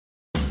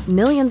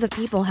Millions of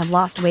people have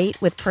lost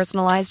weight with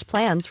personalized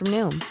plans from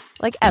Noom.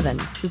 Like Evan,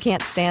 who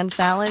can't stand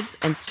salads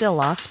and still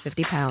lost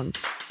 50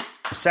 pounds.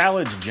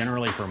 Salads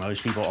generally for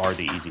most people are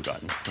the easy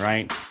button,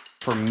 right?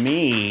 For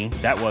me,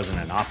 that wasn't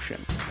an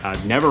option.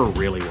 I never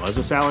really was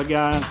a salad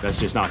guy. That's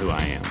just not who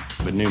I am.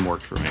 But Noom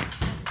worked for me.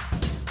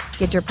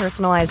 Get your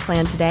personalized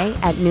plan today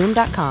at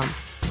Noom.com.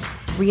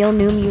 Real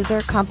Noom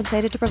user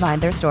compensated to provide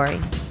their story.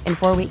 In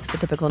 4 weeks, the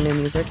typical Noom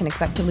user can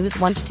expect to lose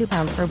 1 to 2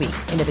 pounds per week.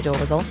 Individual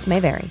results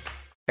may vary.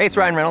 Hey, it's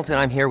Ryan Reynolds, and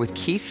I'm here with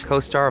Keith,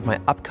 co-star of my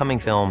upcoming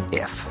film,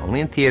 If,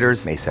 only in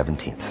theaters May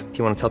 17th. Do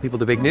you want to tell people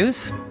the big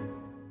news?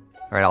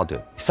 All right, I'll do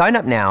it. Sign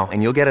up now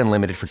and you'll get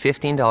unlimited for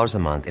 $15 a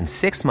month and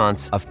 6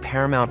 months of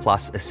Paramount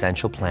Plus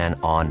Essential Plan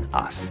on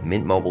us.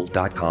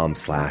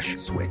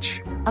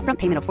 MintMobile.com/switch. Upfront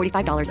payment of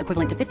 $45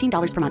 equivalent to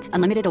 $15 per month.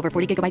 Unlimited over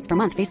 40 gigabytes per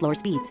month. Face lower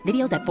speeds.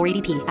 Videos at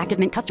 480p. Active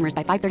Mint customers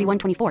by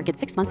 531.24 get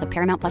 6 months of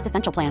Paramount Plus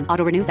Essential Plan.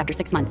 Auto renews after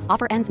 6 months.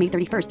 Offer ends May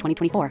 31st,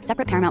 2024.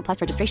 Separate Paramount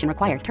Plus registration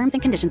required. Terms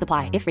and conditions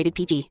apply if rated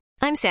PG.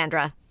 I'm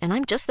Sandra, and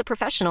I'm just the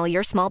professional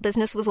your small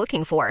business was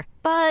looking for.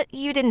 But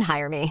you didn't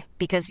hire me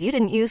because you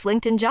didn't use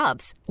LinkedIn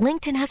Jobs.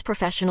 LinkedIn has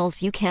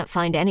professionals you can't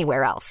find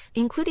anywhere else,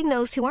 including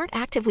those who aren't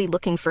actively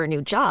looking for a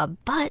new job,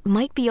 but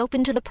might be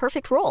open to the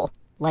perfect role,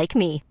 like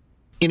me.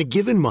 In a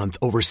given month,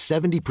 over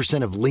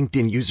 70% of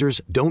LinkedIn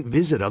users don't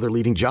visit other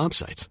leading job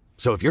sites.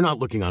 So if you're not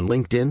looking on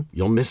LinkedIn,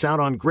 you'll miss out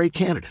on great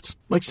candidates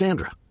like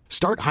Sandra.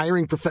 Start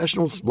hiring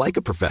professionals like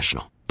a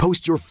professional.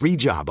 Post your free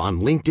job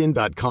on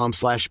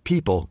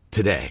linkedin.com/people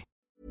today.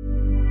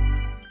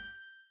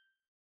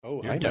 Oh,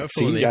 You're I know.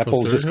 definitely See,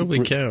 Apple's just holy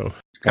cow.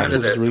 It's kind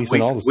of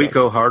releasing all the stuff.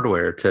 Weeko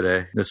hardware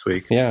today, this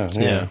week. Yeah.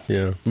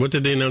 What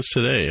did they announce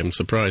today? I'm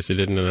surprised they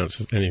didn't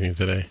announce anything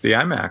today. The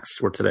iMacs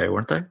were today,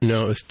 weren't they?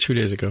 No, it was 2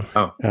 days ago.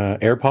 Oh.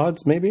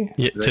 AirPods, maybe?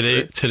 Yeah,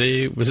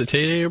 today, was it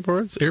today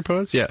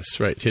AirPods?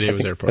 Yes, right. Today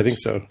was AirPods. I think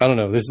so. I don't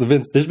know. There's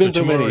been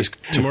so many.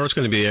 Tomorrow's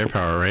going to be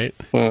AirPower, right?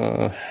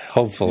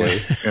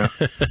 Hopefully. Yeah.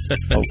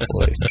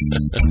 Hopefully.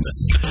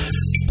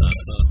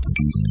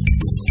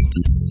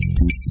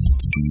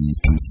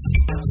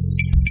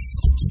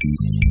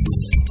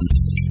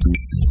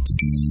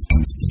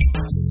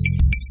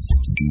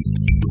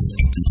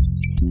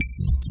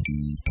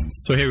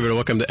 So hey everybody,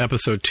 welcome to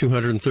episode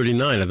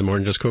 239 of the More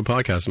Than Just Code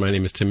podcast. My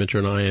name is Tim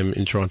Mitchell and I am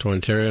in Toronto,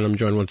 Ontario, and I'm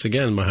joined once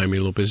again by Jaime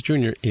Lopez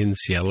Jr. in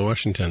Seattle,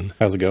 Washington.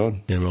 How's it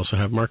going? And we also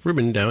have Mark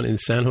Rubin down in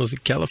San Jose,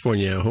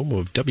 California, home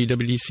of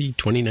WWDC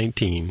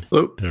 2019.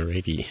 Hello.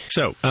 Alrighty.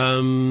 So,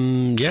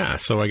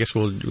 so I guess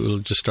we'll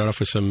just start off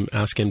with some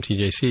Ask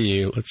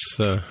MTJC. Let's,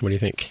 what do you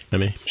think,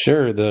 Jaime?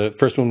 Sure. The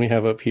first one we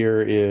have up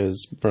here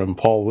is from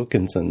Paul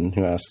Wilkinson,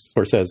 who asks,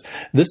 or says,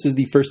 "This is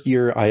the first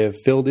year I have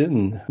filled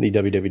in the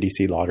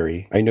WWDC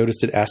lottery. I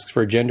noticed it asks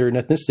for gender and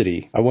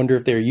ethnicity. I wonder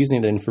if they're using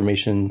that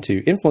information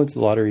to influence the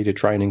lottery to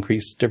try and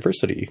increase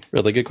diversity."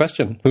 Really good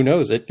question. Who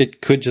knows?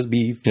 It could just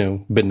be,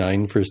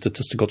 benign for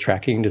statistical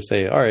tracking to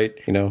say, all right,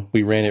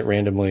 we ran it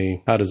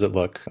randomly. How does it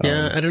look?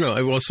 I don't know.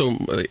 I also,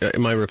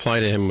 my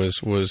reply to him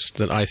was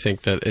that I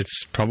think that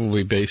it's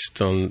probably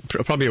based on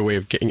probably a way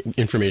of getting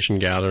information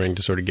gathering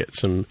to sort of get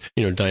some,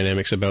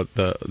 dynamics about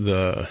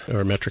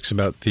or metrics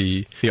about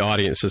the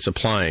audience that's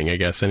applying, I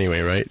guess,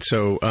 anyway, right?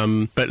 So,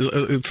 but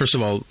first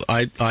of all,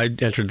 I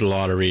entered the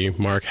lottery.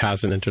 Mark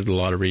hasn't entered the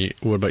lottery.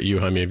 What about you,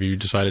 Jaime? Have you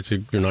decided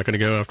you're not going to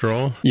go after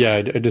all? Yeah,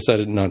 I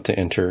decided not to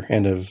enter.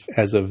 And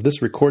as of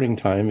this recording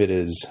time, it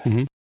is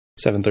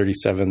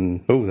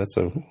 7:37. Oh, that's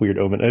a weird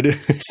omen.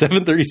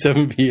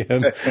 7:37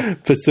 p.m.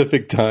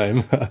 Pacific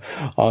time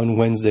on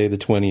Wednesday the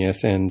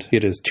 20th, and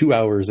it is 2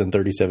 hours and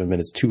 37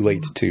 minutes too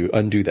late to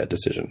undo that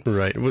decision.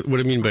 Right. What do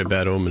you mean by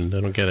bad omen?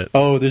 I don't get it.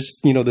 Oh, there's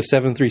the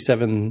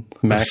 737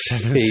 MAX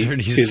 8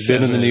 has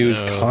been in the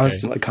news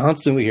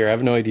constantly here. I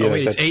have no idea. Oh,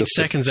 wait, it's 8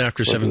 seconds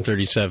after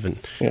 737.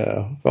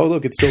 Yeah. Oh,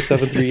 look, it's still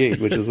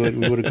 738, which is what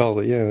we would have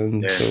called it.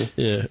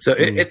 Yeah. So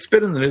it's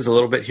been in the news a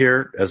little bit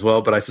here as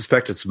well, but I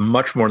suspect it's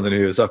much more in the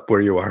news up where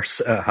you are,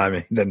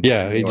 Jaime, than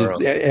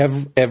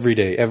every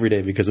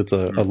day because it's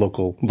a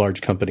local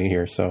large company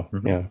here. So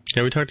yeah,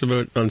 we talked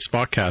about on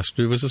Spotcast.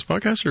 Was it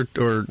Spotcast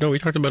or no? We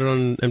talked about it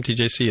on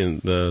MTJC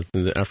in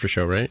the after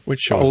show, right?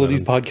 Which show? All of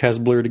these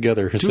podcasts blur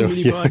together. Too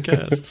many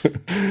podcasts.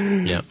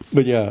 Yeah,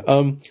 but yeah.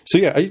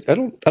 I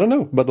don't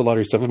know about the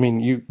lottery stuff. I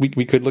mean,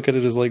 we could look at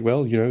it as like,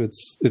 well,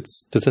 it's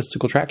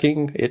statistical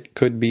tracking. It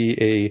could be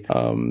a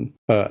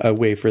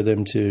way for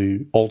them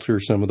to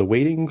alter some of the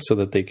weighting so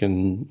that they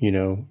can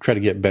try to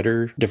get better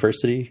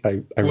diversity.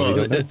 I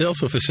really don't know.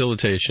 Also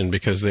facilitation,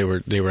 because they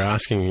were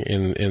asking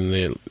in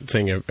the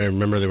thing. I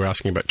remember they were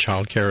asking about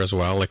childcare as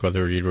well, like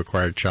whether you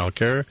required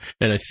childcare.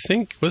 And I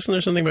think wasn't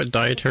there something about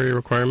dietary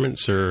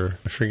requirements, or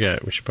I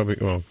forget. We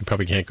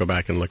probably can't go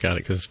back and look at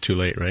it because it's too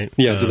late, right?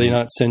 Yeah. Do they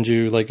not send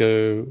you like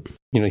a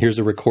here's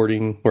a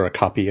recording or a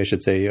copy, I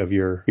should say, of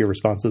your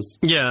responses?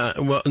 Yeah,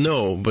 well,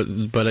 no,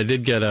 but I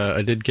did get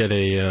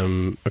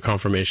a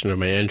confirmation of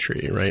my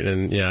entry, right?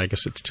 And yeah, I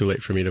guess it's too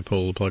late for me to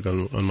pull the plug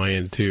on my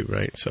end too,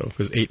 right? So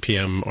because 8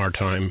 p.m. our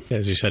time,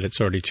 as you said, it's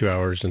already 2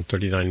 hours and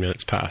 39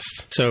 minutes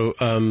past. So,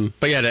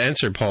 but yeah, to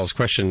answer Paul's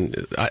question,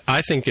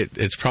 I think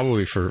it's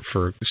probably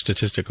for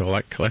statistical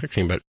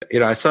collecting, but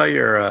I saw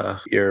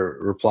your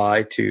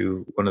reply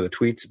to one of the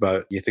tweets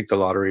about you think the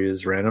lottery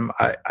is random.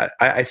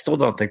 I still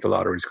don't think the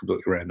lottery is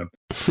completely random.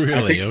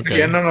 Really? Okay.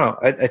 Yeah, no.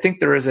 I think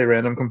there is a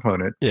random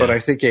component, but I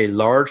think a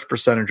large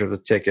percentage of the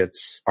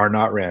tickets are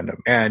not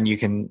random. And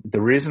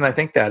the reason I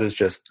think that is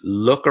just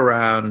look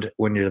around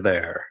when you're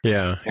there.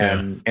 Yeah.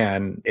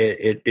 And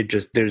it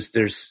just,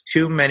 there's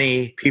too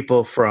many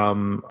people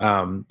from,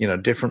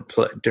 different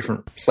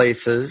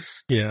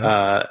places.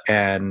 Yeah.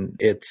 And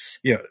it's,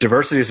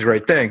 diversity is a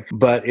great thing,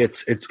 but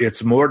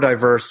it's more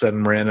diverse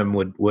than random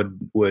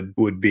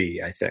would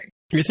be, I think.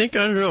 You think?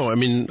 I don't know. I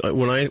mean,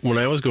 when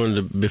I was going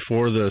to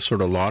before the sort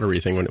of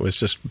lottery thing, when it was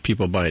just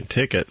people buying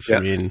tickets. Yeah. I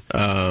mean,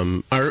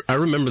 I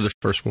remember the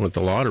first one with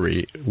the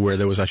lottery where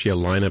there was actually a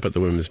lineup at the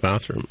women's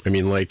bathroom. I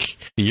mean, like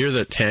the year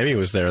that Tammy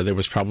was there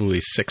was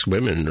probably 6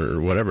 women or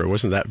whatever. It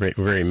wasn't that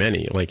very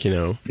many. Like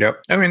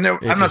Yep. I mean,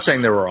 I'm not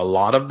saying there were a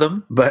lot of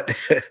them, but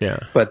yeah.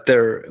 But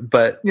there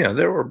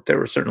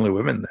were certainly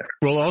women there.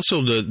 Well,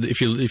 also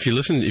if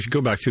you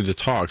go back through the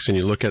talks and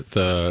you look at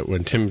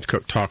when Tim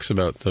Cook talks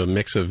about the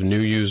mix of new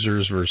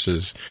users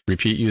versus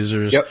repeat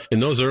users. Yep. In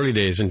those early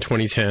days in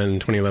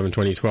 2010, 2011,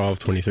 2012,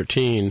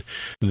 2013,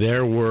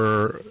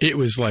 it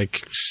was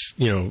like,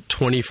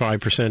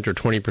 25% or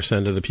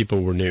 20% of the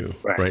people were new,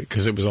 right?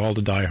 Because it was all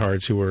the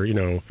diehards who were,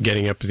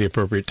 getting up at the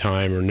appropriate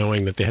time or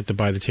knowing that they had to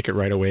buy the ticket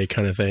right away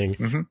kind of thing.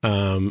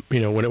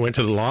 Mm-hmm. When it went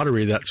to the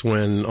lottery, that's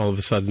when all of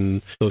a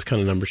sudden those kind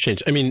of numbers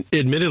changed. I mean,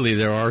 admittedly,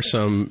 there are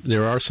some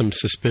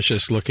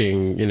suspicious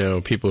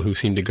looking, people who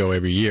seem to go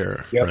every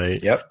year,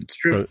 right? Yep, it's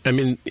true.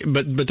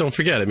 But don't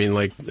forget,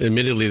 like,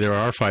 admittedly, there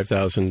are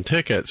 5,000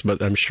 tickets, but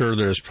I'm sure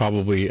there's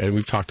probably, and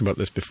we've talked about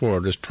this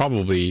before, there's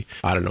probably,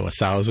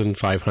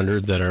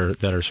 1,500 that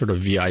are sort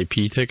of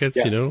VIP tickets,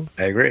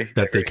 I agree.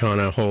 They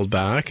kind of hold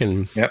back.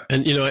 And,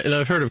 and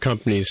I've heard of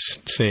companies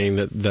saying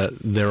that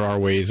there are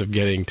ways of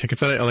getting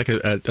tickets.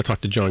 I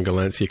talked to John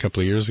Galancy a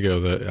couple of years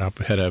ago, the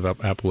head of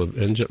Apple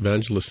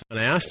Evangelist, and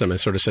I asked him, I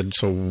sort of said,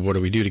 so what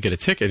do we do to get a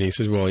ticket? And he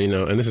says, well,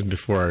 and this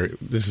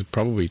is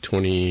probably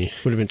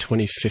would have been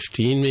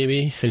 2015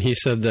 maybe. And he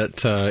said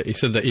that,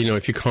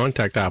 if you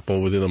contact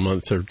Apple within a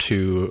month or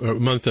two, or a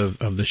month of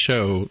the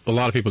show, a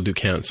lot of people do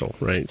cancel,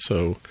 right?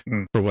 So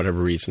for whatever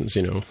reasons,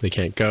 they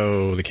can't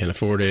go, they can't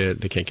afford it,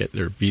 they can't get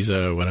their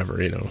visa, whatever,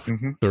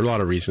 Mm-hmm. There are a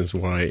lot of reasons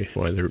why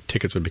their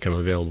tickets would become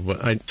available.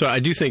 But I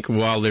do think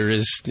while there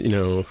is,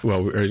 we're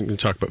going to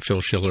talk about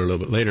Phil Schiller a little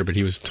bit later, but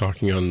he was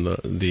talking on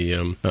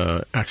the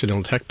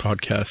Accidental Tech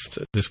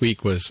podcast this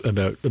week was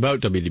about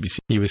WWDC.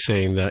 He was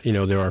saying that,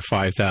 there are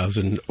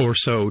 5,000 or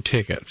so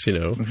tickets,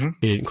 Mm-hmm.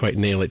 He didn't quite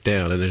nail it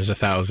down, and there's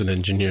 1,000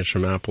 engineers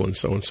from Apple and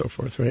so on and so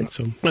forth, right?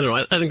 So I don't know.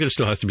 I think there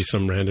still has to be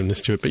some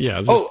randomness to it, but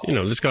yeah,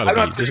 there's got to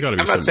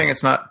be.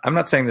 I'm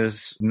not saying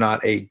there's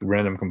not a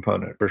random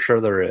component. For sure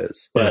there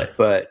is, but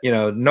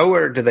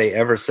nowhere do they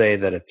ever say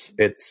that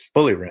it's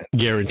fully random,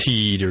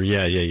 guaranteed, or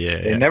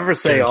They never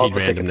say guaranteed all the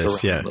tickets are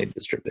randomness, randomly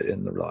distributed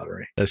in the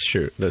lottery. That's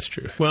true.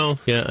 Well,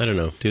 yeah, I don't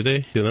know. Do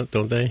they?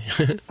 Don't they?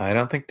 I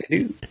don't think they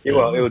do. Yeah,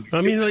 well, it would.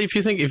 I mean, if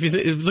you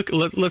think,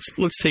 look,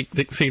 let's take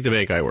the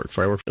bank I work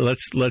for.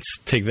 Let's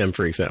take them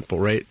for example,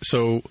 right?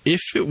 So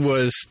if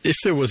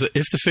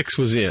the fix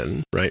was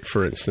in, right,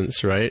 for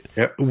instance, right?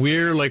 Yep.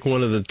 We're like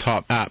one of the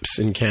top apps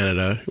in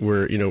Canada.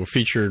 We're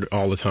featured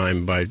all the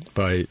time by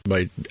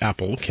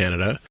Apple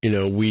Canada.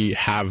 We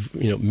have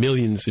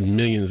millions and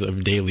millions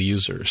of daily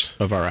users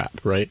of our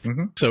app, right?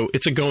 Mm-hmm. So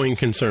it's a going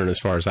concern as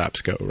far as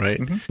apps go, right?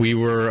 Mm-hmm. We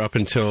were up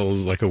until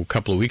like a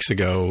couple of weeks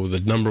ago the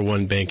number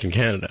one bank in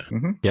Canada.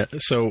 Mm-hmm. Yeah.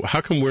 So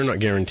how come we're not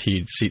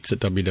guaranteed seats at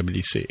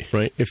WWDC,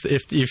 right? If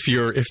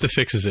the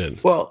fix is in.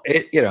 Well,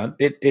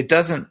 it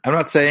doesn't. I'm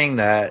not saying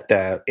that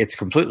it's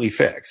completely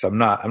fixed. I'm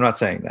not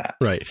saying that.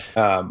 Right.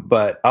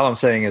 But all I'm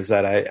saying is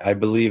that I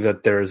believe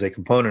that there is a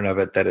component of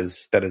it that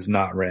is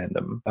not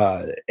random.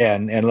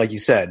 And like you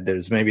said,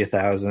 there's maybe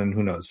 1,000,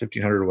 who knows,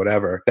 1,500 or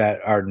whatever that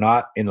are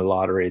not in the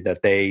lottery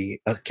that they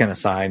can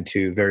assign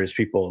to various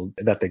people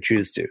that they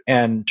choose to.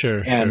 And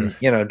sure.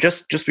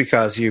 Just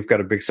because you've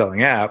got a big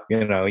selling app,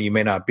 you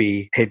may not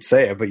be, hate to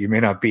say it, but you may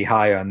not be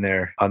high on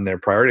their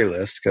priority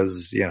list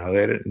because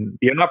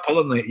you're not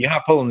pulling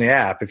the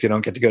app if you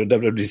don't get to go to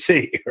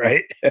WWDC,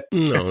 right?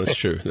 No, that's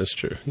true.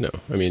 No,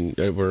 I mean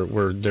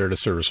we're there to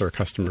service our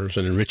customers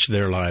and enrich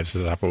their lives,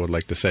 as Apple would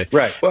like to say.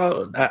 Right.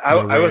 Well,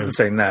 I wasn't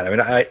saying that. I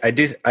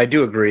mean, I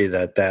do agree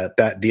that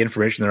the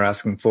information they're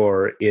asking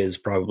for is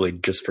probably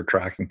just for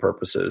tracking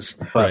purposes.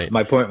 But right.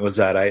 My point was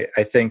that I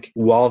think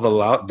while the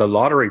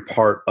lottery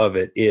part of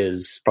it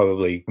is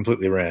probably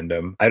completely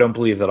random, I don't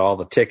believe that all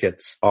the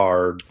tickets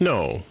are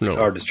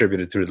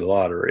distributed through the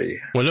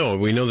lottery. Well, no,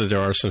 we know that there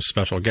are some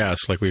special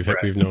guests. Like we've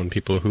known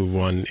people who've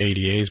won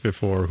ADAs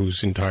before,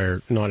 whose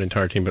not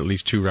entire team, but at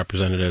least 2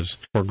 representatives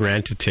were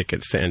granted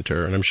tickets to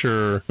enter. And I'm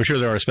sure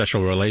there are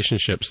special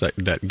relationships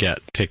that get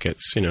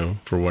tickets,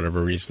 for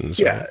whatever reasons.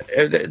 Yeah,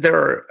 right? There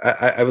are.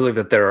 I believe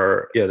that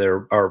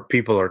there are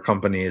people or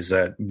companies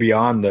that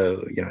beyond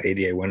the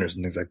ADA winners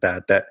and things like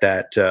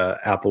that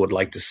Apple would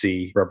like to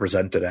see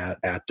represented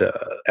at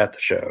the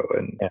show.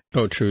 And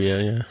oh, true,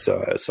 yeah.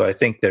 So I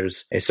think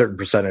there's a certain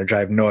percentage. I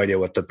have no idea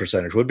what the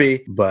percentage would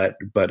be, but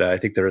I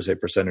think there is a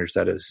percentage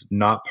that is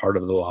not part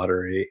of the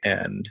lottery,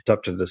 and it's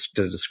up to the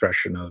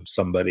discretion of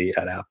somebody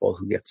at Apple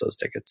who gets those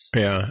tickets.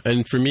 Yeah,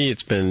 and for me,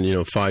 it's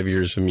been 5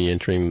 years of me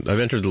entering. I've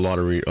entered the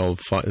lottery all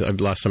 5.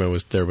 Last time I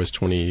was there was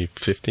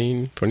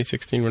 2015,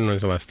 2016. When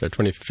was I last there?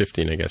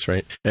 2015, I guess,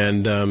 right?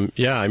 And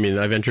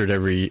I've entered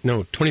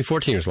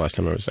 2014 was the last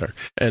time I was there,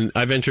 and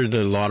I've entered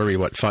the lottery.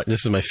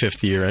 This is my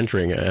 5th year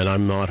entering, and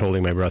I'm not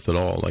holding my breath at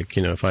all. Like,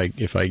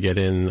 if I get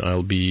in,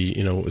 I'll be,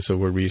 what was the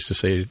word we used to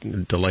say,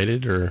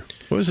 delighted, or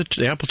what was it?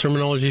 The Apple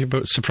terminology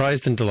about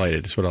surprised and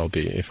delighted is what I'll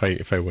be if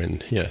I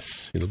win.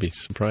 Yes, it'll be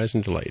surprise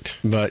and delight.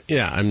 But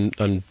yeah,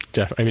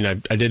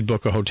 I did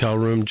book a hotel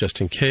room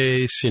just in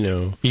case,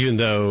 even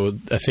though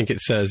I think it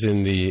says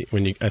when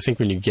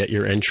you get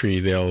your entry,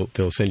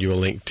 they'll send you a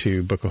link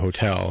to book a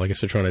hotel. I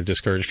guess they're trying to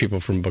discourage people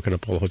from booking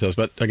up all the hotels.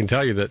 But I can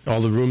tell you that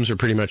all the rooms are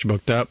pretty much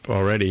booked up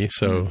already.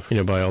 So,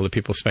 by all the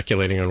people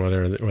speculating on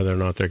whether or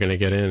not they're going to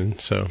get in.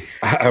 So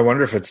I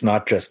wonder if it's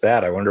not just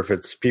that. I wonder if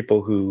it's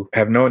people who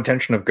have no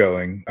intention of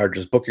going, are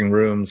just booking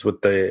rooms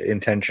with the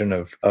intention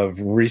of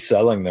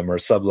reselling them or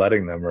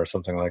subletting them or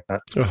something like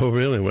that. Oh,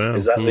 really? Wow.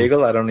 Is that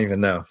legal? I don't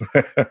even know.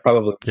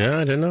 Probably. Yeah,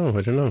 I don't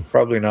know.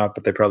 Probably not,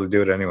 but they probably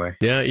do it anyway.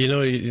 Yeah,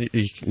 you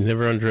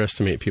never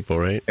underestimate people,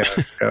 right?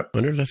 Yeah. I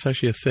wonder if that's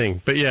actually a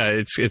thing. But yeah,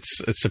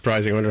 it's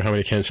surprising. I wonder how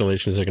many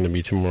cancellations are going to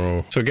be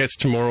tomorrow. So I guess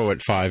tomorrow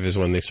at 5 is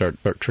when they start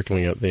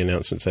trickling out the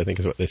announcements, I think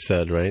is what they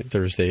said, right?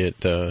 Thursday at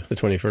the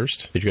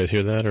 21st. Did you guys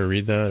hear that or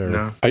read that? Or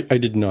no. I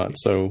did not,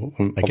 so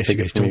I guess you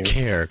guys don't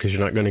care because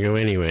you're not going to go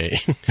anyway.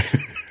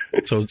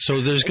 So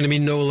there's going to be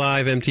no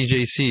live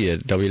MTJC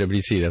at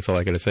WWDC. That's all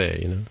I got to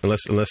say,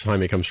 unless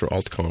Jaime comes for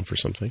AltConf or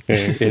something.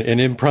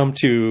 An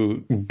impromptu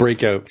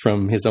breakout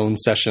from his own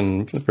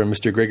session from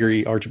Mr.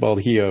 Gregory Archibald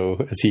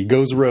Heo as he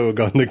goes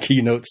rogue on the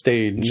keynote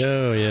stage.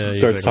 No, yeah,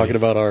 starts talking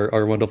about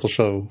our wonderful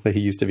show that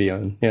he used to be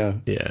on. Yeah.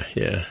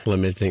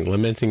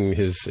 Lamenting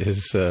his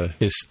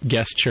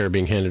guest chair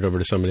being handed over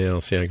to somebody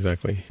else. Yeah,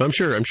 exactly. I'm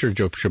sure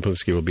Joe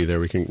Przyplinski will be there.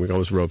 We can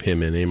always rope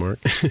him in, Mark,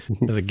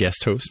 as a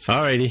guest host.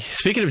 Alrighty.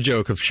 Speaking of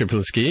Joe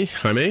Przyplinski,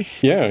 Jaime?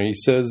 Yeah, he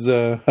says,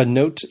 a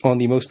note on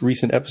the most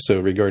recent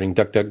episode regarding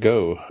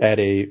DuckDuckGo. Add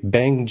a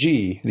bang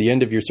G, the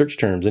end of your search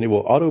terms, and it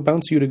will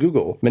auto-bounce you to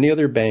Google. Many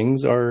other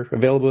bangs are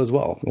available as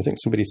well. I think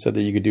somebody said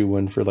that you could do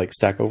one for like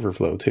Stack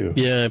Overflow, too.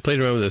 Yeah, I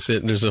played around with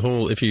this. There's a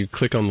whole, if you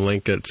click on the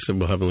link,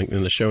 we'll have a link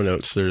in the show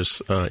notes,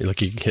 there's, you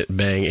can hit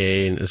bang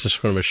A, and it's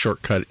just kind of a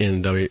shortcut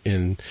in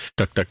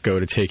DuckDuckGo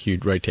to take you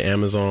right to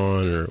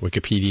Amazon or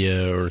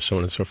Wikipedia or so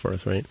on and so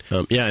forth, right?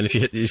 And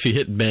if you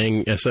hit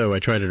bang SO, I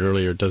tried it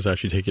earlier, it does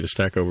actually take you to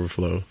Stack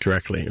Overflow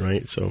directly,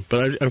 right? So,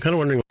 but I'm kind of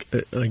wondering,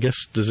 I guess,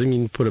 does it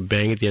mean put a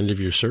bang at the end of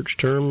your search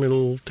term?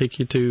 It'll take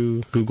you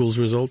to Google's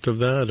result of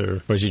that?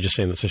 Or is he just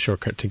saying that's a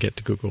shortcut to get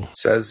to Google? It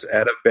says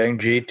add a bang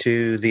G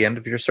to the end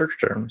of your search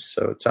terms.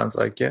 So it sounds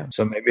like, yeah.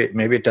 So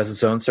maybe it does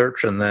its own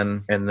search and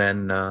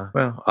then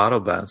auto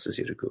bounces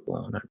you to Google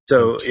on it.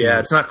 So yeah,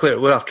 it's not clear.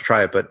 We'll have to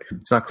try it, but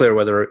it's not clear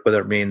whether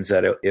it means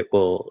that it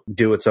will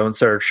do its own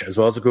search as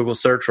well as a Google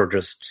search or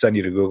just send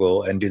you to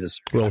Google and do this.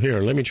 Well, here,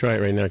 let me try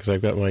it right now because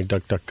I've got my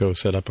DuckDuckGo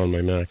set up on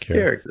my Mac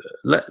here.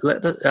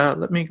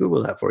 Let me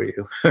Google that for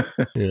you.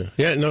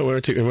 Yeah. No, I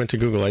went to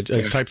Google. I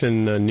typed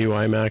in new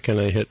iMac and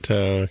I hit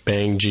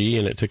bang G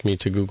and it took me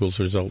to Google's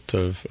result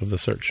of the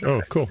search.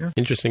 Oh, cool. Yeah.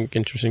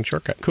 Interesting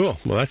shortcut. Cool.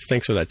 Well,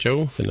 thanks for that,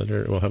 Joe.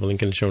 We'll have a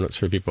link in the show notes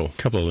for people.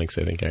 A couple of links,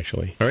 I think,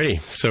 actually.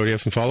 Alrighty. So do you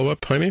have some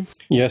follow-up, Jaime?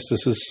 Yes,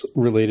 this is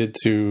related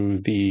to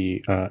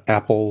the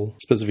Apple,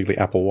 specifically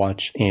Apple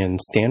Watch and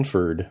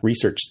Stanford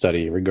research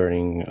study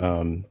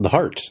regarding the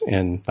heart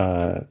and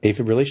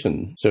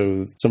afibrillation.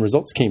 So some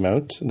results came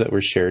out that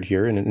were shared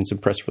here in some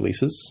press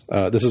releases.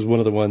 This is one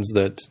of the ones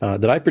that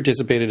I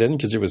participated in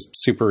because it was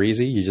super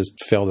easy. You just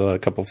filled out a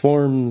couple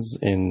forms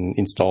and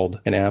installed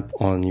an app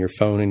on your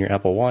phone and your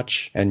Apple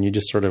Watch, and you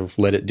just sort of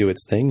let it do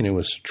its thing, and it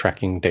was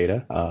tracking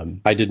data.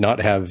 I did not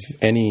have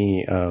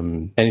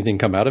anything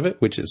come out of it,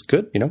 which is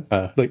good.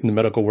 Like in the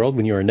medical world,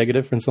 when you are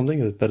negative from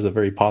something, that is a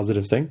very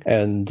positive thing.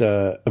 And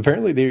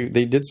apparently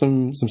they did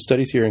some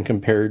studies here and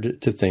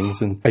compared to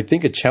things. And I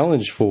think a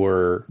challenge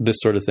for this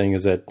sort of thing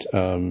is that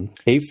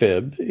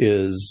AFib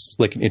is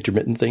like an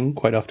intermittent thing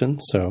quite often.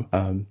 So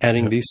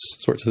adding these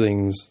sorts of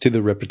things to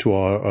the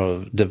repertoire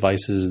of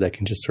devices that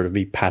can just sort of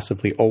be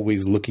passively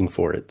always looking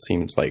for it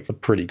seems like a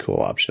pretty cool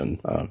option.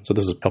 So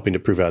this is helping to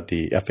prove out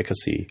the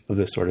efficacy of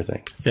this sort of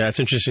thing. Yeah, it's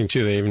interesting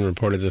too. They even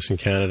reported this in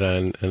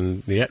Canada,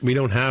 and we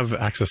don't have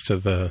access to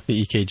the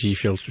EKG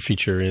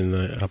feature in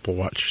the Apple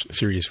Watch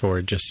Series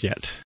 4 just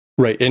yet.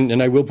 Right.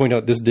 And I will point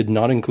out this did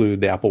not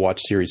include the Apple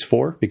Watch Series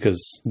 4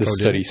 because this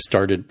study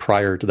started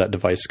prior to that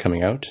device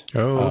coming out.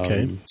 Oh,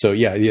 okay. So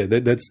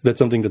that's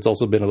something that's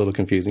also been a little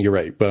confusing. You're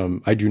right.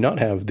 I do not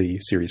have the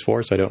Series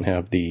 4, so I don't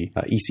have the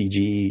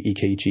ECG,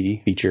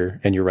 EKG feature.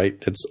 And you're right.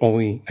 It's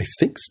only, I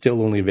think,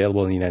 still only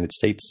available in the United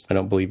States. I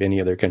don't believe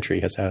any other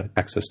country has had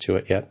access to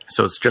it yet.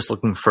 So it's just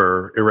looking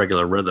for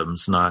irregular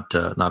rhythms, not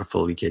a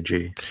full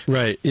EKG.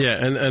 Right.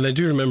 Yeah. And I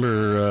do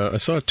remember I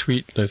saw a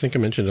tweet. I think I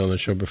mentioned it on the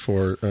show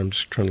before. I'm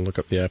just trying to look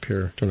up the app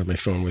here. I don't have my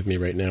phone with me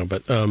right now,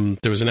 but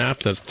there was an app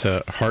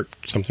that Heart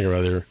something or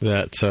other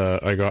that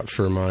I got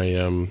for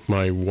my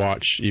my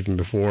watch even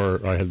before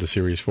I had the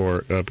Series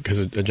 4 because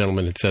a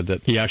gentleman had said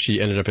that he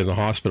actually ended up in the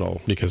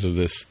hospital because of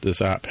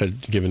this app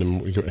had given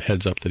him a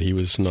heads up that he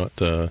was not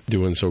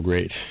doing so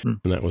great, and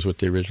that was what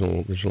the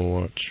original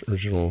watch.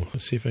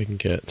 Let's see if I can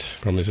get.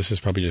 Problem is, this is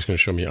probably just going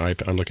to show me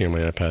iPad. I'm looking at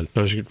my iPad.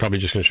 I was probably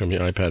just going to show me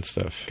iPad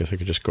stuff. I guess I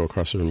could just go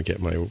across the room and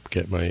get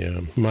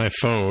my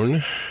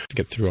phone to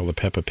get through all the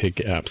Peppa Pig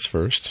apps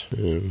first.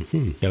 Yeah,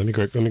 let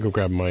me go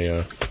grab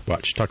my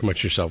watch. Talk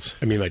amongst yourselves.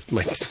 I mean, my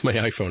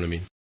iPhone. I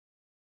mean.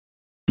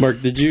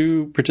 Mark, did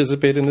you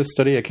participate in this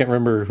study? I can't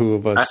remember who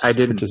of us I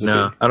didn't.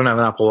 No, I don't have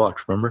an Apple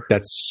Watch, remember?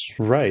 That's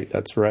right.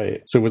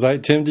 So was I,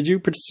 Tim, did you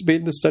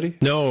participate in this study?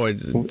 No,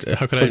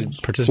 how could I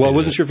participate? Well, I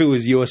wasn't sure if it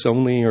was U.S.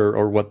 only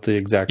or what the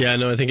exact... Yeah,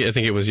 no, I think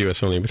it was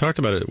U.S. only. We talked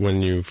about it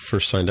when you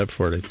first signed up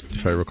for it,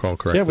 if I recall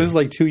correctly. Yeah, but it was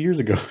like 2 years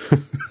ago.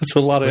 It's a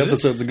lot of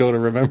episodes ago to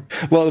remember.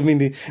 Well, I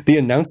mean, they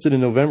announced it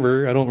in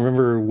November. I don't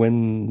remember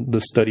when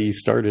the study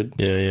started.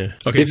 Yeah.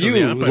 Okay, if so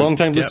you,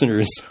 longtime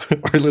listeners,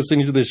 are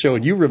listening to the show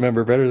and you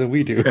remember better than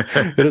we do,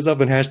 hit us up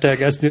and hashtag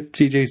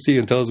AskTJC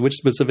and tell us which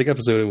specific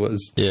episode it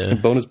was. Yeah.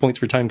 And bonus points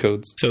for time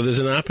codes. So there's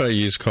an app I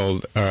use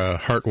called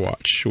Heart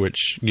Watch,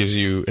 which gives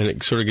you, and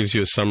it sort of gives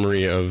you a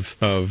summary of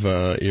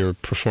your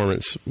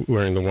performance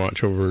wearing the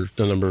watch over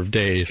a number of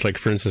days. Like,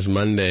 for instance,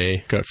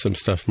 Monday, got some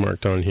stuff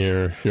marked on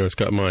here. You know, it's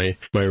got my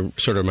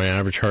sort of my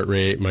average heart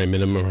rate, my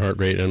minimum heart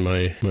rate, and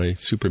my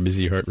super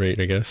busy heart rate,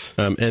 I guess.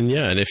 And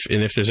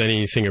if there's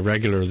anything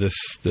irregular,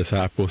 this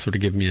app will sort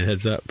of give me a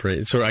heads up,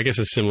 right? So I guess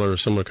it's similar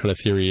kind of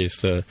theory as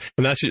to.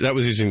 And that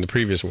was using the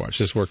previous watch.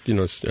 This worked,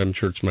 I'm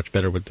sure it's much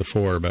better with the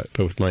 4, but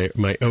with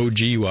my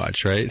OG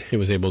watch, right? It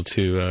was able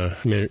to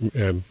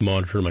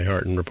monitor my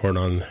heart and report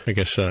on, I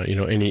guess,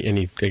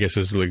 any, I guess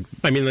it's like,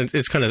 I mean,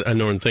 it's kind of a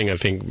known thing, I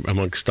think,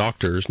 amongst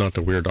doctors, not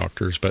the weird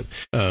doctors, but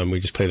we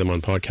just play them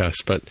on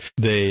podcasts, but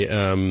they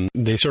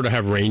sort of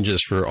have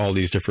ranges for all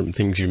these different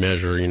things you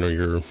measure,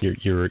 your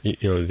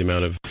the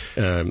amount of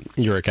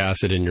uric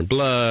acid in your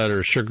blood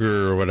or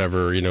sugar or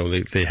whatever,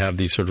 they have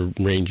these sort of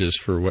ranges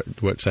for what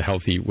is a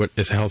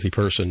healthy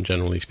person,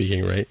 generally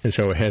speaking, right? And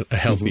so a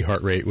healthy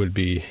heart rate would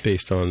be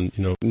based on,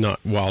 not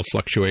wild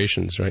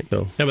fluctuations, right?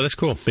 So yeah, but that's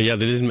cool. But yeah,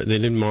 they didn't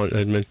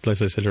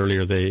as I said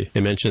earlier, they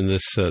mentioned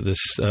this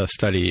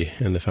study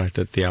and the fact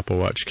that the Apple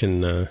Watch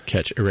can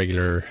catch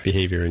irregular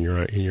behavior in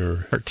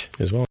your heart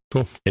as well.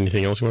 Cool.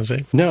 Anything else you want to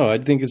say? No, I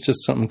think it's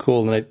just something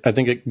cool. And I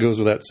think it goes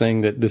without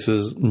saying that this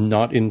is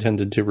not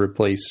intended to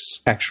replace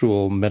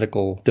actual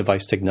medical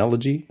device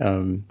technology.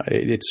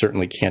 It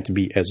certainly can't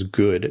be as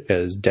good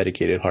as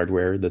dedicated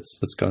hardware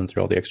that's gone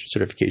through all the extra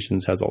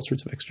certifications, has all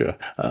sorts of extra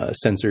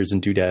sensors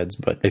and doodads.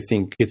 But I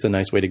think it's a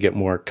nice way to get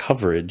more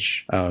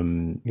coverage,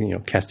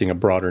 casting a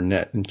broader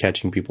net and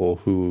catching people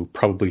who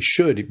probably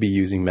should be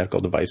using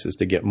medical devices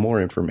to get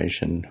more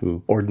information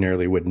who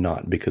ordinarily would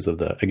not because of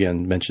the,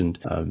 again, mentioned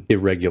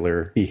irregular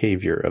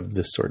behavior of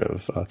this sort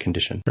of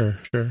condition.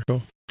 Sure.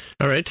 Cool.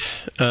 All right.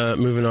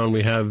 Moving on,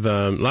 we have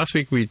last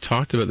week we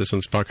talked about this on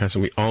this podcast,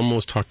 and we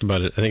almost talked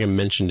about it. I think I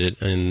mentioned it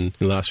in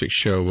last week's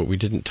show, but we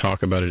didn't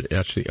talk about it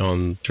actually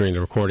during the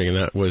recording, and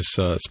that was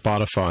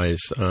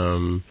Spotify's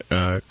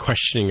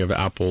questioning of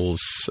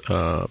Apple's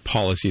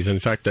policies. In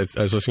fact, I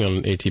was listening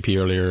on ATP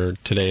earlier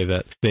today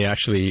that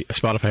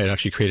Spotify had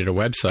actually created a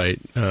website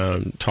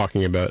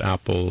talking about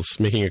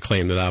making a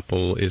claim that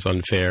Apple is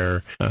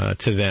unfair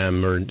to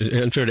them or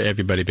unfair to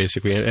everybody,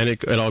 basically, and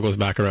it all goes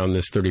back around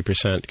this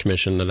 30%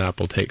 commission that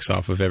Apple takes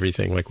off of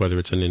everything, like whether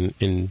it's an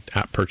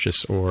in-app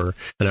purchase or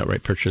an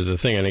outright purchase of the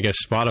thing. And I guess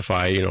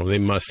Spotify, they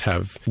must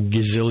have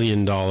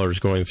gazillion dollars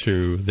going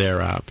through their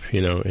app,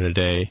 in a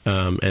day,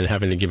 and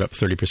having to give up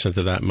 30%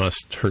 of that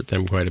must hurt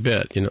them quite a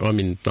bit. I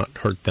mean, not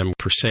hurt them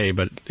per se,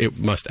 but it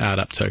must add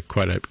up to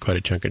quite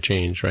a chunk of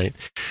change, right?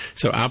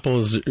 So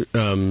Apple's,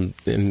 in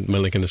my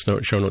link in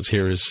the show notes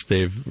here is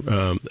they've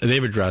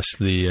addressed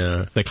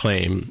the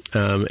claim,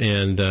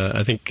 and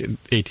I think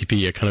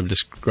ATP kind of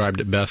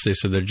described it best. They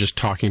said they're just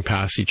talking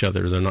past each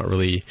other. They're not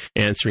really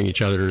answering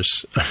each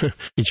other's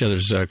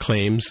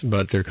claims,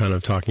 but they're kind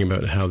of talking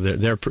about how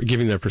they're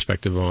giving their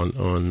perspective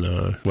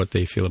on what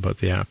they feel about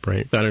the app,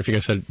 right? I don't know if you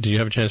guys did you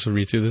have a chance to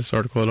read through this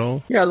article at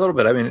all? Yeah, a little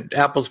bit. I mean,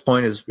 Apple's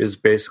point is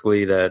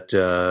basically that,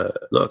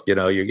 look,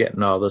 you're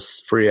getting all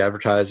this free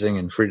advertising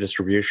and free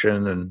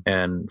distribution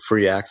and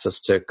free access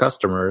to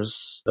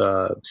customers.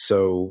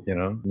 So,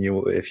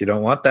 if you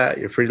don't want that,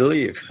 you're free to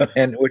leave.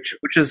 And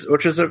which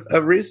is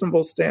a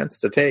reasonable stance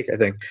to take, I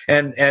think.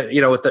 And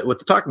with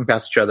the talking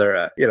past each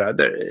other,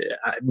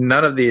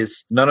 none of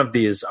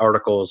these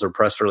articles or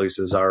press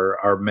releases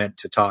are meant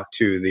to talk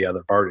to the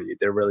other party.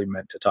 They're really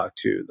meant to talk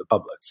to the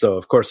public. So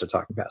of course they're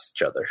talking past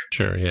each other.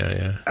 Sure.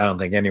 Yeah. I don't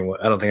think anyone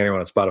at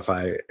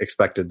Spotify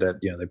expected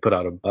that, they put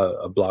out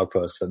a blog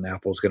post and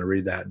Apple's going to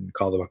read that and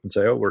call them up and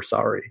say, "Oh, we're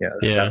sorry."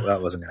 That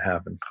wasn't going to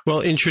happen. Well,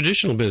 in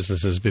traditional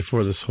businesses,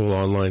 before this whole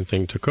online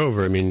thing took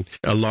over, I mean,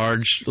 a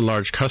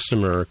large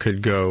customer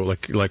could go,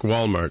 like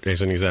Walmart,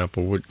 as an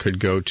example,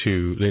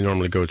 they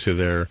normally go to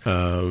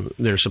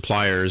their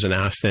suppliers and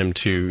ask them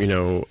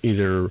to,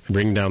 either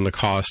bring down the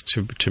cost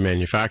to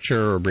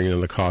manufacture or bring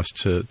down the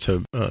cost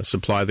to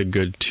supply the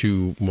good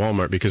to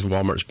Walmart, because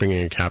Walmart's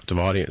bringing a captive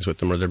audience with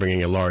them, or they're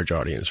bringing a large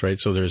audience, right?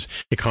 So there's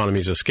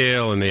economies of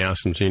scale, and they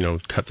ask them to,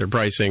 cut their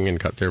pricing and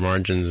cut their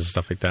margins and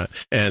stuff like that.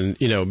 And,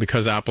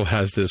 because Apple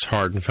has this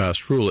hard and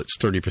fast rule, it's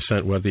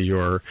 30% whether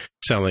you're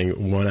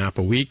selling one app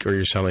a week or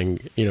you're selling,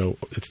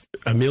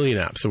 a million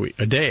apps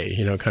a day,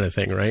 kind of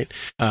thing, right?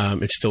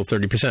 It's still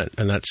 30%.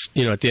 And that's,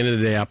 at the end of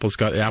the day,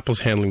 Apple's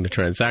handling the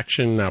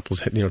transaction.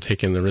 Apple's,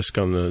 taking the risk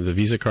on the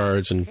Visa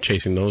cards and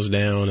chasing those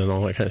down and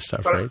all that kind of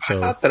stuff, but right? I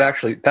thought that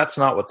actually, that's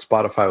not what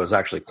Spotify was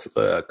actually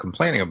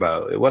complaining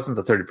about. It wasn't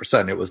the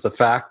 30%. It was the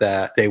fact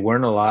that they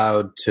weren't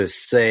allowed to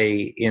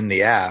say in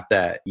the app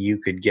that you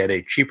could get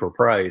a cheaper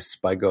price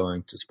by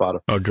going to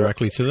Spotify. Oh,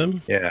 directly to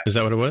them? Yeah. Is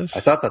that what it was? I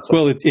thought that's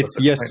what it's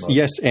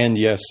yes and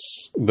yes,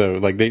 though.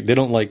 Like they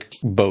don't like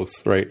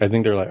both, right? I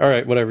think they're like, all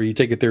right, whatever, you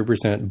take it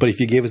 30%. But if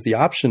you gave us the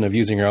option of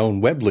using our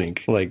own web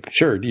link, like,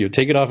 sure, do you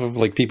take it off of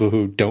like people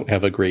who don't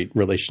have a great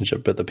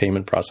relationship with the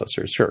payment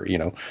processors? Sure,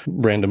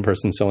 random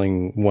person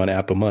selling one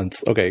app a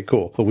month. Okay,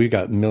 cool. But we've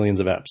got millions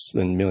of apps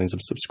and millions of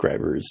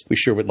subscribers. We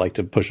sure would like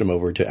to push them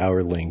over to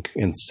our link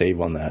and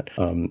save on that.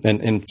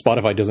 And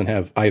Spotify doesn't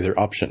have either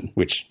option,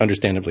 which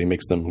understandably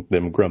makes them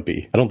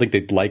grumpy. I don't think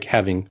they'd like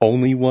having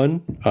only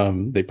one.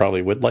 They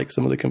probably would like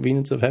some of the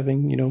convenience of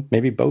having,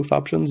 maybe both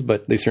options,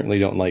 but they certainly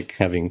don't like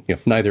having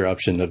neither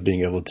option of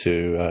being able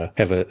to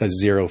have a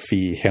zero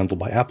fee handled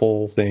by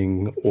Apple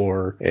thing,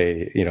 or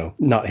a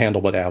not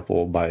handled by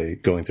Apple by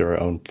going through our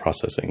own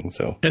processing.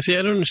 So yeah, see,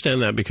 I don't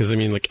understand that, because I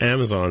mean, like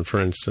Amazon, for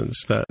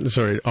instance,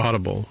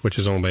 Audible, which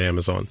is owned by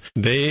Amazon,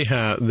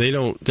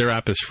 their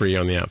app is free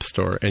on the App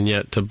Store, and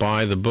yet to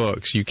buy the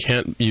books,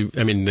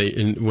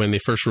 when they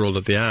first rolled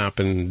out the app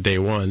in day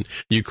one,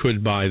 you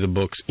could buy the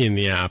books in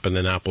the app, and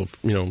then Apple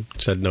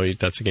said no,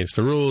 that's against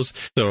the rules.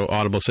 So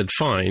Audible said,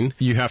 fine,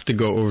 you have to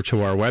go over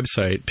to our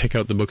website, pick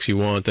out the books you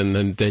want,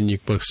 and then you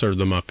serve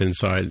them up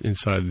inside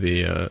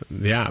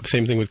the app.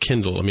 Same thing with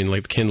Kindle. I mean,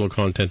 like, Kindle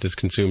content is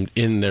consumed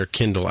in their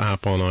Kindle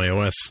app on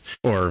iOS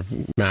or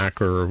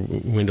Mac or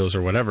Windows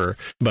or whatever,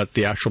 but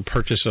the actual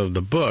purchase of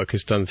the book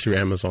is done through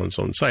Amazon's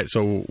own site.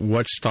 So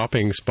what's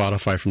stopping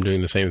Spotify from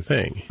doing the same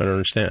thing? I don't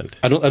understand.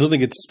 I don't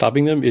think it's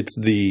stopping them. It's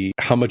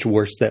how much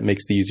worse that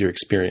makes the user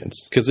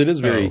experience, because it is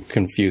very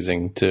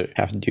confusing to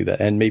have to do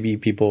that. And maybe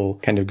people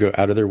kind of go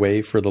out of their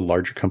way for the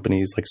larger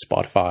companies like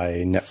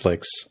Spotify,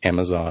 Netflix,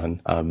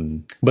 Amazon.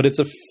 But it's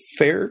a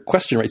fair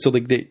question, right? So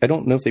like I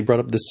don't know if they brought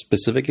up this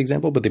specific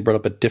example, but they brought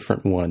up a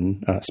different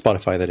one,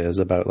 Spotify that is,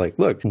 about like,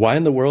 look, why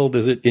in the world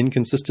is it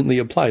inconsistently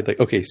applied? Like,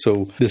 okay,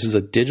 so this is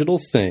a digital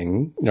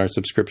thing, our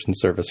subscription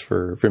service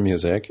for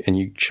music, and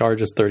you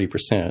charge us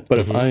 30%. But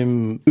if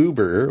I'm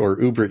Uber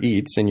or Uber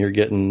Eats and you're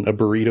getting a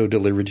burrito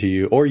delivered to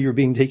you, or you're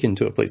being taken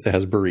to a place that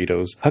has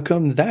burritos, how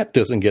come that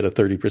doesn't get a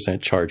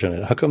 30% charge on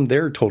it? How come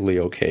they're totally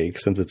okay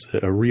since it's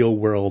a real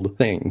world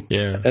thing?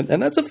 Yeah.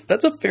 And that's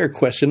a fair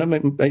question. I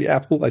mean,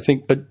 Apple, I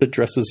think,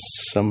 addresses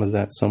some of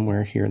that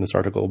somewhere here in this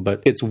article,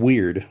 but it's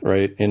weird,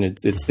 right? And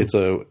it's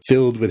a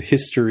filled with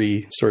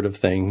history sort of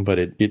thing, but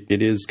it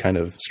is kind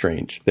of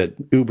strange that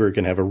Uber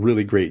can have a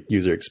really great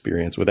user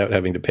experience without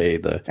having to pay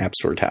the App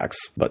Store tax,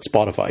 but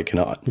Spotify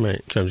cannot.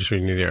 Right. So I'm just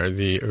reading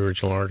the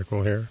original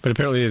article here, but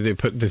apparently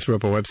they threw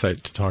up a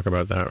website to talk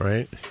about that,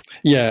 right?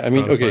 Yeah, I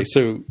mean, okay,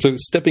 so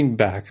stepping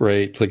back,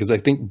 right? Because I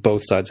think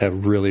both sides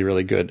have really,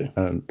 really good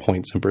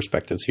points and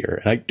perspectives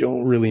here, and I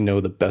don't really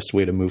know the best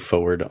way to move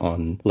forward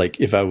on, like,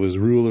 if I was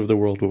ruler of the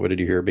world, what would I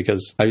do here?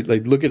 Because I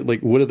look at,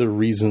 like, what are the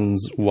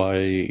reasons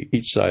why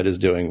each side is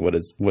doing what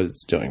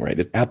it's doing, right?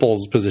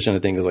 Apple's position, I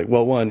think, is like,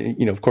 well, one,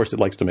 of course it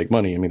likes to make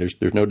money. I mean,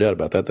 there's no doubt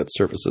about that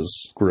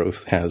services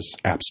growth has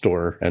App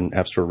Store and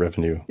App Store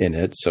revenue in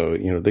it. So,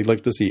 they'd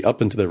like to see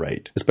up and to the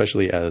right,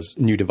 especially as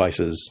new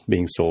devices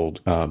being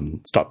sold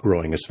stop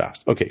growing as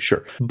fast. Okay,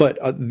 sure. But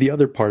the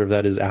other part of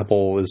that is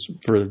Apple is,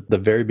 for the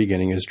very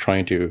beginning, is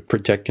trying to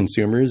protect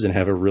consumers and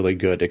have a really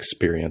good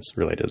experience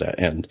related to that.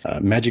 And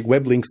magic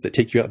web links that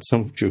take you out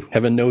to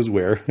heaven knows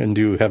where and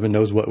do heaven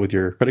knows what with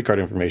your credit card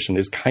information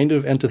is kind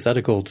of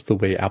antithetical to the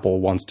way Apple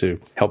wants to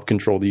help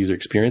control the user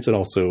experience and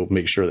also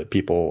make sure that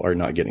people are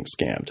not getting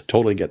scammed.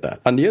 Totally get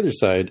that. On the other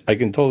side, I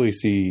can totally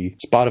see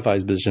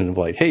Spotify's position of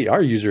like, hey,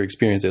 our user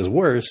experience is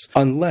worse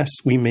unless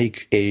we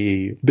make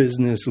a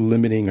business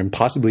limiting and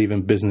possibly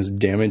even business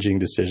damaging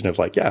decision of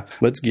like, yeah,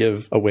 let's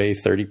give away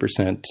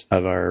 30%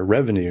 of our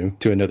revenue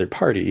to another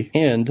party.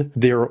 And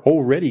they're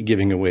already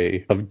giving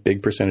away a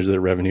big percentage of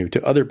their revenue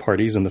to other parties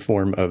parties in the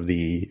form of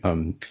the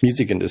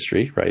music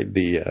industry, right?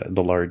 The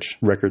large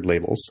record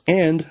labels.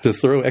 And to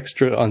throw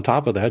extra on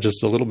top of that,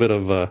 just a little bit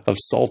of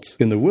salt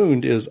in the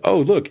wound is, oh,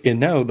 look, and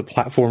now the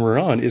platform we're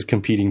on is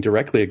competing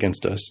directly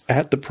against us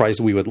at the price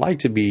we would like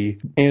to be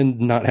and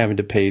not having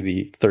to pay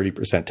the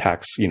 30%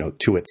 tax,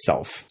 to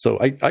itself. So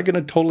I can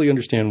totally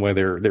understand why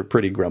they're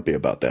pretty grumpy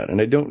about that.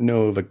 And I don't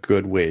know of a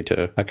good way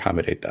to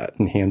accommodate that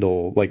and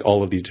handle like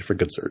all of these different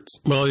concerns.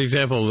 Well, the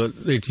example that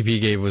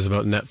ATP gave was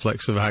about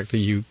Netflix, the fact that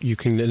you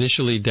can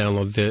initially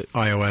download the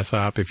iOS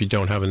app if you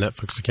don't have a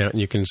Netflix account,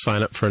 and you can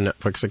sign up for a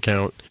Netflix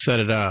account, set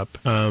it up.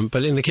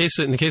 But in the case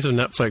of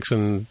Netflix,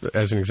 and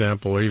as an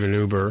example, or even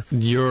Uber,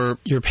 you're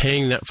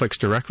paying Netflix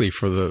directly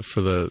for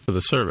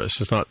the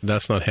service.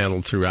 That's not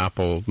handled through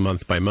Apple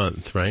month by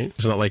month, right?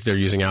 It's not like they're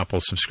using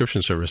Apple's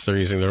subscription service. They're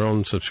using their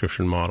own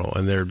subscription model,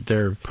 and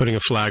they're putting a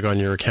flag on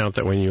your account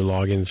that when you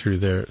log in through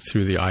the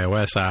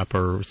iOS app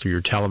or through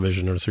your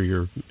television or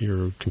through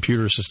your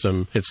computer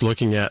system, it's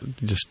looking at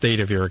the state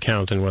of your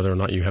account and whether or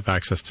not you have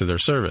access to their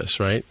service,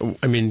 right?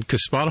 I mean,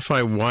 because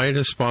Spotify, why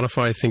is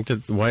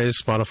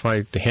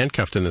Spotify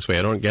handcuffed in this way?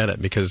 I don't get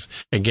it, because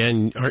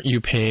again, aren't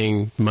you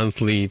paying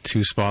monthly to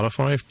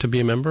Spotify to be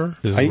a member?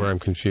 This is where I'm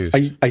confused.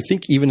 I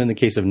think even in the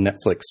case of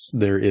Netflix,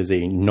 there is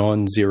a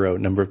non-zero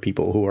number of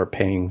people who are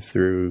paying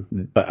through,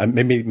 but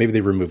maybe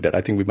they removed it.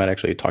 I think we might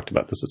actually have talked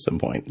about this at some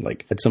point.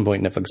 Like at some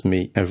point, Netflix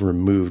may have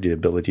removed the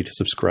ability to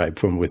subscribe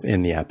from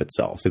within the app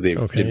itself because they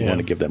didn't want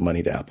to give that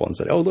money to Apple and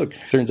said, oh, look,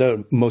 turns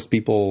out most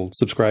people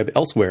subscribe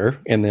elsewhere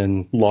and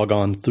then log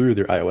on through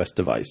their iOS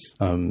device.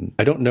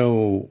 I don't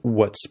know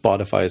what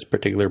Spotify's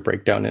particular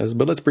breakdown is,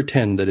 but let's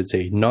pretend that it's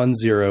a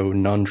non-zero,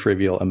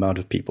 non-trivial amount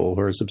of people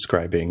who are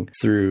subscribing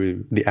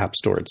through the App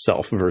Store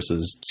itself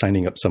versus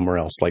signing up somewhere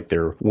else, like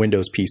their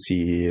Windows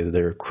PC,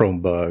 their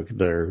Chromebook,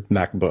 their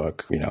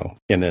MacBook,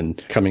 and then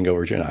coming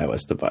over to an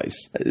iOS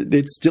device.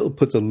 It still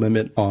puts a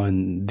limit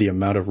on the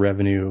amount of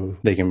revenue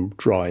they can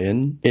draw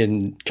in,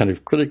 and kind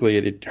of critically,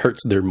 it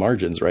hurts their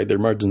margins, right? Their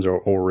margins are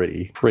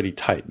already pretty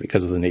tight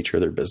because of the nature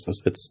of their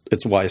business.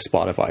 It's why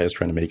Spotify is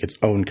trying to make its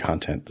own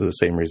content, the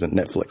same reason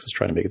Netflix is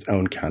trying to make its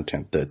own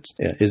content that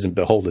isn't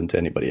beholden to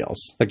anybody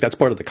else. Like, that's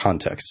part of the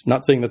context.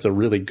 Not saying that's a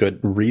really good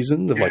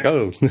reason of like,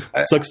 oh,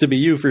 sucks to be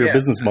you for your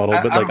business model,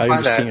 but I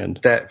understand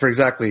that for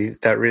exactly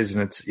that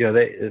reason. It's,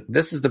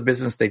 this is the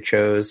business they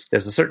chose.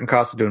 There's a certain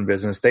cost of doing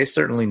business. They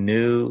certainly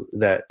knew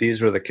that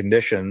these were the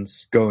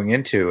conditions going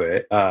into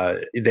it.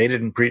 They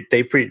didn't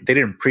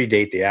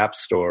predate the App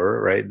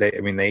Store, right?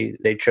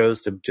 They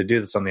chose to do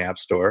this on the App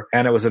Store,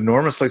 and it was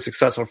enormously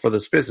successful for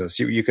this business.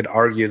 You could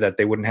argue that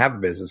they wouldn't have a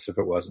business if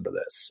it wasn't for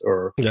this,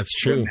 or that's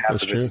true. Wouldn't have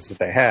the business that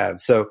they have.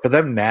 So for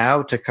them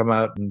now to come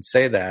out and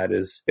say that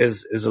is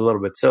a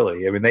little bit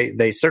silly. I mean,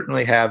 they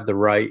certainly have the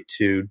right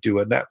to do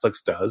what Netflix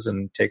does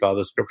and take all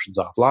the subscriptions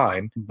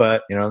offline,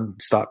 but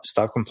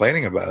stop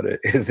complaining about it.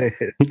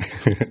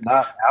 It's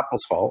not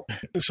Apple's fault.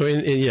 So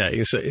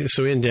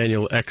in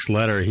Daniel Eck's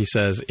letter, he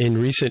says,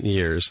 in recent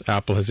years,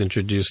 Apple has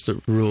introduced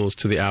the rules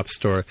to the App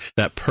Store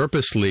that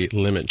purposely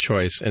limit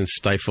choice and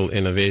stifle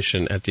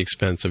innovation at the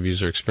expense of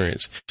user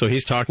experience. So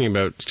he's talking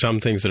about some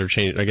things that are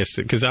changed, I guess,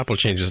 because Apple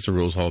changes the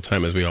rules all the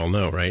time, as we all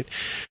know, right?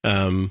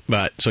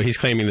 But so he's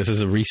claiming this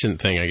is a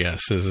recent thing, I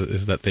guess,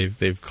 is that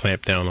they've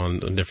clamped down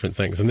on different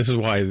things. And this is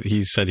why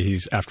he said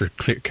he's, after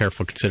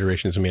careful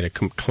considerations, made a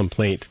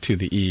complaint to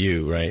the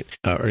EU, right?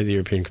 Or the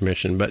European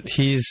Commission. But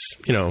he's,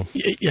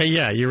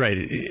 yeah, you're right.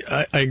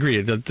 I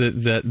agree that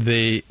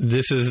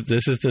this is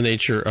the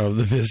nature of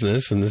the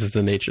business, and this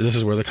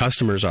is where the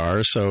customers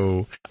are.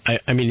 So,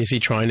 I mean, is he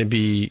trying to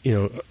be,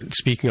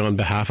 speaking on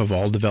behalf of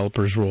all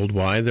developers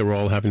worldwide that we're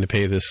all having to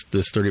pay this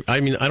 30? I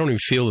mean, I don't even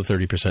feel the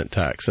 30%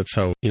 tax. That's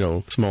how,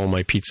 small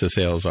my pizza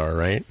sales are,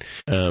 right?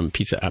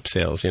 Pizza app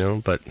sales,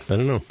 but I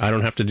don't know. I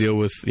don't have to deal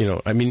with,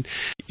 I mean,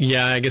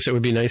 yeah, I guess it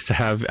would be nice to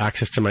have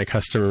access to my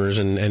customers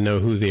and know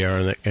who they are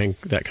and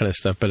that kind of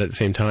stuff. But at the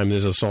same time,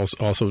 there's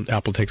also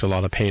Apple takes a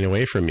lot of pain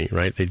away from me,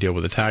 right? They deal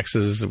with the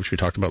taxes, which we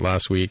talked about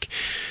last week.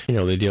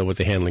 They deal with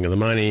the handling of the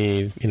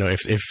money.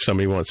 If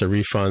somebody wants a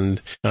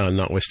refund,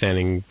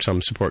 notwithstanding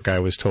some support guy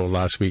was told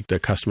last week the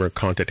customer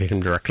contacted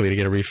him directly to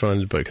get a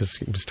refund, because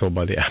he was told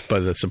by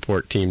the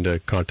support team to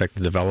contact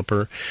the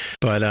developer.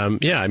 But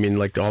yeah, I mean,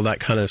 like all that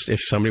kind of, if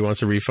somebody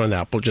wants a refund,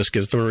 Apple just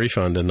gives them a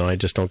refund, and I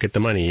just don't get the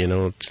money.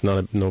 It's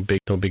not no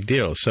big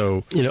deal.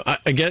 So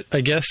I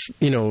guess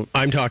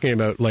I'm talking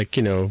about like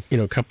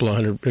a couple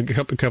of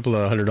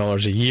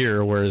 $100 a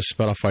year, whereas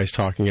Spotify's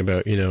talking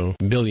about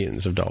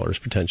billions of dollars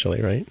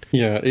potentially, right?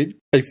 Yeah,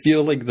 I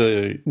feel like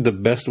the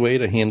best way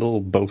to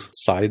handle both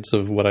sides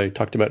of what I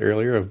talked about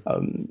earlier, of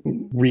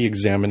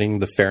re-examining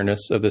the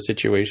fairness of the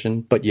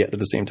situation, but yet at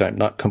the same time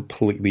not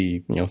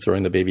completely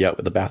throwing the baby out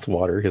with the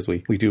bathwater, because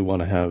we do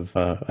want to have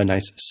a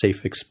nice,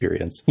 safe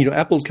experience.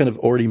 Apple's kind of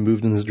already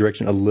moved in this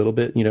direction a little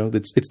bit.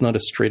 It's not a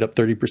straight up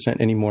 30%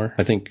 anymore.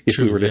 I think if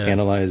we were to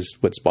analyze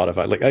what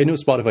Spotify, like, I know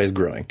Spotify is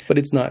growing, but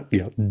it's not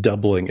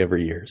doubling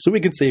every year. So we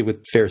could say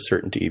with fair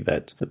certainty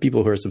that the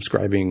people who are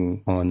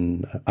subscribing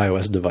on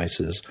iOS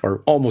devices are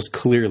almost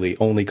clearly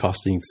only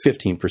costing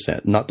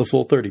 15%, not the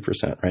full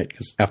 30%, right?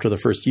 Because after the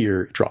first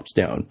year, it drops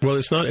down. Well,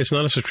 it's not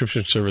a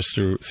subscription service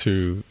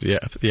through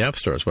the App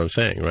Store is what I'm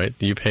saying, right?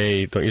 Don't you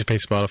pay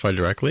Spotify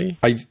directly?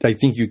 I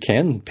think you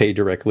can pay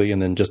directly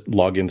and then just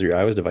log in through your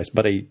iOS device,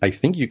 but I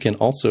think you can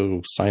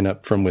also sign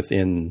up from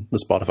within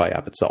the Spotify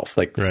app itself,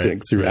 like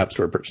through App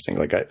Store purchasing.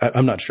 Like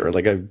I'm not sure.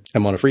 Like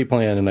I'm on a free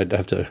plan, and I'd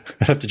have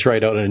to try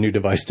it out on a new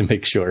device to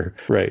make sure.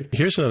 Right.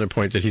 Here's another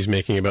point that he's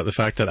making about the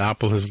fact that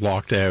Apple has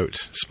locked out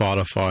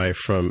Spotify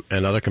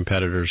and other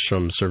competitors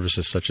from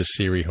services such as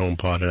Siri,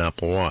 HomePod, and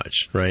Apple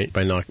Watch, right?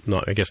 By not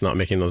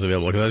making those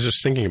available. Because I was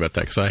just thinking about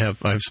that because I have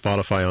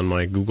Spotify on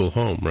my Google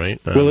Home, right?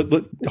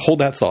 Hold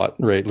that thought,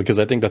 right? Because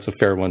I think that's a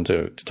fair one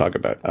to talk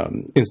about.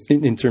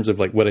 In terms of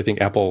like what I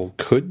think Apple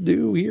could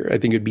do here, I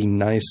think it'd be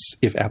nice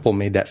if Apple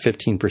made that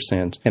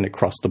 15% an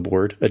across the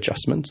board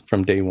adjustment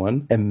from day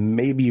one, and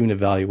maybe even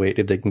evaluate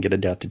if they can get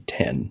it down to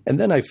 10. And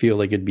then I feel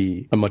like it'd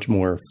be a much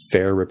more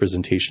fair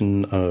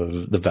representation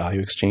of the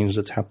value exchange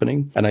that's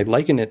happening. And I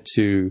liken it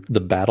to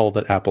the battle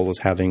that Apple is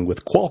having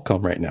with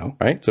Qualcomm right now,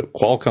 right? So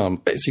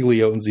Qualcomm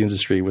basically owns the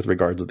industry with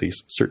regards to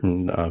these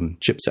certain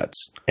chipsets.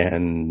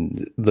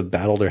 And the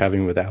battle they're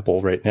having with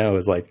Apple right now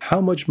is like,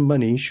 how much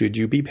money should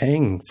you be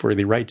paying for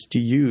the rights to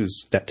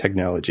use that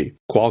technology?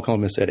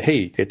 Qualcomm has said,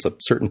 hey, it's a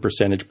certain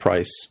percentage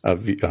price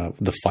of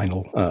the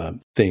final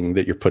thing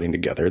that you're putting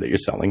together, that you're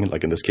selling,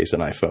 like in this case, an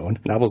iPhone.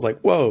 And Apple's like,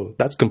 whoa,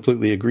 that's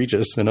completely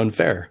egregious and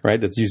unfair, right?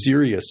 That's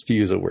usurious, to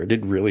use a word.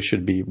 It really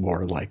should be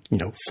more like,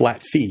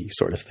 flat fee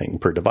sort of thing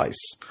per device.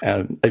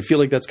 And I feel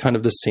like that's kind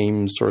of the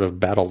same sort of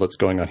battle that's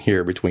going on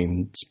here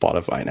between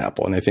Spotify and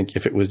Apple. And I think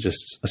if it was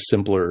just a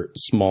simpler,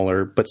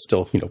 smaller, but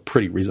still,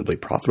 pretty reasonably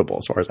profitable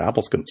as far as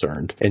Apple's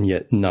concerned, and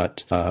yet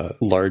not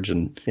large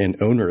and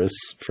onerous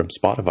from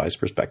Spotify's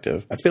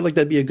perspective, I feel like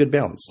that'd be a good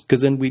balance,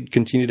 because then we'd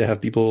continue to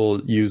have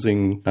people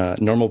using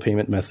normal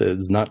payment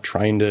methods, not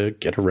trying to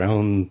get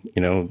around,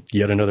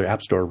 yet another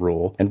App Store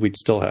rule, and we'd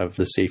still have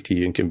the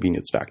safety and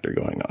convenience factor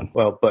going on.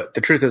 Well, but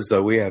the truth is,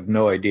 though, we have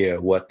no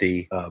idea what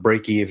the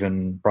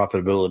break-even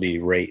profitability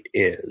rate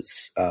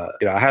is.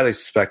 I highly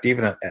suspect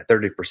even at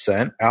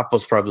 30%,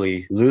 Apple's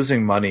probably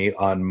losing money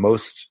on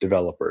most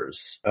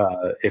developers.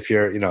 If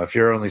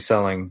you're only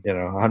selling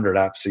 100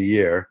 apps a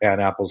year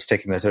and Apple's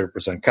taking the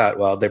 30% cut,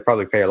 well, they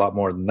probably pay a lot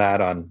more than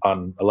that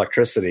on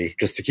electricity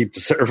just to keep the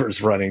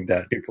servers running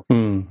that people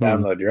can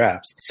download your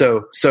apps.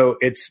 So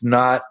it's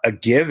not a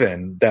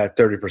given that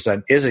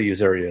 30% is a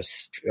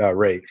usurious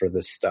rate for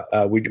this stuff.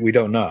 We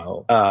don't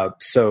know.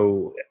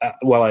 So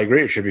while I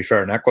agree it should be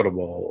fair and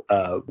equitable,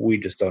 we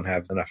just don't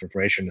have enough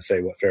information to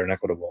say what fair and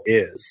equitable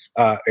is.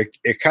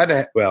 It kind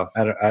of, well,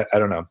 I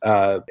don't know.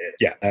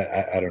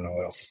 I don't know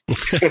what else.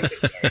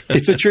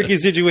 It's a tricky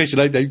situation.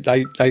 I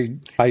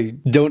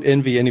don't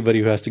envy anybody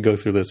who has to go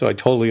through this. So I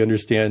totally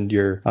understand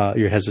your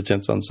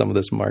hesitance on some of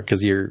this, Mark,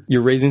 because you're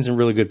raising some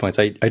really good points.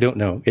 I don't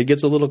know. It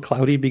gets a little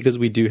cloudy because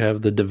we do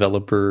have the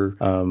developer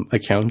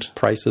account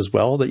price as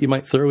well that you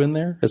might throw in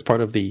there as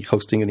part of the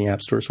hosting in the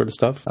App Store sort of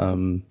stuff.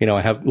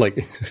 I have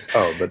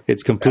but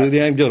it's completely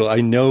anecdotal.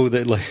 I know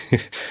that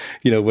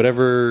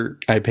whatever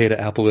I pay to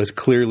Apple is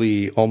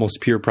clearly almost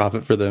pure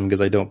profit for them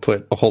because I don't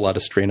put a whole lot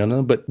of strain on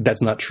them. But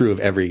that's not true of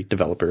every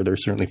developer.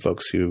 There's certainly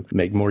folks who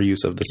make more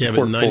use of the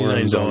support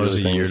forums.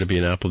 $99 a year to be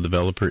an Apple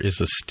developer is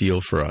a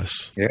steal for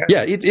us.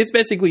 Yeah, it's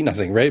basically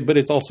nothing, right? But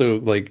it's also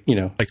how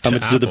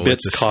much do the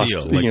bits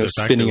cost?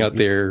 Spinning out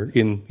there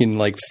in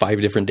like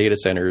 5 different data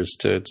centers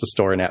to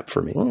store an app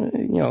for me.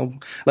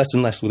 Less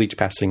and less with each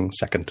passing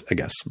second, I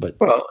guess. But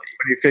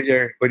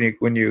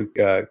when you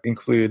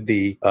include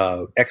the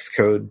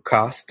Xcode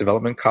costs,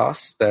 development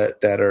costs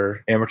that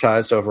are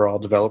amortized over all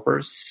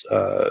developers,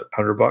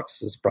 $100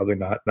 is probably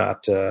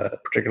not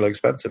particularly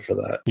expensive for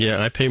that.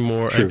 Yeah, I pay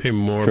more. True. I pay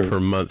more per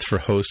month for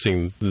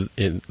hosting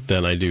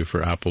than I do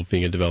for Apple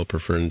being a developer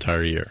for an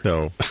entire year.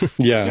 So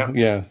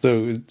yeah.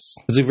 So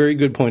it's a very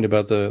good point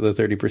about the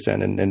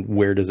 30% and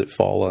where does it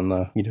fall on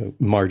the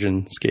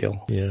margin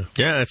scale. Yeah.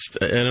 I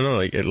don't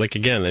know. Like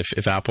again,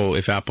 if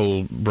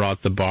Apple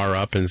brought the bar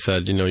up and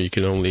said you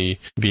can only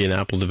be an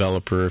Apple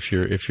developer if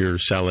you're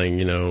selling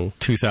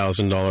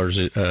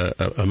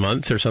 $2,000 a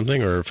month or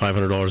something, or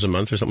 $500 a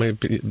month or something,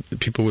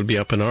 people would be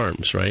up in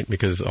arms, right?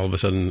 Because all of a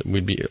sudden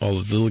all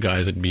the little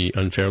guys would be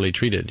unfairly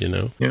treated,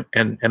 Yeah,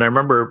 and I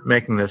remember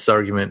making this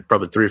argument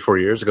probably 3 or 4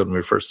 years ago when we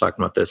were first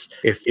talking about this.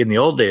 If in the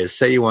old days,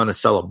 say you want to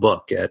sell a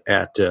book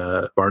at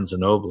Barnes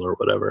and Noble or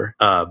whatever,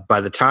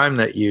 by the time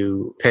that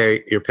you're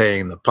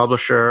paying the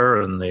publisher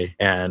and the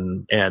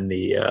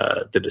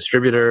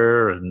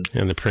distributor and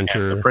the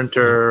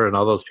printer and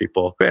all those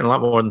people, paying a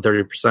lot more than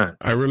 30%.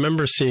 I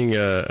remember seeing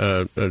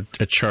a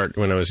chart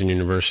when I was in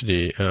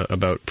university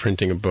about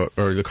printing a book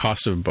or the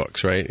cost of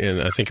books, right?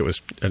 And I think it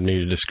was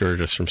maybe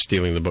discourage us from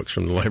stealing the books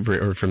from the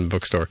library or from the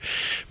bookstore.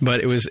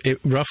 But it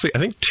roughly, I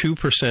think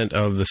 2%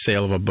 of the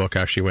sale of a book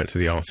actually went to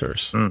the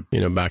authors,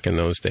 back in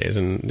those days.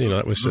 And,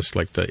 that was just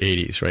like the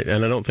 80s, right?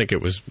 And I don't think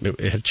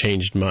it had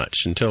changed much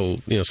until,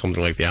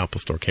 something like the Apple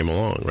Store came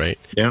along, right?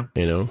 Yeah.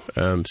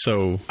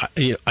 So,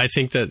 I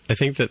think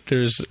that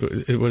there's,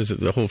 what is it,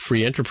 the whole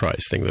free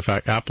enterprise thing. The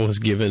fact Apple has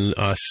given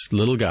us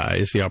little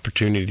guys the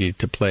opportunity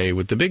to play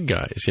with the big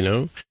guys,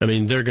 I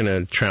mean, they're going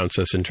to trounce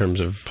us in terms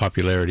of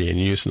popularity and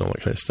use and all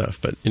that kind of stuff.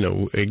 But,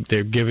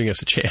 they're giving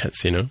us a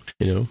chance, Yeah.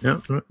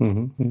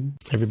 Mm-hmm.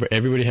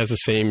 Everybody has the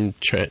same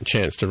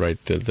chance to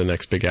write the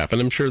next big app.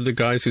 And I'm sure the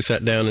guys who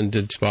sat down and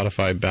did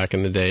Spotify back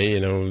in the day,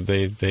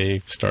 they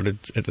started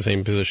at the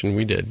same position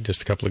we did.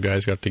 Just a couple of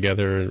guys got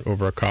together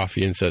over a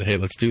coffee and said, hey,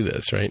 let's do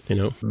this, right?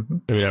 Mm-hmm.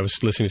 I mean, I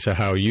was listening to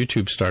how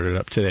YouTube started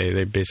up today.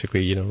 They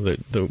basically,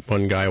 the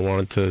one guy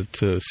wanted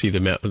to see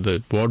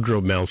the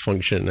wardrobe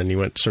malfunction, and he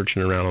went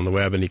searching around on the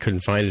web and he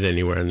couldn't find it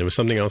anywhere. And there was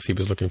something else he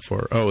was looking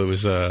for. Oh, it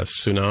was a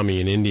tsunami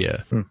in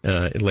India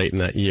late in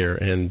that year.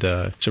 And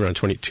it's around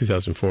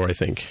 2004, I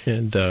think.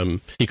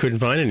 And he couldn't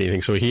find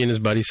anything. So he and his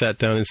buddy sat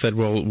down and said,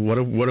 well,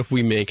 what if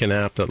we make an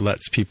app that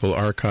lets people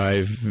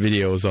archive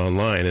videos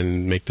online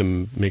and make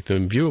them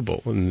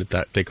viewable? And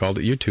that they called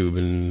it YouTube,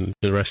 and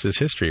the rest is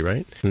history,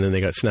 right? And then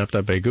they got snapped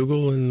up by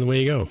Google, and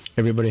away you go.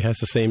 Everybody has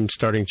the same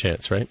starting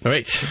chance, right? All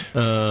right,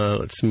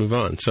 let's move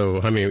on.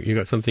 So, Jaime, you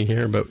got something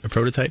here about a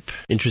prototype?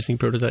 Interesting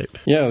prototype?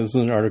 Yeah, this is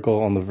an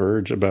article on The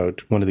Verge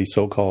about one of these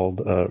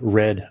so-called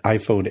red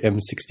iPhone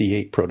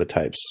M68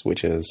 prototypes,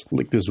 which is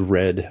like this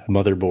red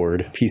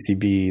motherboard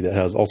PCB that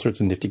has all sorts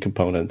of nifty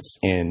components,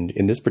 and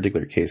in this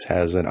particular case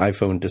has an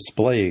iPhone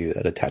display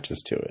that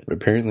attaches to it.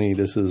 Apparently,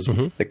 this is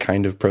the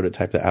kind of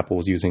prototype that Apple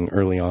was using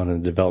early on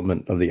in the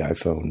development of the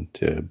iPhone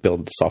to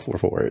build the software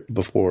for it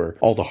before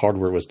all the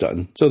hardware was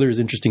done. So there's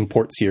interesting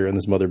ports here on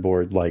this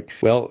motherboard, like,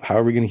 well, how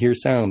are we going to hear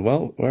sound?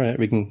 Well, all right,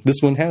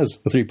 this one has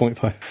a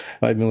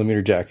 3.5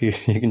 millimeter jack. You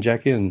can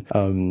jack in.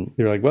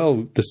 You're like,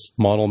 well, this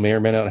model may or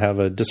may not have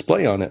a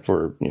display on it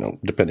for,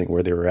 depending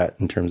where they were at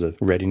in terms of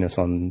readiness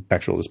on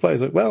actual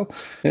displays. Like, well,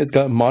 it's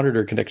got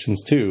monitor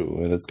connections too,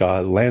 and it's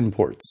got LAN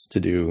ports to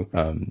do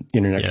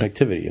internet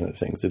connectivity and other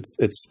things.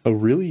 It's a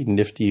really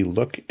nifty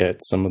look at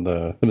some of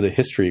the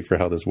history for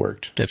how this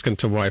worked. It's got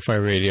some Wi-Fi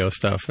radio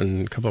stuff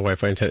and a couple of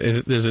Wi-Fi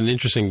antennas. There's an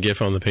interesting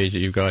GIF on the page that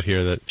you've got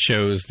here that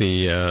shows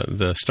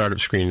the startup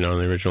screen on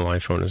the original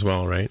iPhone as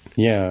well, right?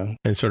 Yeah.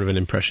 And sort of an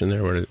impression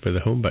there where the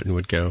home button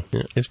would go.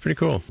 Yeah, it's pretty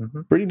cool.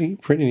 Mm-hmm. Pretty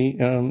neat.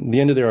 The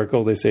end of the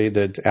article, they say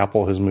that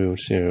Apple has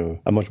moved to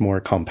a much more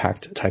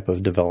compact type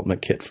of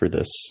development kit for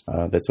this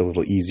that's a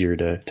little easier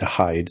to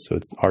hide, so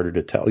it's harder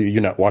to tell.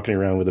 You're not walking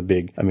around with a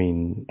big,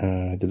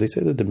 did they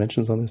say the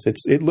dimensions on this?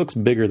 It looks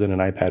bigger than an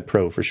iPad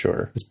Pro for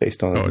sure. It's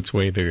based on... Oh, it's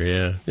way bigger,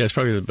 yeah. Yeah, it's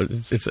probably,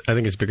 I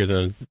think it's bigger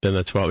than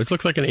a 12. It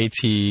looks like an AT,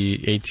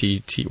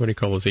 what do you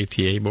call those,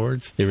 ATA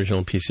boards? The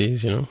original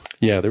PCs,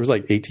 Yeah, there was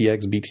like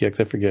ATX, BTX,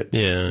 I forget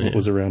what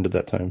was around at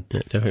that time. Yeah,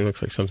 it definitely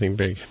looks like something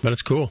big, but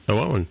it's cool. I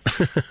want one.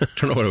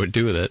 Don't know what I would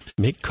do with it.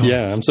 Make calls.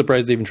 Yeah, I'm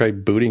surprised they even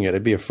tried booting it.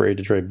 I'd be afraid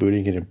to try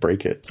booting it and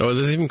break it. Oh,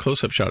 there's even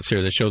close-up shots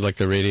here. They showed like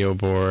the radio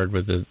board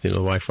with the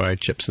Wi-Fi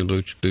chips and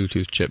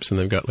Bluetooth chips, and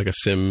they've got like a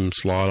SIM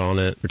slot on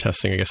it for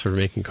testing, I guess, for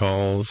making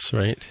calls,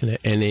 right? And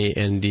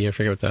NAND, I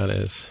forget what that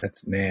is.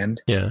 That's NAND.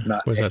 Yeah.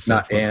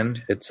 Not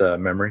AND. It's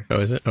memory. Oh,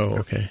 is it? Oh,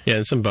 okay. Yeah,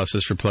 and some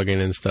buses for plugging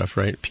in stuff,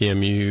 right?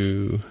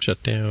 PMU,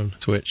 shutdown,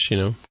 switch,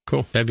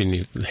 Cool. That'd be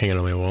neat, hanging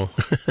on my wall.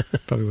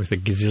 Probably worth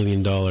 $1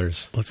 gazillion.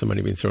 Lots of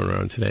money being thrown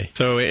around today.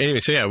 So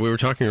anyway, we were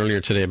talking earlier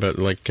today about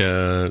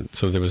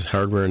so there was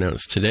hardware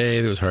announced today,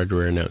 there was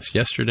hardware announced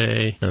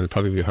yesterday, and there'll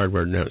probably be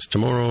hardware announced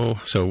tomorrow.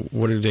 So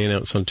what did they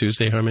announce on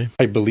Tuesday, Jaime?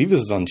 I believe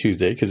this is on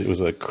Tuesday because it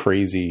was a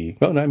crazy...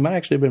 Oh, no, it might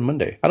actually have been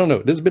Monday. I don't know.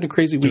 This has been a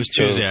crazy week. It was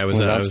Tuesday. I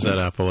was at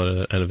Apple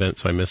at an event,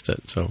 so I missed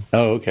it. So.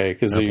 Oh, okay.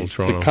 Because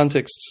the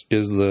context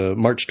is the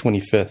March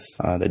 25th.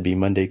 That'd be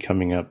Monday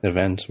coming up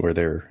event where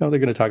they're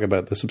going to talk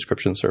about the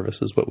subscription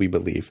service is what we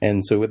believe.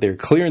 And so what they're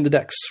clearing the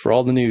decks for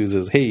all the news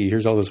is, hey,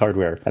 here's all this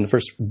hardware. And the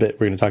first bit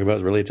we're going to talk about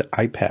is related to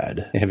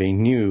iPad. They have a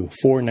new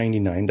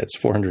 $499, that's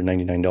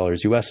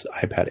 $499 US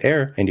iPad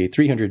Air, and a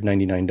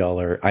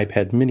 $399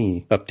 iPad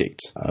Mini update.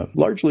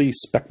 Largely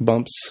spec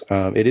bumps.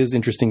 It is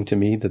interesting to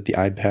me that the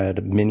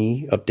iPad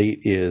Mini update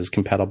is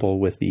compatible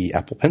with the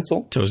Apple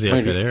Pencil. So is the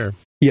iPad Air.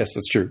 Yes,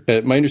 that's true.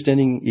 My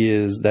understanding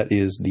is that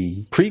is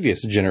the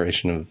previous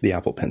generation of the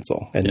Apple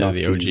Pencil, and not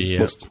the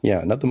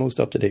OG. Not the most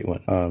up to date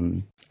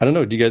one. I don't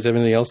know. Do you guys have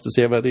anything else to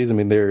say about these? I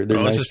mean, they're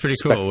nice. This is pretty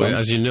cool.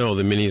 As you know,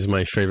 the Mini is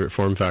my favorite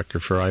form factor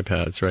for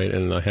iPads, right?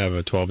 And I have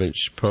a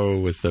 12-inch Pro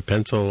with the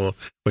Pencil.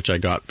 which I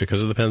got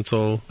because of the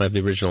pencil. I have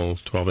the original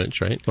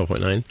 12-inch, right?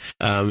 12.9.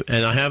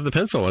 And I have the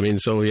pencil. I mean,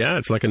 so yeah,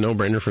 it's like a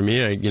no-brainer for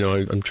me.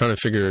 I'm trying to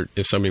figure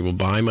if somebody will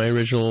buy my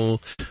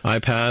original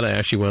iPad. I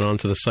actually went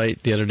onto the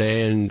site the other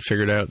day and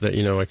figured out that,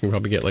 I can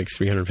probably get like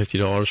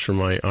 $350 for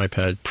my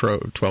iPad Pro,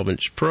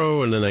 12-inch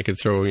Pro, and then I could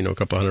throw, a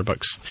couple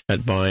 $100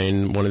 at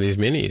buying one of these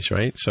minis,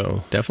 right?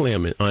 So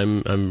definitely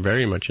I'm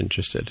very much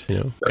interested,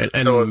 A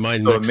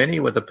mini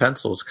with a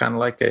pencil is kind of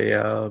like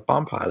a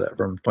Palm Pilot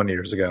from 20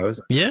 years ago,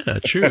 isn't it? Yeah,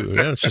 true.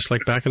 Yeah, it's just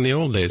like back in the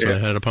old days when I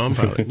had a Palm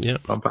Pilot. Yeah,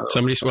 Palm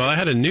Pilot. I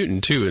had a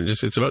Newton too, and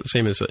it's about the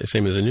same as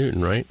a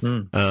Newton, right?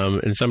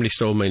 And somebody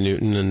stole my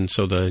Newton, and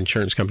so the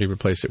insurance company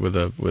replaced it with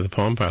a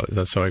Palm Pilot.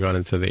 That's how I got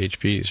into the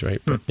HPs,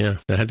 right? But yeah,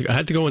 I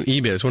had to go on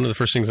eBay. It's one of the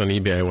first things on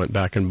eBay. I went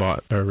back and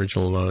bought our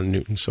original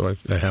Newton, so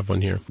I have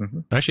one here.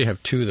 I actually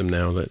have two of them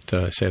now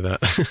that say that.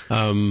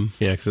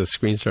 Because the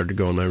screen started to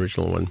go on my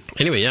original one.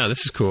 Anyway, yeah,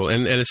 this is cool,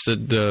 and it's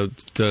the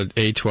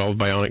A12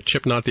 Bionic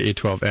chip, not the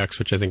A12X,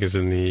 which I think is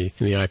in the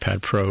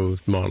iPad Pro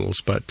models,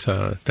 but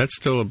that's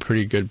still a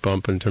pretty good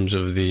bump in terms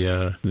of the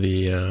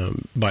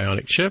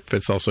Bionic chip.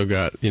 It's also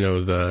got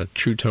the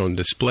True Tone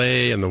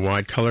display and the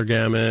wide color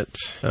gamut.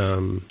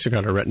 It's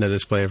got a Retina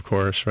display, of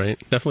course, right?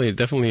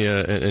 Definitely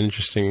an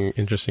interesting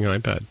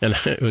iPad. And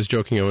I was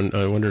joking.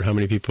 I wondered how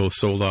many people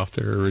sold off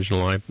their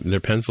original their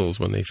pencils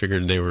when they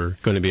figured they were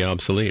going to be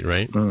obsolete,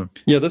 right?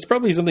 Yeah, that's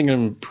probably something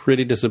I'm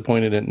pretty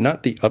disappointed in.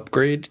 Not the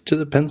upgrade to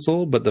the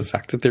pencil, but the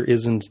fact that there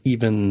isn't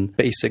even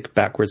basic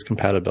backwards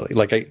compatibility.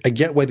 Like, I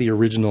get why the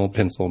original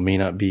pencil may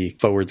not be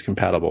forwards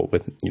compatible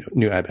with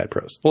new iPad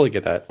Pros. Fully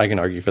get that. I can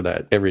argue for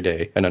that every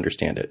day and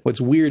understand it. What's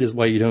weird is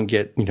why you don't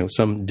get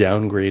some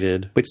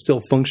downgraded but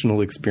still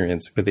functional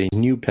experience with a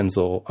new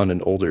pencil on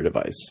an older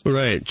device.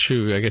 Right.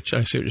 True. I see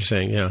what you're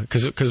saying. Yeah,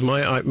 because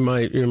my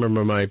you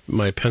remember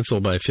my Pencil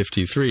by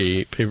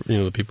 53,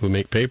 the people who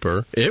make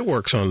paper, it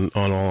works on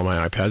all of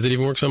my iPads. It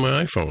even works on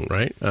my iPhone,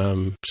 right?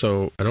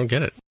 So I don't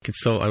get it.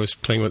 I was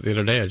playing with it the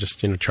other day. I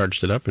just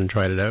charged it up and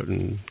tried it out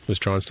and was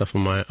drawing stuff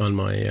on my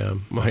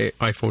my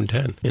iPhone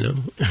 10.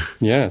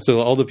 Yeah.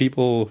 So all the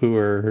people who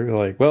are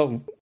like,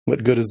 well,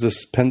 what good is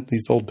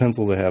these old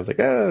pencils I have? It's like,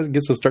 I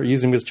guess I'll start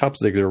using them as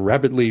chopsticks. They're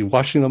rapidly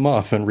washing them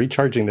off and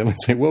recharging them and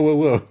saying,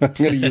 whoa, I'm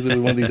going to use it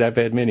with one of these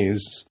iPad minis.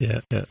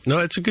 Yeah. No,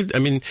 it's a good,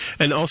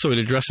 and also it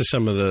addresses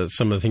some of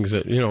the things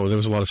that, there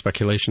was a lot of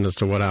speculation as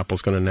to what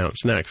Apple's going to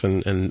announce next,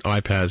 and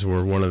iPads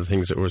were one of the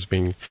things that was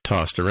being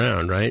tossed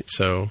around, right?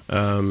 So,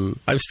 I'm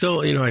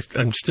still,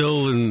 I'm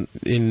still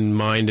in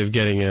mind of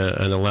getting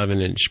an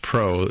 11-inch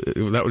Pro.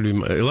 That would be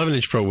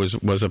 11-inch Pro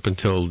was up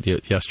until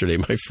yesterday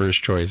my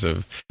first choice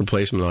of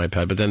replacement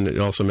iPad, but then it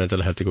also meant that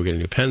I had to go get a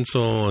new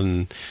pencil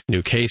and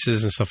new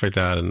cases and stuff like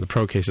that, and the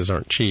Pro cases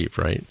aren't cheap,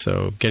 right?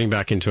 So getting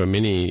back into a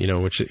mini,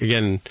 which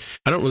again,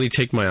 I don't really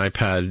take my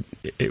iPad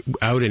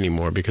out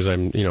anymore because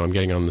I'm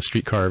getting on the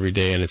streetcar every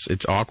day, and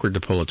it's awkward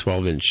to pull a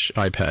 12-inch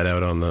iPad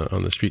out on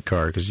the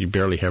streetcar because you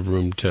barely have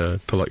room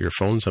to pull out your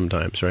phone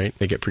sometimes, right?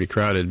 They get pretty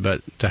crowded,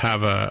 but to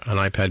have an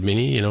iPad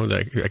mini,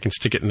 that I can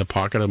stick it in the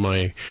pocket of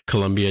my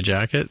Columbia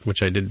jacket,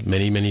 which I did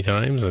many, many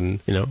times,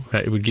 and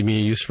it would give me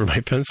a use for my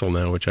pencil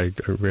now, which I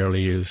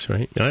rarely use,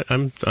 right?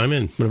 I'm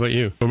in. What about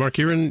you? Well, Mark,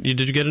 did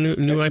you get a new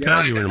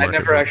iPad? Yeah, I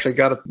never actually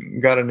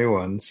got a new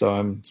one, so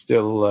I'm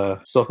still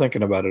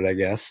thinking about it, I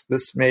guess.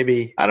 This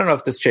maybe, I don't know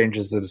if this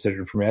changes the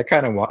decision for me.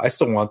 I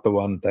still want the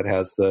one that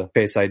has the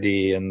Face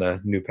ID and the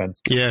new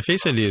pencil. Yeah,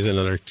 Face ID is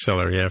another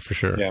seller, yeah, for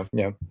sure.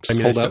 Yeah.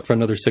 Hold out for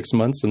another 6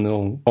 months and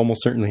they'll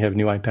almost certainly have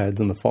new iPads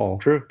in the fall.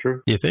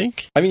 True. You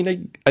think? I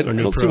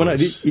don't see when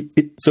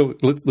so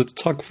let's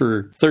talk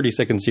for 30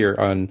 seconds here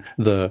on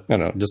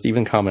just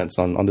even comments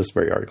on this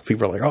very article.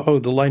 People are like, oh,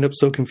 the lineup's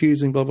so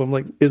confusing, blah, blah. I'm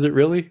like, is it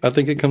really? I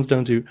think it comes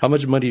down to how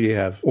much money do you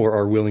have or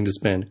are willing to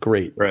spend?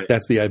 Great. Right.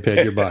 That's the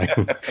iPad you're buying.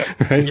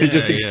 Right? They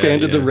just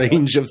expanded the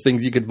range of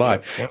things you could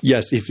buy. Yep.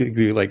 Yes, if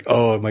you're like,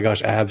 oh my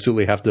gosh, I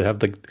absolutely have to have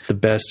the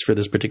best for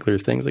this particular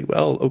thing. It's like,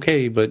 well,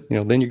 okay, but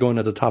then you're going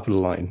at the top of the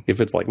line. If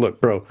it's like,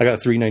 look, bro, I got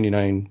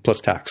 $399 plus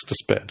tax to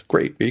spend.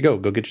 Great. Here you go.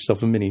 Go get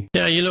yourself a mini.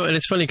 Yeah, and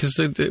it's funny because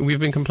we've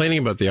been complaining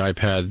about the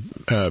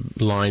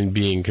iPad line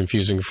being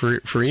confusing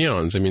for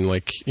eons.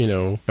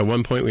 At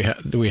one point we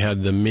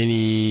had the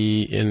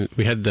mini, and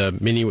we had the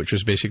mini, which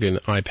was basically an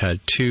iPad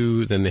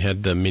 2. Then they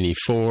had the Mini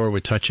 4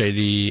 with Touch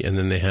ID, and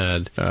then they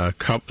had a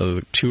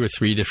couple, 2 or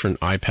 3 different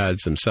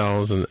iPads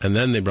themselves, and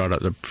then they brought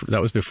out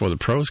that was before the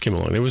Pros came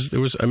along. There was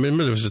I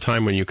remember there was a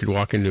time when you could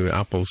walk into an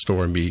Apple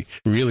store and be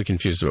really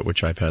confused about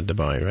which iPad to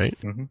buy, right?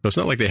 Mm-hmm. So it's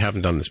not like they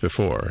haven't done this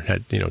before,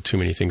 had too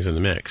many things in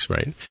the mix,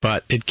 right?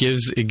 But it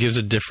gives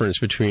a difference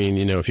between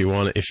if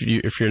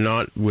you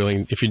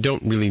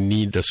don't really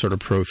need the sort of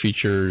Pro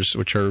features,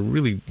 which are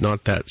really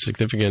not that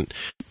significant.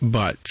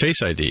 But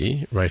Face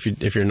ID, right?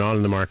 If you're not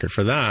in the market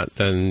for that,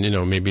 then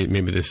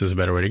maybe this is a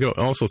better way to go.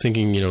 Also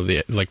thinking,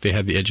 they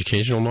had the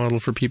educational model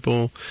for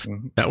people.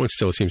 Mm-hmm. That one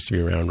still seems to be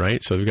around,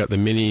 right? So we've got the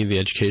mini, the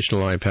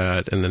educational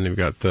iPad, and then they've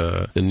got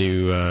the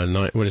new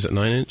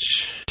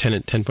 9-inch,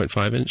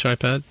 10.5-inch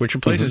iPad, which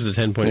replaces the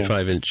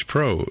 10.5-inch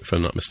Pro, if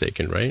I'm not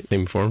mistaken, right?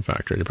 Same form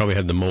factor. They probably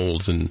had the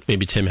molds, and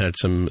maybe Tim had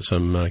some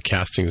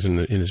castings in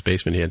his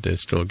basement he had to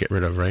still get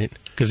rid of, right?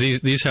 Because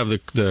these have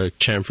the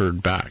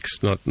chamfered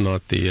backs, not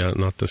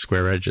the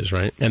square edges,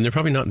 right? And they're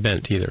probably not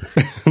bent either.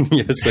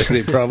 Yes,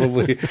 they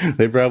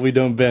probably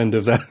don't bend.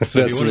 If that's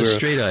if you want a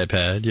straight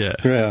iPad,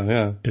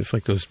 yeah, it's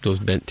like those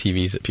bent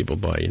TVs that people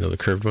buy, the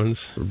curved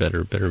ones for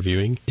better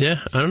viewing.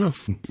 Yeah, I don't know.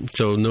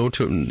 So no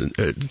to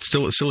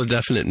still a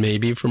definite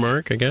maybe for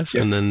Mark, I guess.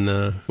 Yep. And then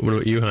what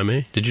about you,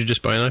 Jaime? Did you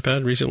just buy an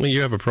iPad recently?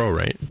 You have a Pro,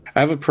 right? I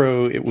have a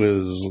Pro. It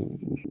was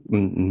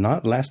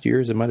not last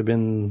year's. It might have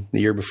been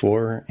the year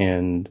before,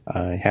 and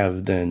I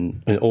have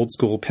then an old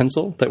school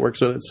pencil that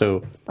works with it.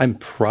 So I'm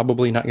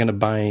probably not going to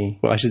buy.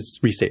 Well, I should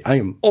restate. I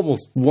am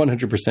almost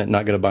 100%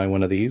 not going to buy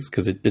one of these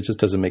because it just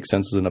doesn't make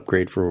sense as an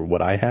upgrade for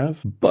what I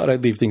have. But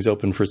I'd leave things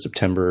open for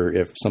September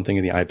if something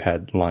in the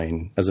iPad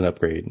line as an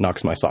upgrade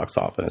knocks my socks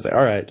off, and I say,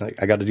 all right,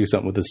 I got to do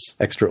something with this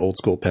extra old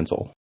school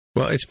pencil.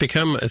 Well, I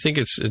think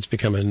it's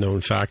become a known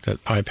fact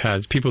that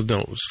iPads, people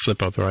don't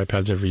flip out their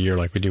iPads every year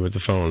like we do with the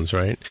phones,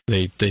 right?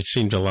 They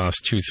seem to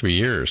last 2-3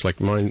 years. Like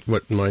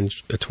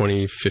mine's a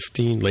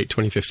 2015, late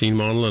 2015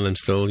 model, and I'm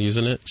still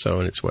using it. So,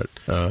 and it's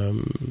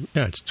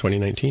it's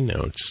 2019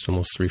 now. It's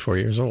almost 3-4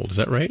 years old. Is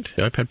that right?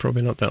 The iPad Pro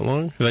been out that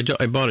long? Because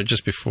I bought it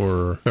just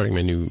before starting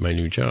my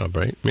new job,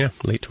 right? Yeah,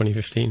 late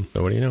 2015.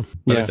 So what do you know?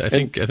 But yeah, I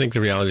think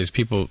the reality is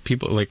people keep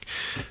their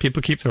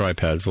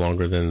iPads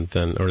longer than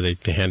or they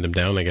hand them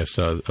down, I guess,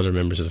 other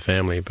members of the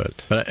family,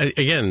 but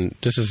again,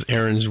 this is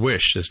Aaron's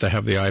wish, is to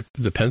have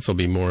the pencil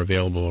be more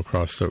available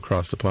across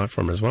the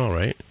platform as well,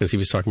 right? Because he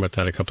was talking about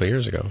that a couple of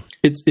years ago.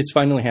 It's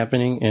finally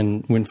happening,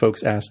 and when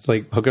folks asked,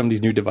 like, how come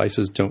these new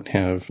devices don't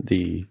have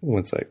the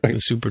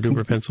super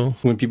duper pencil?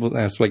 When people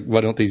ask, like,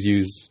 why don't these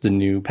use the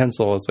new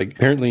pencil? It's like,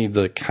 apparently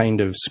the kind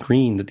of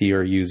screen that they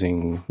are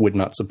using would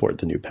not support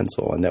the new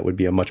pencil, and that would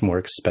be a much more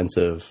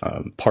expensive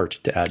part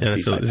to add to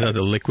these iPads. Is that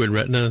the Liquid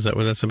Retina? Is that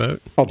what that's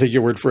about? I'll take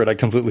your word for it. I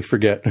completely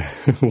forget.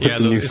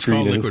 It's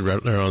called Liquid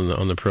Retina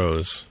on the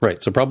Pros.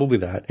 Right, so probably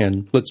that.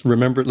 And let's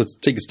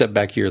take a step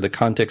back here. The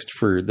context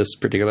for this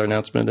particular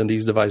announcement and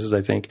these devices,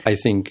 I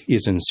think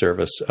is in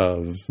service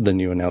of the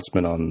new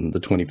announcement on the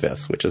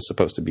 25th, which is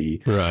supposed to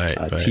be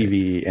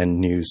TV and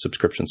news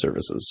subscription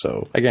services.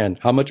 So again,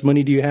 how much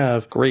money do you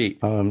have?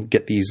 Great.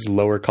 Get these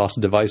lower cost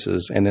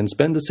devices and then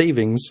spend the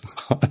savings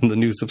on the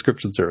new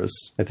subscription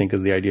service, I think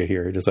is the idea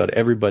here, just so that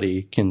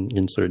everybody can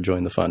sort of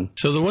join the fun.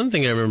 So the one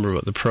thing I remember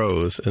about the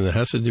Pros, and it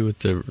has to do with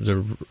the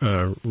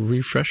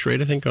refresh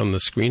rate, I think, on the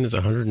screen is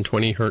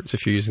 120 hertz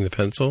if you're using the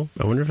pencil.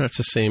 I wonder if that's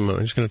the same.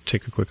 I'm just going to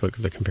take a quick look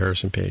at the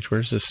comparison page.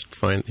 Where's this?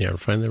 Find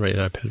the right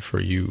iPad for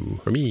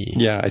me.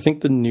 Yeah, I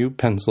think the new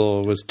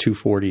pencil was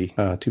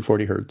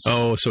 240 hertz.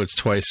 Oh, so it's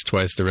twice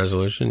the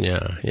resolution?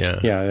 Yeah.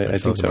 I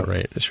think so.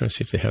 Right. Just trying to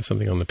see if they have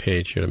something on the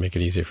page here to make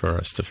it easier for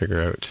us to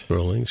figure out.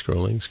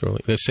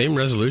 Scrolling. The same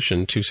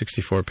resolution,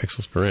 264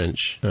 pixels per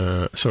inch.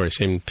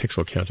 Same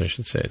pixel count, I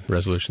should say.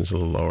 Resolution's a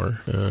little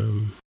lower.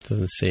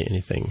 Doesn't say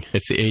anything.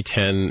 It's the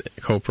A10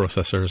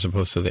 coprocessor as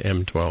opposed to the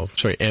M12.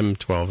 Sorry,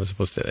 M12 as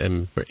opposed to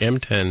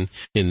M10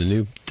 in the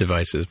new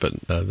devices, but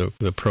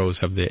the Pros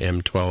have the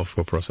M12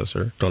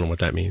 coprocessor. Don't know what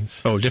that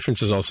means. Oh,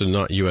 difference is also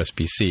not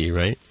USB-C,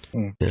 right?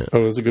 Mm. Yeah.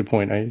 Oh, that's a good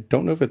point. I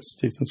don't know if it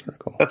states in this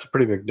article. That's a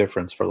pretty big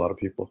difference for a lot of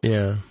people.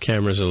 Yeah.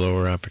 Camera's a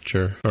lower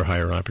aperture or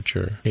higher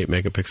aperture. 8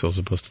 megapixels as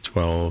opposed to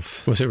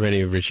 12. Was it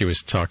Richie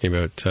was talking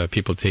about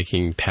people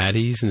taking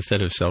paddies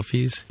instead of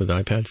selfies with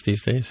iPads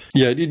these days?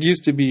 Yeah, it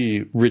used to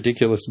be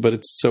ridiculous, but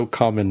it's so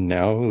common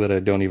now that I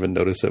don't even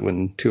notice it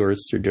when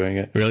tourists are doing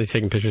it. Really?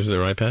 Taking pictures with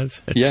their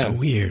iPads? It's so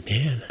weird,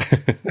 man.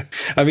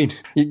 I mean,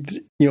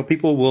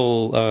 people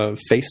will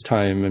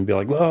FaceTime and be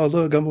like, oh,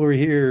 look, I'm over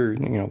here,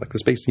 like the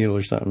Space Needle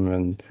or something.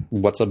 And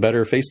what's a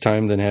better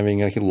FaceTime than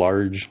having a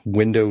large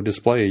window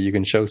display you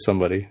can show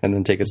somebody and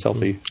then take a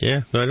selfie?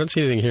 Yeah. No, I don't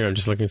see anything here. I'm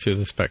just looking through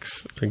the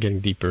specs and getting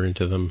deeper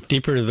into them.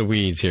 Deeper into the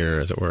weeds here,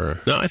 as it were.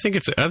 No, I think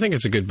it's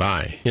a good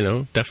buy.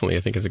 Definitely I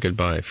think it's a good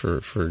buy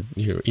for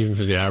even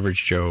for the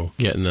average Joe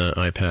getting the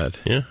iPad.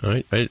 Yeah,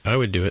 I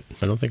would do it.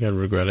 I don't think I'd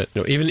regret it.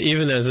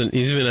 Even as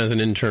an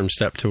interim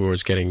step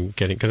towards getting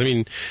because I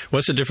mean,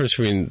 what's the difference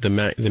between the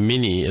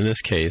Mini in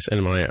this case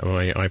and my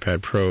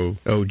iPad Pro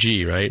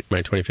OG, right?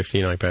 My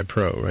 2015 iPad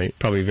Pro, right?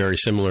 Probably very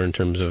similar in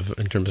terms of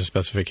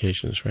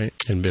specifications, right?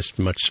 And just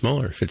much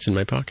smaller, fits in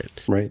my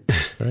pocket. Right.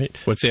 Right.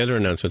 What's the other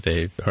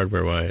announcement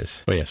hardware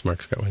wise? Oh yes,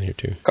 Mark's got one here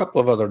too. A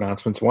couple of other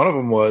announcements. One of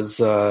them was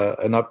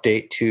an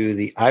update to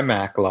the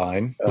iMac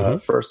line.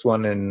 First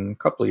one in a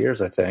couple of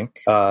years, I think.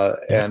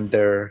 And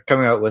they're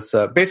coming out with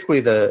basically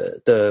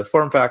the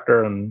form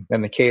factor and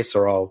the case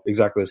are all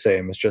exactly the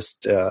same. It's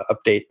just a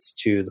updates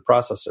to the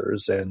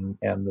processors and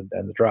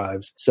the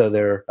drives. So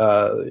they're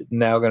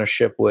now going to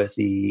ship with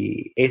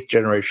the 8th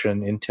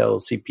generation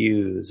Intel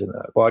CPUs in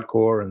a quad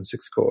core and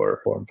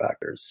 6-core form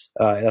factors.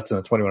 That's in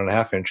the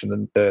 21.5 inch, and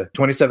then the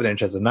 27 inch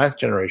has a 9th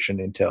generation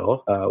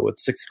Intel with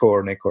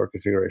 6-core and 8-core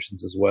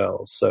configurations as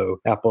well. So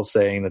Apple's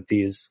saying that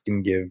these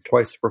can give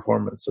twice the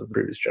performance of the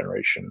previous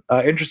generation.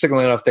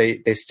 Interestingly enough,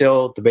 they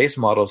still, the base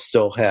models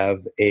still have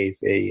a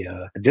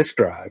disk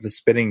drive, a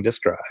spinning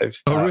disk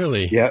drive. Oh,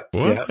 really? Yeah.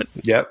 What?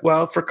 Yeah.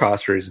 Well, for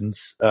cost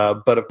reasons.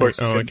 But of course,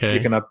 you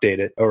can update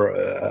it or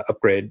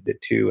upgrade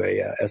it to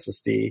a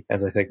SSD,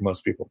 as I think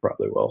most people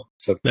probably will.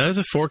 So that is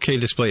a 4K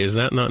display. Is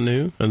that not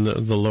new? And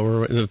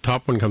the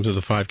top one comes with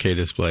a 5K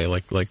display,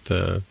 like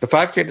the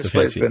 5K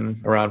display has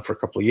been around for a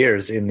couple of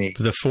years.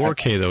 The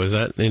 4K though, is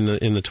that in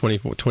the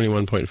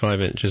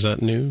 21.5 inch? Is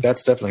that new?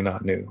 That's definitely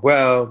not new.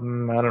 Well,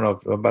 I don't know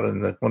about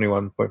in the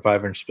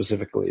 21.5 inch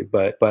specifically,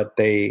 but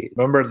they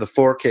remember the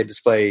 4K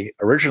display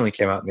originally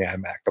came out in the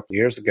iMac a couple of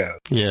years ago.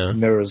 Yeah,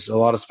 and there was a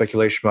lot of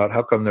speculation about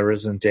how come there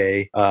isn't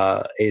a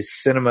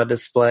cinema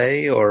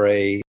display or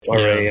a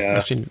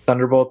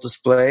Thunderbolt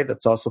display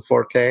that's also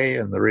 4K,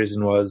 and the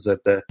reason was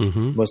that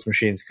most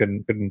machines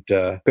couldn't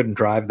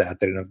drive that.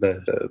 They didn't have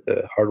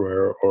the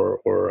hardware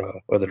or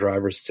the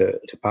drivers to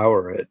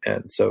power it,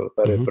 and so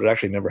but it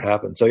actually never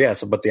happened. So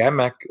but the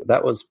iMac,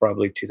 that was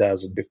probably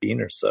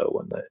 2015 or so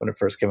when it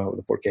first came out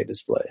with a 4K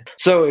display.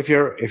 So if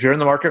you're in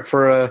the market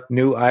for a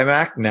new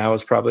iMac, now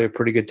is probably a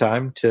pretty good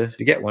time to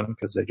get one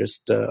because they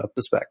just up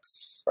the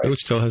specs. Right? It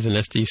still has an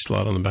SD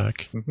slot on the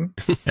back and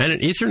an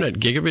Ethernet,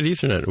 gigabit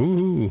Ethernet.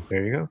 Ooh,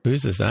 there you go. Who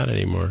uses that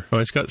anymore? Oh,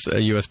 it's got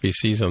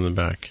USB-Cs on the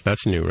back.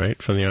 That's new,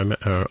 right? From the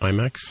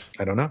iMacs?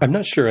 I don't know. I'm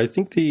not sure. I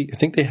think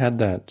they had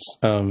that.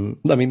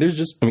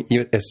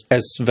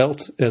 As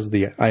svelte as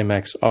the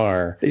iMacs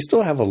are, they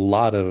still have a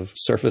lot of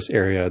surface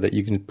area that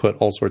you can put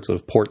all sorts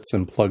of ports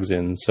and plugs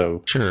in.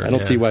 So sure, I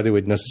don't see why they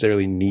would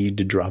necessarily need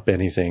to drop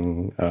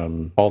anything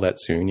all that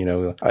soon.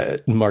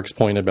 Mark's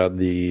point about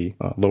the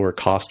lower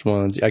cost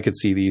ones, I could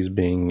see these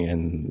being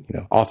in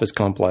office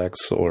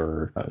complex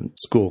or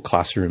school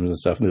classrooms and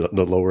stuff.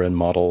 The lower end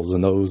models,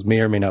 and those may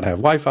or may not have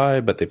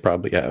Wi-Fi, but they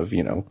probably have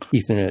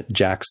Ethernet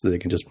jacks that they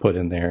can just put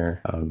in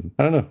there.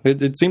 I don't know.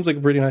 It seems like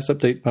a pretty nice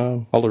update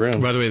all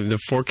around. By the way, the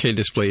 4K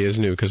display is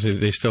new because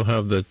they still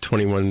have the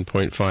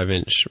 21.5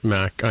 inch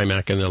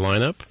iMac in the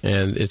lineup,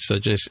 and it's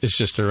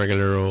just a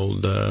regular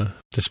old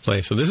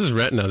display. So this is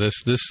Retina. This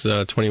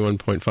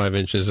 21.5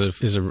 inch is I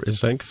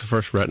think the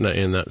first Retina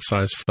in that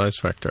size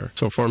factor.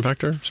 So form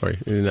factor. Sorry,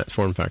 in that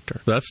form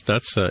factor.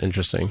 That's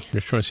interesting.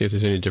 You're trying to see if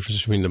there's any difference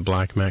between the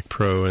black Mac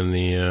Pro and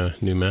the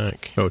new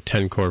Mac.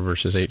 10 core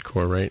versus 8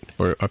 core, right?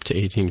 Or up to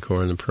 18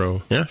 core in the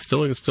Pro. Yeah,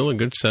 still a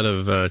good set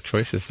of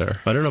choices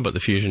there. I don't know about the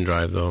Fusion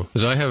drive though,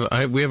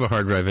 because we have a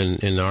hard drive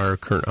in our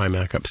current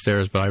iMac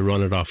upstairs, but I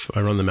run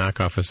the Mac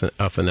off an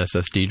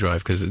SSD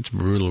drive because it's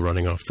brutal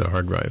running off the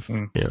hard drive.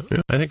 Yeah,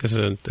 I think it's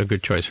a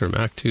good choice for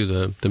Mac too.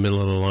 The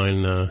middle of the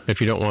line. If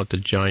you don't want the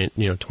giant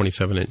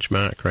 27 inch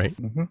Mac, right?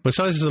 What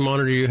size is the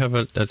monitor you have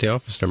at the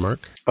office there,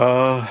 Mark?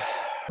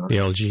 The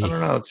LG. I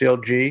don't know. It's the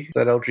LG. Is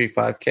that LG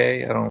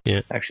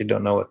 5K? Actually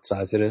don't know what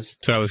size it is.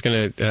 So I was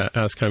going to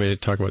ask Jaime to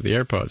talk about the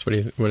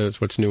AirPods.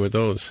 What's new with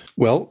those?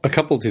 Well, a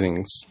couple of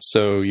things.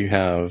 So you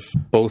have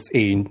both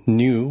a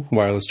new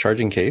wireless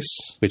charging case,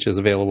 which is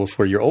available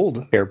for your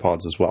old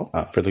AirPods as well,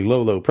 for the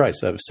low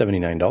price of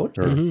 $79.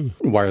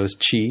 Or wireless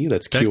Qi,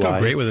 that's QI. That'd go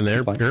great with an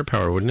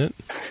AirPower, wouldn't it?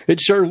 It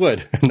sure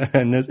would.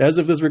 And as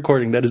of this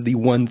recording, that is the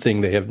one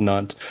thing they have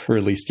not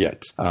released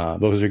yet.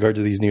 But with regard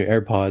to these new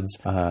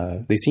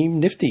AirPods, they seem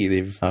nifty.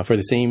 They've for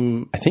the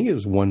same, I think it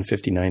was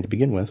 $159 to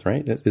begin with,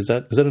 right? Is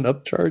that an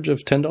upcharge of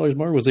 $10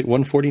 more? Was it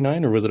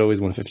 $149 or was it always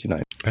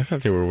 $159? I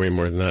thought they were way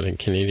more than that in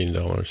Canadian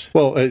dollars.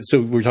 Well,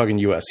 so we're talking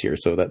US here,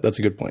 so that's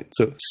a good point.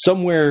 So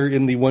somewhere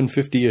in the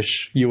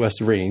 150-ish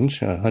US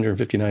range,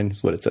 159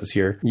 is what it says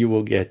here, you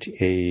will get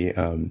a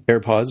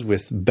AirPods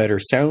with better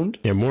sound.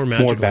 Yeah, more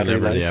magical than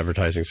ever, the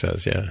advertising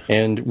says, yeah.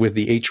 And with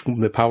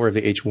the power of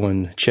the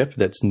H1 chip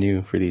that's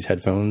new for these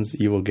headphones,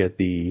 you will get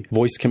the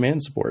voice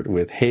command support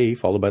with Hey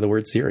followed by the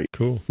word Siri.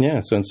 Cool. Yeah,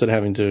 so instead of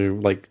having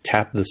to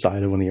tap the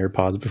side of one of the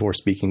AirPods before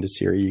speaking to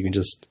Siri, you can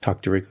just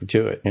talk directly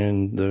to it.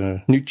 And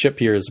the new chip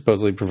here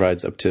supposedly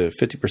provides up to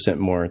 50%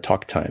 more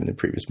talk time than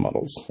previous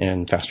models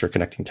and faster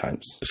connecting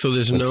times. So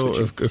there's I'm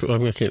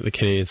looking at the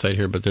Canadian site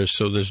here, but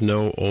there's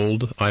no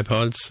old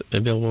iPods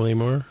available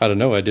anymore? I don't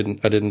know. I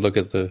didn't look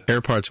at the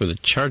AirPods with a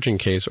charging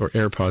case or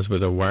AirPods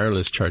with a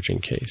wireless charging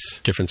case.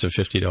 Difference of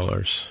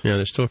 $50. Yeah,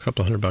 there's still a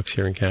couple $100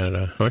 here in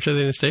Canada. How much are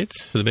they in the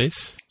States for the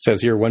base? It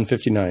says here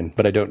 $159,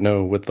 but I don't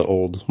know what the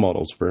old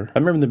models were. I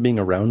remember them being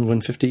around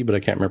 $150, but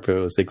I can't remember if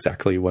it was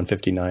exactly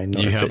 $159.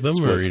 Do you have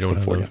them or you don't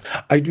have them?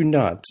 I do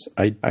not.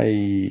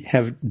 I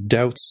have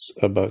doubts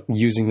about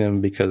using them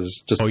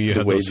because just you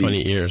have those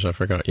funny ears. I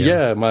forgot.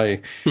 Yeah,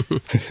 my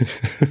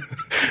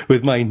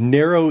with my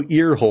narrow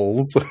ear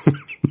holes.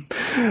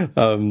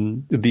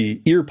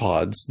 The ear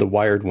pods, the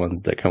wired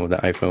ones that come with the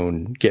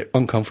iPhone, get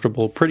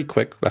uncomfortable pretty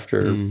quick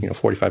after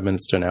 45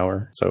 minutes to an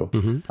hour. So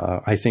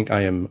I think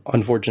I am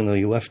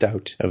unfortunately left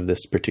out of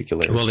this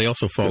particular. Well, they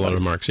also fall out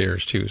of Mark's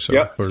ears too. So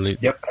yep,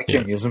 I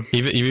can't use them.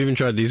 You've even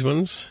tried these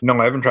ones? No,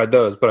 I haven't tried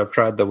those, but I've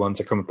tried the ones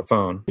that come with the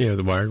phone. Yeah,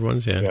 the wired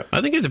ones. Yeah.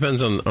 I think it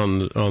depends on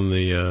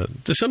the.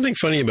 There's something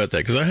funny about that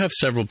because I have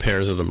several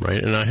pairs of them,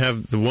 right? And I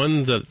have the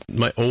one that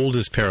my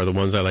oldest pair are the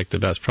ones I like the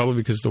best, probably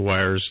because the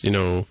wires,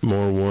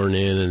 more worn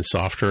in and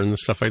softer and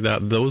stuff like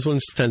that. Those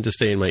ones tend to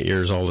stay in my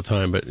ears all the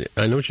time. But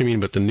I know what you mean.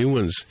 But the new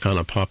ones kind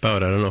of pop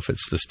out. I don't know if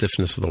it's the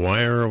stiffness of the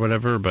wire or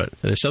whatever, but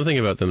there's something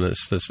about them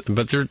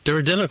but they're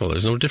identical.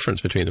 There's no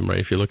difference between them, right?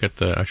 If you look at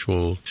the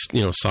actual,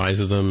 size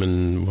of them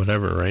and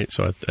whatever, right?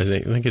 So I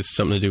think it's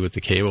something to do with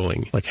the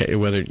cabling, like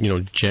whether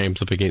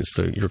jams up against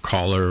your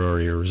collar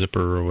or your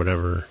zipper or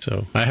whatever.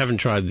 So I haven't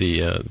tried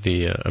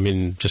I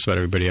mean, just about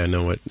everybody I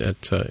know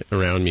at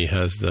around me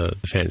has the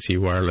fancy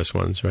wireless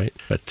ones, right?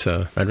 But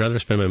I'd rather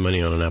spend my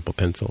money on an Apple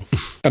Pencil.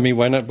 I mean,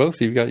 why not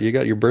both? You got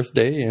your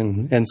birthday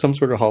and some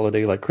sort of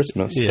holiday like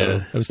Christmas.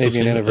 Yeah, so maybe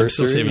an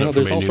anniversary.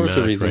 There's all sorts Mac,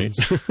 of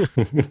reasons.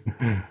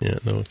 Right? Yeah,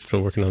 no,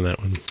 still working on that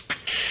one.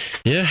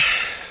 Yeah.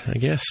 I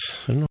guess.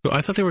 I don't know.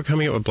 I thought they were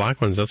coming out with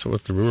black ones. That's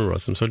what the rumor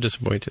was. I'm so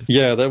disappointed.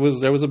 Yeah, that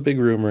was a big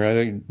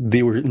rumor.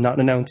 They were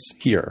not announced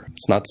here.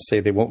 It's not to say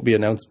they won't be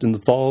announced in the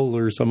fall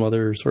or some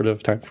other sort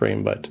of time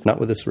frame, but not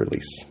with this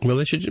release. Well,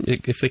 they should.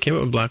 If they came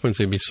out with black ones,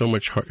 they'd be so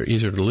much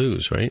easier to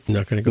lose, right?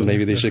 Not going to go.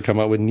 Maybe they should come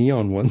out with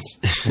neon ones,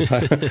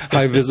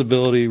 high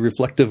visibility,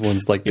 reflective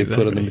ones, like they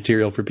put on the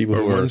material for people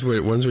who ones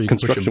are ones where you could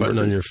push a button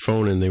on your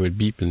phone and they would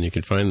beep and you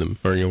could find them,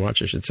 or on your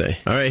watch, I should say.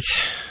 All right,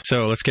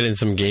 so let's get into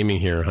some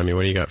gaming here, Jaime.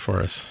 What do you got for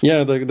us?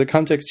 Yeah, the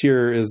context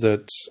here is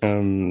that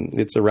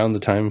it's around the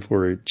time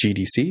for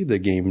GDC, the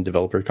Game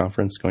Developer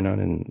Conference, going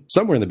on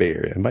somewhere in the Bay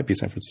Area. It might be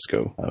San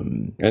Francisco.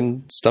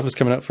 And stuff is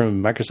coming out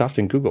from Microsoft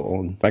and Google.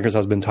 And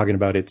Microsoft's been talking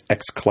about its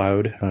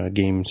xCloud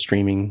game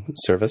streaming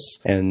service.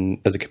 And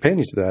as a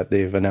companion to that,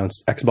 they've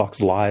announced Xbox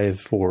Live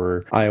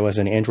for iOS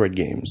and Android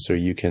games. So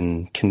you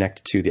can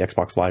connect to the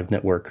Xbox Live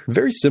network.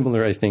 Very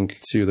similar, I think,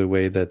 to the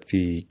way that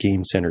the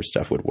Game Center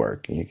stuff would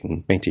work. You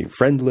can maintain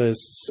friend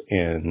lists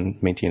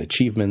and maintain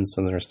achievements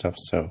and other stuff.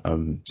 So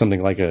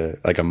something like a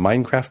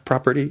Minecraft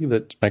property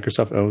that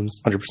Microsoft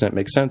owns 100%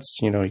 makes sense.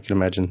 You can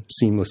imagine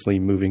seamlessly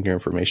moving your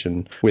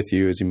information with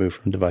you as you move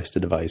from device to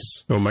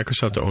device. Oh,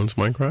 Microsoft owns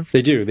Minecraft?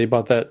 They do. They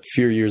bought that a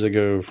few years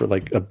ago for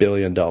like $1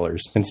 billion.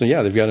 And so,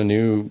 yeah, they've got a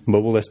new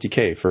mobile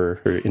SDK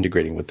for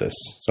integrating with this.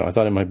 So I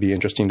thought it might be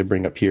interesting to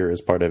bring up here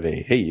as part of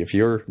hey, if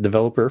you're a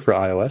developer for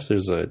iOS,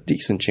 there's a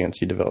decent chance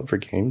you develop for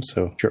games.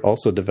 So if you're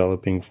also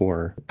developing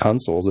for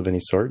consoles of any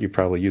sort, you're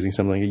probably using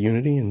something like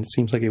Unity, and it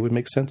seems like it would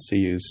make sense to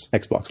use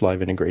Xbox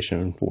Live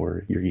integration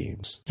for your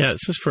games. Yeah, it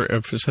says for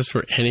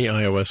any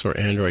iOS or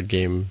Android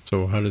game.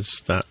 So how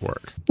does that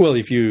work? Well,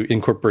 if you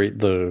incorporate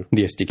the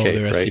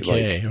SDK, right?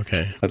 SDK,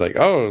 okay. Like,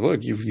 oh,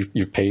 look,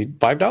 you've paid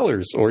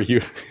 $5, or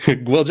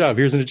well job,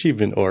 here's an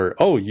achievement, or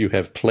you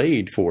have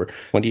played for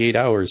 28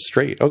 hours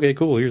straight. Okay,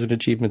 cool, here's an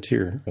achievement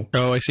here.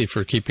 Oh, I see,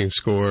 for keeping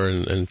score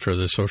and for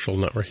the social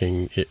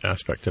networking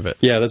aspect of it.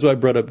 Yeah, that's why I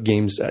brought up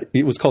games.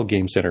 It was called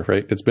Game Center,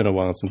 right? It's been a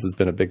while since it's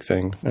been a big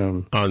thing.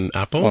 On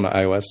Apple? On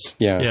iOS,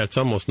 yeah. Yeah, it's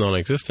almost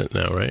non-existent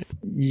now, right?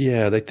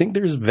 Yeah, I think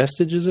there's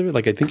vestiges of it.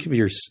 Like, I think if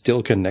you're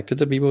still connected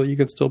to people, you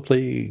can still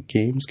play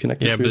games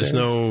connected to but there's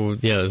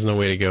no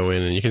way to go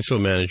in, and you can still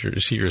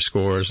see your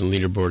scores and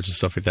leaderboards and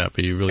stuff like that,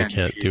 but you really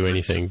can't do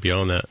anything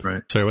beyond that.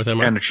 Right. Sorry, what's that,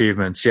 Mark? And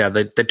achievements. Yeah,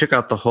 they took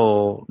out the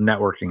whole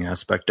networking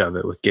aspect of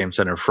it with Game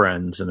Center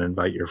Friends and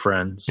invite your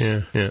friends.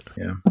 Yeah. You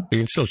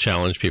can still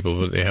challenge people,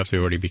 but they have to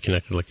already be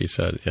connected, like you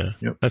said. Yeah.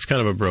 Yep. That's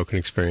kind of a broken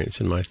experience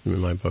in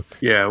my book.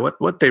 Yeah,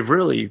 what they've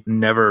really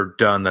never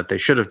done that they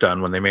should have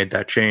done when they made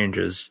that change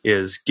is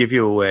give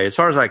you away, as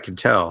far as I can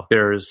tell,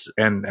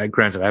 and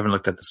granted, I haven't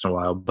looked at this in a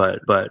while,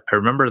 but I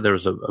remember there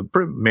was a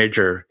pretty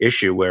major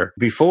issue where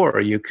before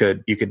you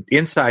could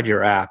inside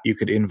your app, you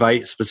could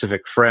invite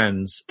specific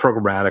friends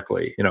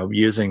programmatically,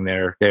 using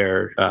their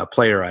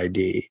player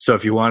ID. So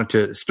if you wanted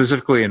to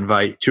specifically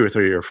invite 2 or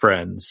 3 of your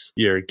friends,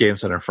 your Game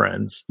Center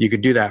friends, you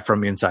could do that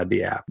from inside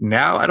the app.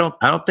 Now, I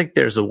don't think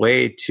there's a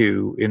way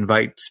to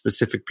invite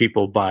specific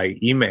people by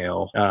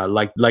email,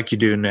 like you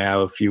do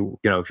now. If you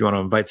want to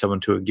invite someone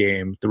to a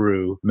game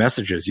through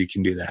messages, you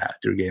can do that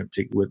through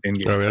with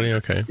in-game. Oh, really?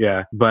 Okay.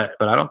 Yeah, but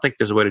I don't think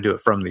there's a way to do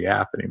it from the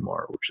app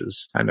anymore, which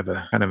is kind of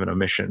an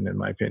omission in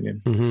my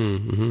opinion.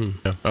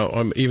 Yeah.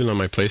 Oh, even on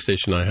my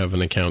PlayStation, I have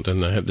an account,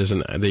 and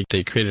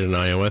they created an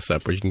iOS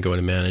app where you can go in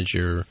and manage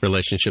your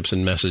relationships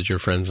and message your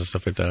friends and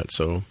stuff like that.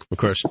 So, of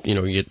course,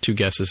 you get 2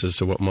 guesses as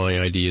to what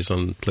my ID is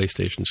on the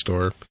PlayStation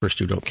Store. First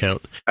 2 don't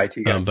count.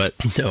 IT guy. But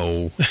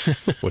no,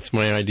 what's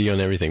my ID on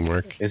everything,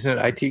 Mark? Isn't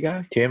it IT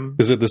guy? Tim?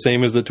 Is it the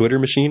same as the Twitter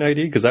machine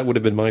ID? Because that would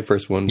have been my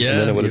first one. Yeah, and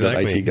then it would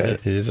exactly. have been IT guy.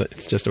 It is.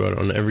 It's just about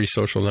on every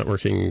social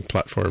networking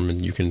platform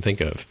you can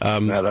think of.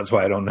 No, that's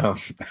why I don't know.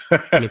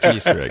 It's an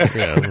Easter egg.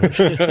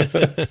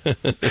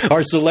 Yeah.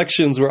 Our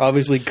selections were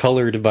obviously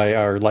colored by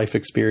our life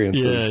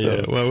experiences.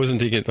 Yeah. Well, I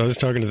was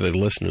talking to the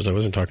listeners. I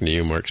wasn't talking to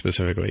you, Mark,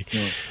 specifically.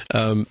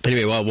 Yeah.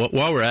 Anyway,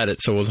 while we're at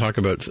it, so we'll talk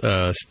about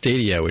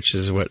Stadia, which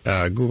is what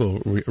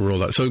Google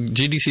rolled out. So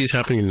GDC is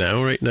happening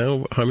right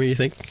now. How many do you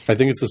think? I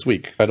think it's this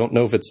week. I don't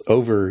know if it's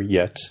over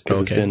yet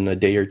because it's been a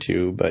day or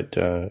two, but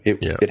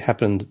it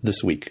happened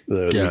this week.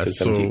 The week of the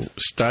 17th. So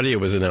Stadia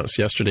was announced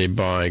yesterday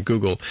by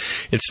Google.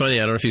 It's funny.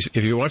 I don't know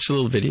if you watched the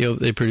little video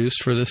they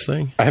produced for this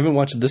thing. I haven't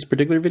watched this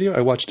particular video.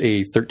 I watched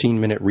a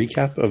 13-minute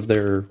recap of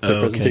their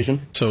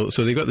presentation. So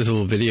they got this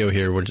little video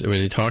here where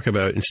they talk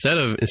about instead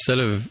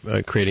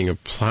of creating a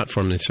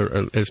platform,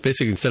 it's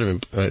basically instead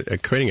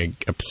of creating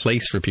a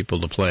place for people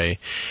to play,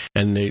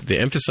 and they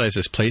emphasize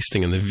this place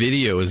thing. And the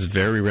video is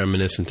very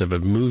reminiscent of a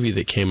movie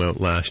that came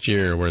out last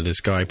year where this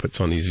guy puts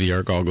on these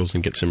VR goggles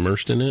and gets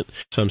immersed in it.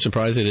 So I'm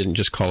surprised they didn't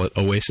just call it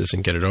Oasis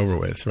and get it over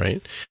with,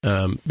 right?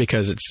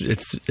 Because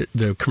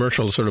the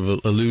commercial sort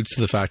of alludes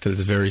to the fact that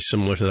it's very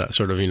similar to that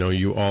sort of,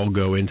 you all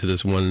go into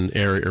this one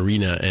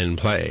arena and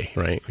play,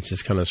 right? Which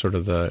is kind of sort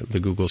of the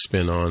Google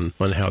spin on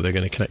how they're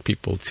going to connect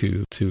people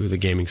to the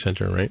gaming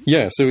center, right?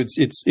 Yeah, so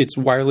it's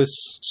wireless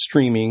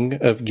streaming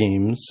of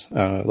games.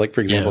 Like,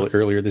 for example,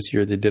 earlier this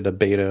year, they did a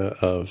beta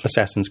of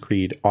Assassin's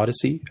Creed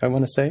Odyssey, I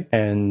want to say.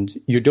 And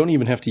you don't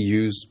even have to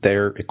use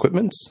their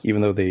equipment,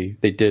 even though they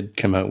did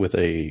come out with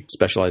a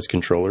specialized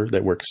controller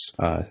that works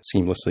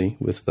seamlessly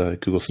with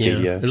Google Stadia.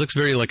 Yeah. It looks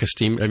very like a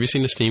Steam. Have you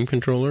seen a Steam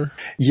controller?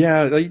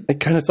 Yeah, I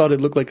kind of thought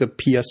it looked like a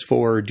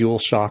PS4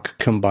 DualShock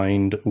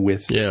combined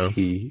with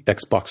the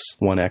Xbox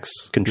One X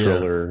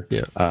controller.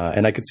 Yeah.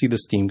 And I could see the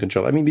Steam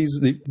controller. I mean,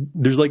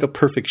 there's like a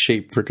perfect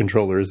shape for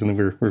controllers, and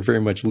we're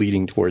very much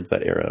leading towards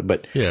that era.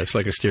 But yeah, it's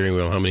like a steering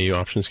wheel. How many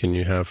options can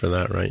you have for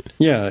that, right?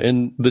 Yeah,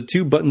 and the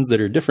two buttons that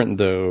are different,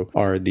 though,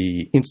 are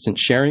the instant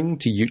sharing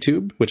to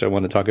YouTube, which I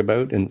want to talk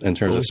about in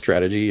terms of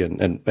strategy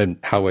and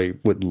how I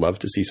would love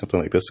to see something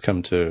like this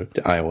come to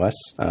iOS.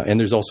 And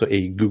there's also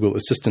a Google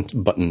Assistant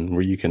button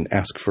where you can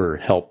ask for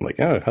help, like,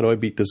 how do I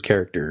beat this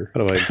character?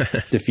 How do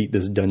I defeat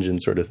this dungeon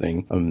sort of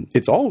thing?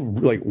 It's all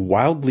like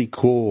wildly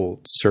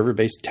cool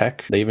server-based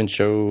tech. They even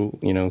show,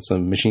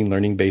 some machine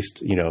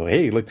learning-based,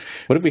 hey, look,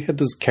 what if we had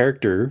this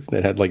character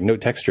that had like no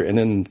texture and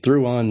then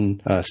threw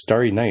on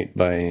Starry Night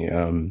by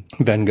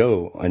Van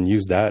Gogh and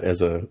used that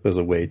as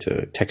a way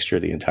to texture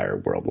the entire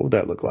world? What would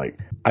that look like?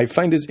 I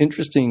find this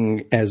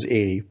interesting as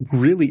a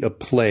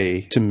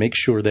play to make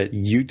sure that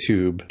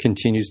YouTube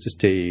continues to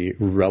stay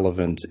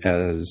relevant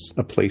as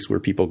a place where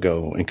people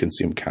go and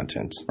consume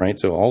content, right?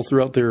 So all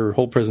throughout their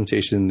whole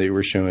presentation, they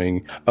were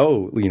showing,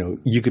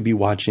 you could be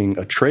watching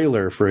a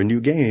trailer for a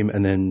new game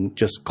and then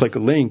just click a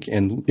link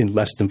and in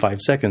less than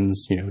 5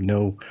 seconds,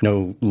 no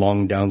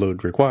long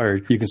download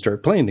required, you can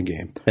start playing the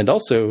game. And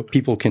also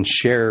people can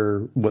share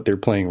what they're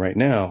playing right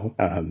now.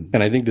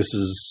 And I think this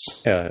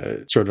is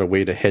sort of a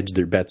way to hedge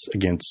their bets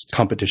against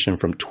competition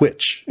from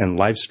Twitch and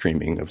live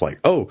streaming of like,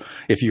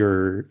 if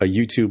you're a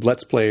YouTube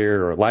Let's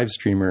Player or a live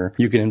streamer,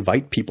 you can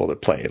invite people to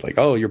play. Like,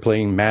 you're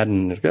playing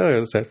Madden,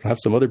 let's have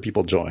some other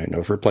people join.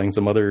 Or if we're playing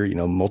some other,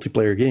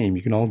 multiplayer game,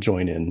 you can all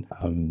join in.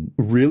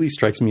 Really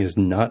strikes me as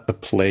not a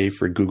play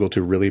for Google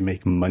to really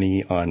make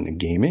money on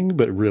gaming,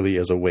 but really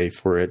as a way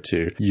for it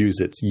to use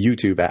its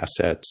YouTube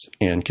assets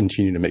and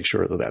continue to make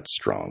sure that that's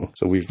strong.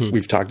 So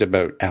we've talked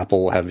about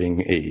Apple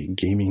having a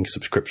gaming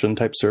subscription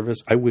type service.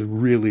 I would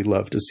really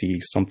love to see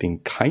something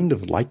kind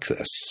of like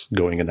this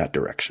going in that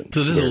direction.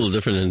 So this is a little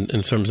different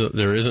in terms of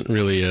there isn't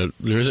really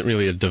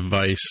a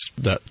device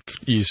that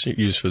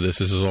used for this.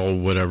 This is all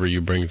whatever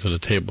you bring to the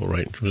table,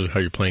 right? In terms of how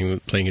you're playing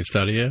in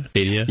Stadia.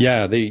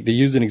 Yeah, they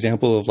used an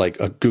example of like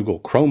a Google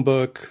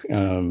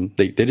Chromebook.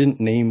 They didn't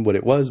name what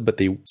it was, but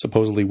they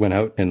supposedly went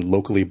out and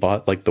locally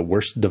bought like the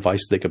worst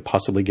device they could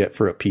possibly get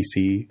for a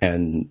PC.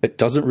 And it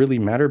doesn't really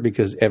matter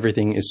because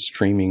everything is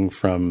streaming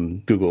from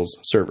Google's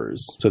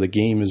servers. So the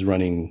game is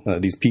running,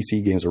 these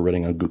PC games are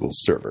running on Google's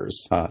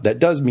servers. That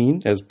does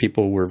mean, as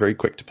people were very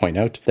quick to point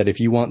out, that if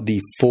you want the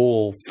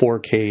full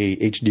 4K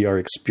HDR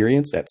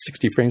experience at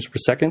 60 frames per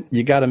second,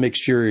 you got to make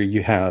sure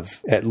you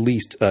have at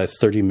least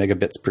 30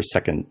 megabits per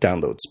second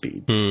download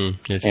speed.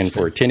 And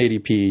for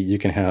 1080p, you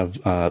can have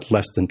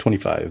less than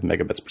 25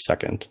 megabits per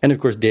second. And of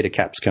course, data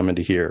caps come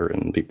into here,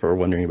 and people are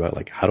wondering about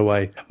like, how do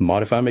I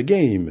modify my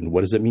game? And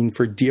what does it mean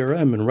for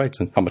DRM and rights?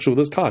 And how much will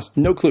this cost?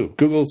 No clue.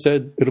 Google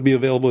said it'll be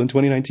available in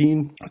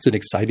 2019. It's an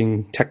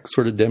exciting tech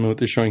sort of demo that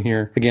they're showing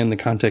here. Again, the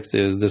context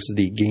is this is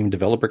the Game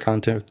Developer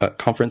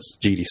Conference,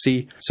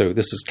 GDC. So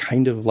this is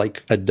kind of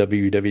like a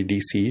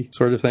WWDC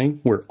sort of thing,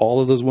 where all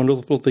of those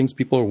wonderful things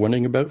people are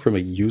wondering about from a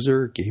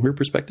user gamer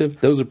perspective,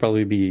 those would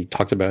probably be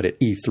talked about at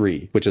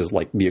E3, which is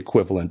like the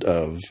equivalent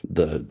of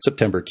the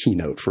September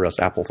keynote for us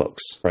Apple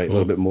folks, right? A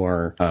little bit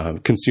more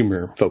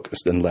consumer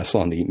focused and less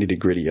on the nitty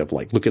gritty of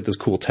like, look at this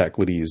cool tech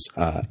with these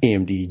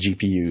AMD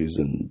GPUs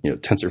and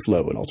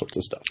TensorFlow and all sorts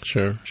of stuff.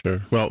 Sure.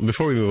 Well,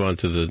 before we move on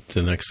to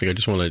the next thing, I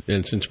just want to,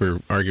 and since we're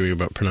arguing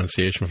about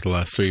pronunciation for the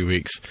last 3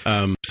 weeks,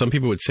 some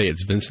people would say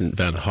it's Vincent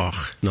van Gogh,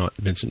 not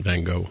Vincent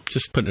van Gogh.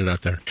 Just putting it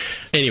out there.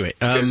 Anyway,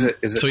 is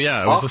it so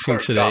yeah, I was listening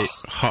today.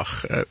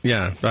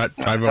 Yeah,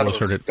 I've always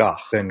heard it. Gogh,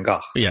 Van Gogh.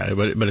 Yeah,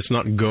 but it's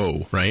not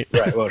Go, right?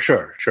 Right. Well,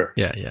 sure.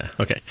 Yeah.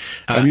 Okay.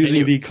 I'm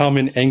using the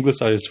common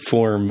anglicized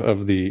form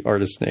of the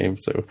artist name,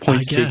 so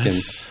points taken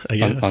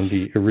on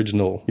the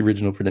original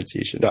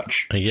pronunciation.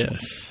 Dutch. I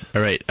guess.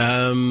 All right.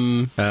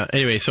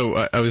 Anyway,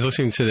 so I was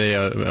listening today,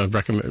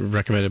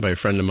 recommended by a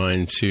friend of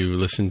mine to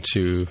listen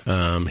to,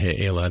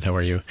 hey lad, how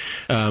are you?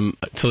 To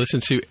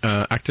listen to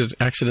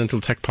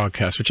Accidental Tech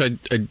Podcast, which I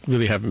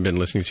really haven't been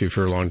listening to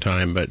for a long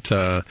time, but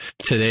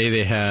today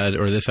they had,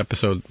 or latest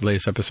episode,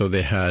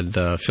 they had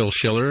Phil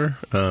Schiller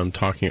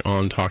talking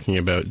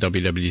about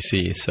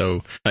WWDC.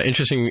 So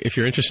interesting, if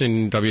you're interested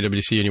in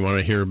WWDC and you want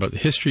to hear about the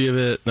history of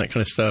it, that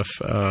kind of stuff,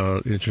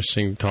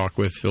 interesting talk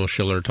with Phil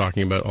Schiller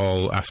talking about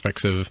all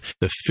aspects of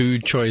the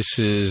food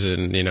choices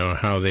and, you know,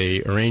 how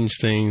they arrange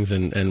things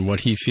and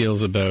what he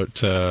feels about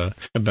the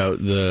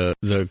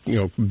you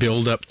know,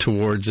 build up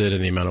towards it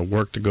and the amount of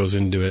work that goes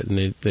into it. And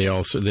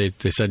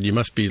they said you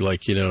must be,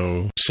 like, you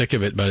know, sick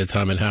of it by the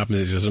time it happens.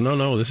 He says,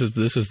 no, this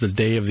is the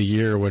day of the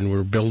year when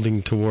we're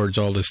building towards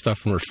all this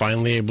stuff and we're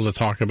finally able to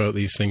talk about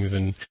these things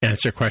and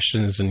answer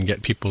questions and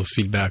get people's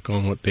feedback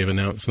on what they've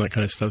announced and that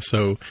kind of stuff.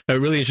 So a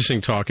really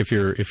interesting talk. If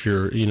you're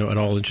you know, at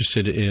all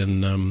interested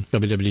in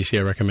WWDC,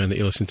 I recommend that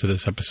you listen to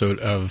this episode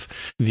of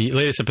the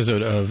latest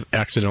episode of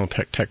Accidental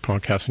Tech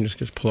Podcast. I'm just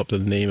going to pull up the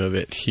name of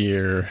it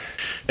here.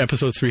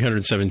 Episode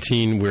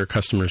 317, We're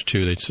Customers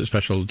Too. It's a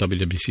special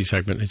WWDC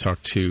segment. They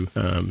talk to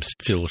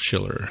Phil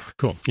Schiller.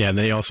 Cool. Yeah, and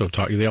they also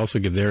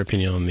give their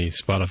opinion on the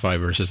Spotify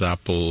versus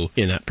Apple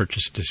in-app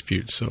purchase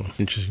dispute. So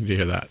interesting to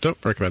hear that. Don't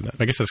recommend that.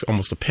 I guess that's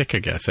almost a pick, I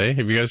guess, eh?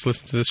 Have you guys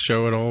listened to this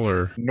show at all,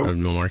 or nope.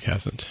 No, Mark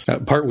hasn't?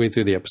 Partway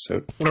through the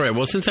episode. All right.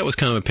 Well, since that was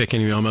kind of a pick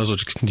anyway, I might as well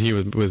just continue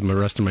with my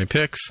rest of my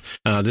picks.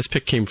 This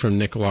pick came from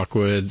Nick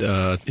Lockwood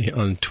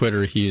on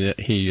Twitter. He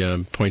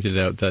pointed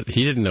out that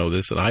he didn't know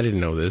this, and I didn't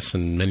know this,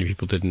 and many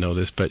people didn't know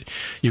this, but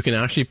you can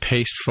actually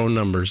paste phone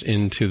numbers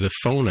into the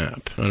phone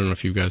app. I don't know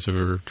if you guys have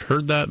ever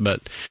heard that,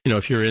 but, you know,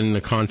 if you're in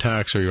the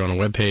contacts or you're on a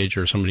web page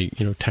or somebody,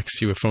 you know,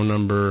 texts you a phone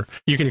number,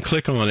 you can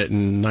click on it,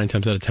 and 9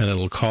 times out of 10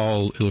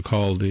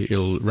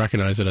 it'll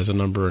recognize it as a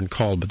number and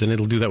call, but then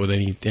it'll do that with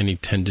any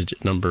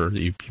 10-digit number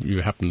that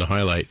you happen to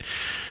highlight.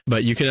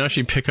 But you can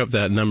actually pick up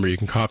that number. You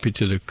can copy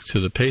to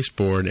the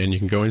pasteboard, and you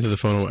can go into the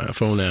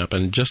phone app,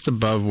 and just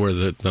above where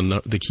the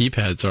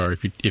keypads are,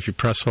 if you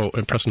press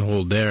and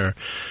hold there,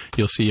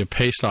 you'll see a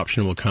paste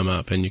option will come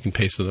up, and you can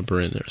paste the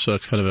number in there. So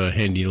that's kind of a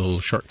handy little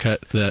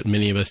shortcut that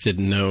many of us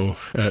didn't know.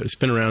 It's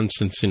been around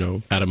since, you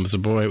know, Adam was a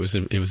boy.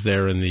 It was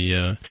there in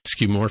the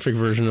skeuomorphic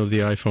version of the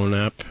iPhone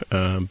app.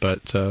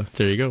 But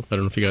there you go. I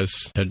don't know if you guys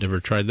had ever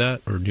tried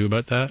that or knew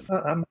about that.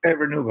 I don't think I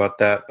ever knew about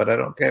that, but I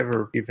don't think I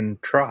ever even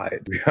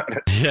tried, to be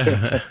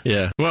honest.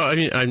 Yeah. Well, I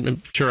mean,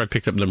 I'm sure I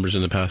picked up numbers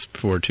in the past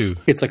before, too.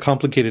 It's a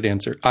complicated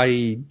answer.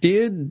 I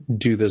did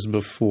do this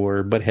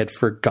before, but had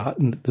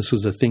forgotten that this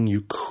was a thing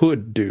you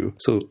could do.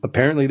 So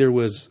apparently there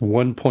was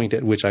one point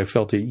at which I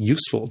felt it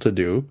useful to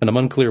do, and I'm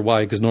unclear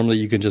why, because normally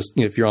you can just,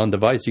 you know, if you're on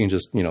device, you can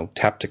just, you know,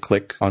 tap to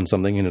click on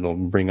something and it'll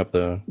bring up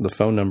the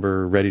phone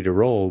number ready to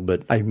roll.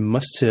 But I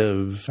must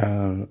have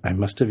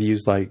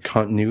used like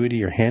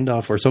continuity or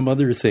handoff or some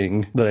other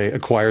thing that I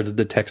acquired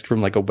the text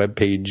from like a web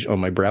page on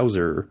my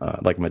browser,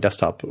 like my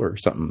desktop or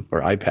something,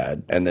 or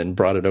iPad, and then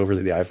brought it over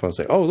to the iPhone and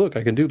say, oh, look,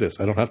 I can do this.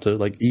 I don't have to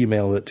like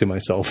email it to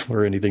myself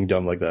or anything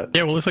dumb like that.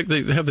 Yeah, well, it's like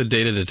they have the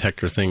data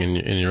detector thing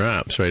in your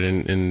apps, right?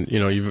 And you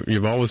know,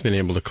 you've always been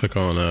able to click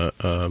on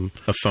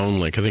a phone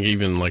link. I think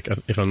even, like,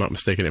 if I'm not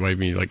mistaken, it might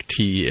be like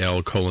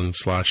TEL://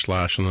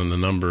 and then the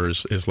number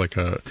is like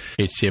a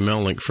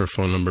HTML link for a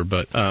phone number.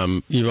 But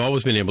you've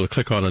always been able to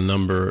click on a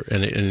number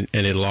and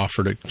it'll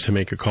offer to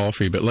make a call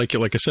for you. But like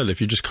I said,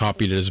 if you just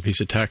copied it as a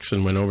piece of text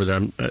and went over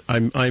there,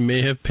 I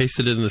may have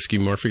pasted it in the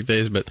skeuomorphic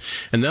days,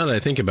 and now that I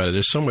think about it,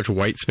 there's so much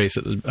white space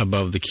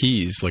above the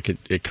keys. Like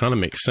it kind of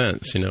makes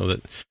sense, you know,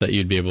 that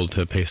you'd be able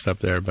to paste up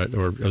there,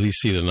 or at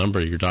least see the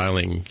number you're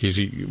dialing.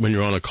 When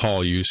you're on a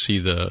call, you see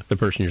the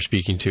person you're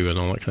speaking to and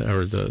all that kind of,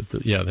 or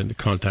the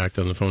contact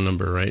on the phone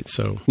number, right?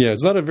 So yeah,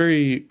 it's not a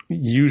very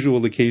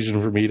usual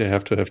occasion for me to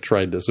have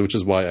tried this, which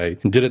is why I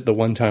did it the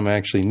one time I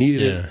actually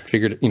needed it.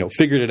 Figured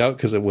it out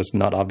because it was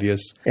not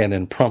obvious, and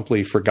then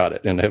promptly forgot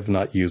it and have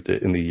not used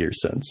it in the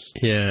years since.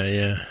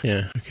 Yeah.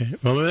 Okay.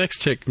 Well, my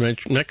next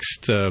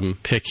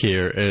pick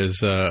here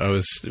is I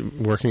was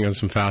working on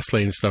some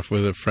Fastlane stuff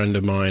with a friend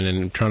of mine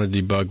and trying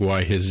to debug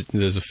why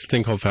there's a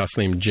thing called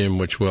Fastlane Gym,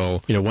 which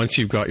will, you know, once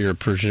you've got your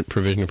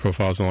provisioning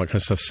profiles and all that kind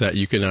of stuff set,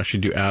 you can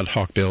actually do ad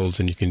hoc builds,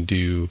 and you can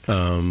do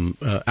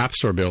App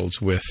Store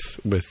builds with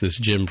this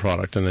Gym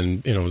product. And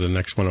then, the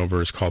next one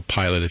over is called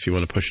Pilot if you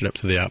want to push it up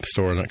to the App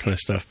Store and that kind of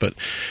stuff. But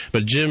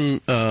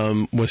Gym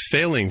was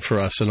failing for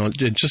us, and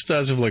just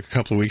as of like a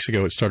couple of weeks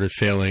ago, it started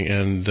failing.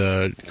 And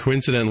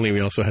coincidentally,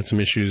 we also had some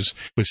issues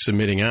with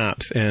submitting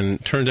apps.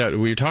 And turned out,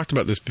 we talked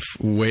about this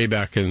way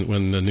back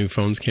when the new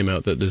phones came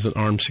out, that there's an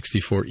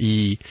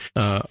ARM64E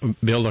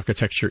build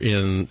architecture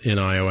in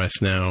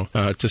iOS now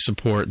to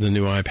support the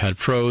new iPad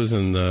Pros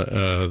and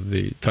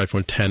the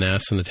iPhone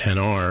XS and the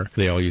XR.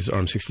 They all use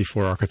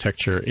ARM64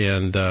 architecture.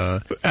 And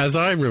as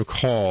I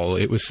recall,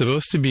 it was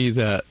supposed to be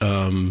that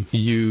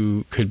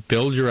you could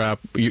build your app.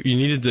 You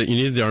needed the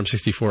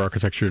ARM64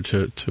 architecture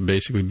to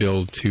basically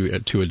build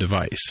to a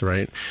device,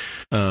 right?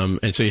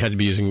 And so you had to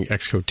be using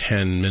Xcode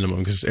 10 minimum,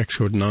 because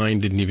Xcode 9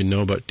 didn't even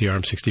know about the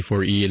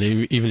ARM64E, and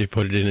even if you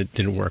put it in, it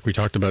didn't work. We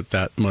talked about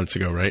that months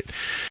ago, right?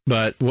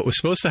 But what was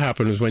supposed to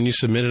happen was when you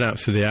submitted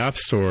apps to the App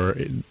Store,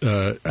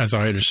 as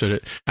I understood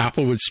it,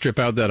 Apple would strip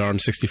out that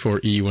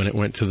ARM64E when it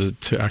went to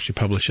actually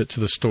publish it to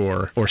the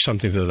store, or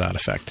something to that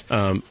effect.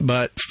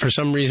 But for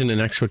some reason in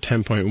Xcode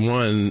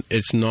 10.1,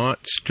 it's not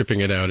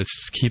stripping it out;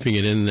 it's keeping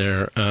it in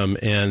there.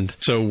 And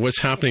so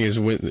what's happening is,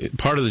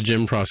 part of the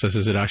Gym process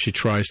is it actually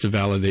tries to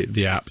validate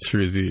the app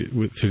through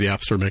the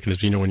App Store mechanism.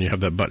 When you have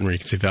that button where you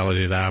can say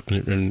validate app,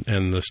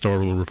 and the store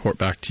will report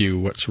back to you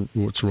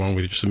what's wrong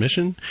with your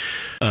submission.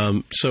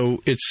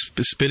 So it's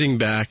spitting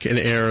back an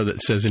error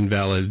that says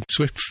invalid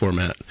Swift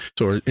format,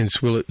 or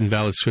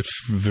invalid Swift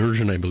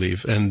version, I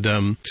believe,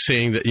 and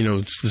saying that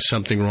there's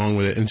something wrong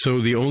with it. And so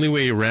the only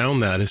way around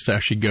that is to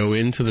actually go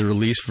into the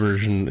release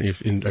version.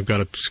 I've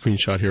got a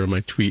screenshot here of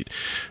my tweet,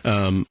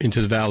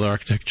 into the valid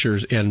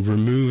architectures and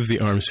remove the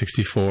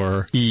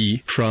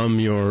ARM64E from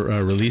your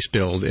release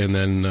build, and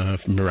then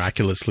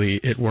miraculously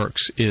it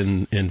works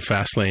in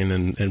Fastlane,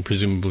 and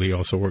presumably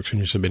also works when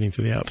you're submitting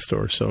to the App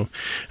Store. So,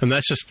 and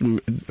that's just,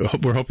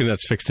 we're hoping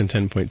that's fixed in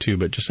 10.2,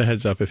 but just a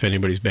heads up if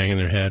anybody's banging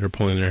their head or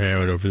pulling their hair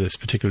out over this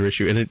particular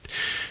issue. And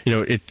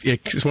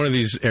it's one of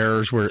these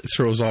errors where it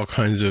throws all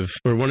kinds of,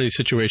 or one of these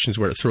situations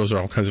where it throws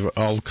all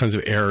kinds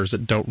of errors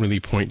that don't really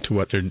point to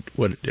what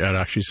it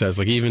actually says.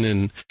 Like even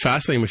in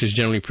Fastlane, which is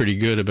generally pretty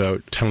good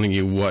about telling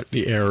you what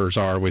the errors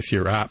are with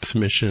your app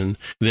submission,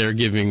 they're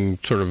giving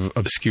sort of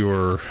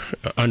obscure,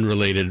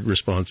 unrelated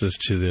responses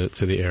to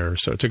the error.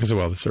 So it took us a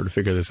while to sort of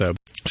figure this out.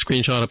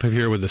 Screenshot up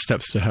here with the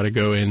steps to how to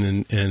go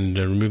in and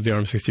remove the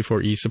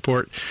ARM64E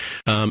support.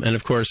 And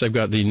of course, I've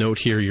got the note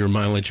here, your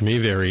mileage may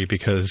vary,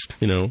 because,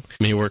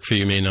 may work for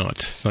you, may not.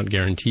 It's not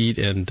guaranteed.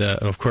 And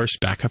of course,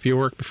 back up your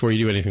work before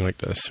you do anything like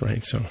this,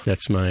 right? So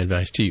that's my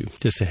advice to you.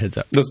 Just a heads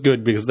up. That's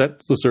good, because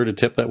that's the sort of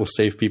tip that will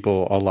save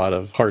people a lot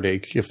of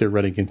heartache if they're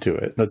running into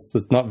it.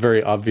 It's not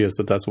very obvious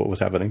that that's what was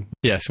happening.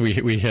 Yes,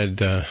 we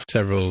had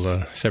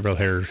several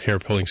hair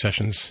pulling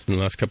sessions in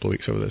the last couple of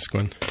weeks over this,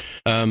 Gwen.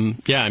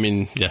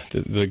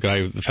 The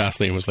guy with the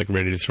Fastlane was like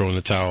ready to throw in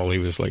the towel. He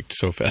was like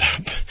so fed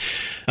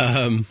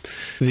up.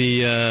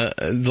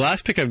 The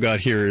last pick I've got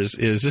here is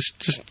this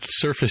just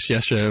surfaced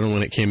yesterday. I don't know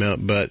when it came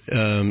out, but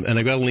and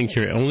I've got a link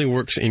here. It only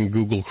works in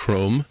Google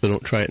Chrome, so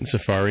don't try it in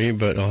Safari,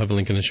 but I'll have a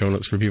link in the show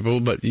notes for people.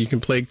 But you can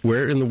play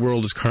Where in the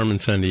World is Carmen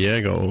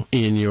Sandiego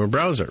in your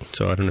browser.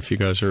 So I don't know if you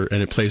guys and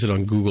it plays it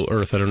on Google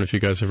Earth. I don't know if you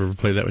guys ever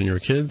played that when you were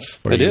kids.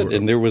 I did,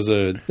 and there was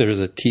a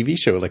TV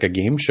show, like a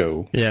game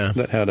show,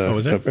 that had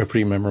a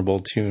pretty memorable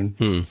tune.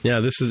 Yeah,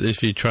 this is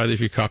if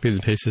you copy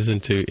and paste this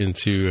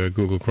into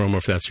Google Chrome, or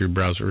if that's your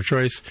browser of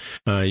choice,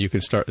 you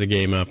can start the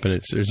game up, and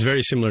it's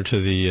very similar to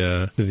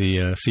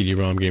the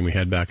CD-ROM game we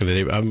had back in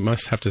the day. I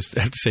must have to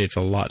say it's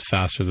a lot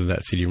faster than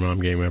that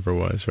CD-ROM game ever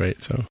was,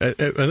 right? So I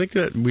think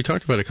that we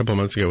talked about it a couple of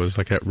months ago. It was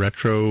like that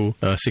Retro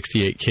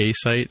 68K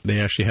site. They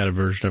actually had a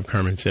version of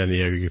Carmen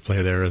Sandiego you could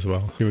play there as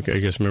well. You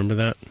guys remember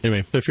that?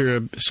 Anyway, if you're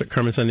a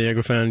Carmen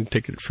Sandiego fan,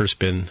 take it for a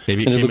spin.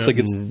 Maybe it looks like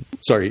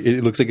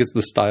it's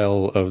the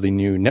style of the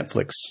new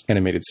Netflix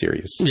animated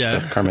series.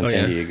 Yeah, Carmen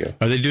Sandiego. Yeah.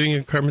 Are they doing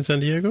a Carmen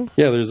Sandiego?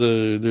 Yeah, there's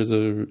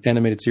a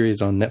animated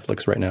series on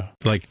Netflix right now.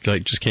 Like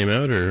just came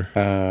out, or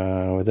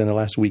within the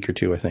last week or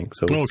two, I think.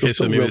 So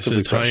so maybe it's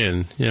a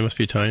tie-in. Yeah, it must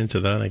be tie-in to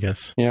that, I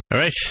guess. Yeah. All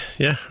right.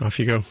 Yeah, off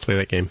you go. Play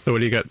that game. So what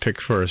do you got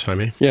picked for us,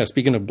 Jaime? Yeah,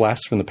 speaking of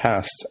blasts from the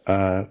past,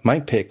 my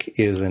pick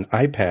is an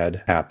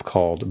iPad app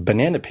called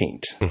Banana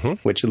Paint,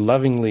 which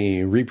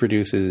lovingly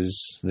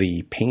reproduces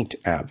the Paint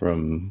app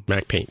from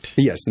Mac Paint.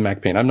 Yes, the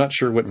Mac Paint. I'm not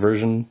sure what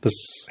version this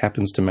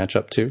happens to match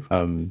up to,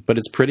 but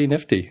it's pretty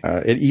nifty.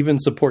 It even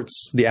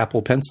supports the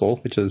Apple Pencil,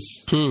 which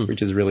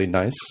is really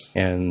nice,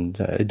 and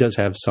it does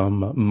have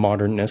some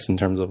modernness in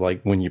terms of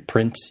like when you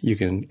print, you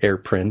can air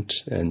print,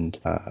 and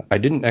I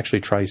didn't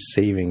actually try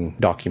saving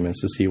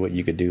documents to see what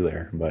you could do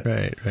there, but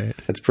right,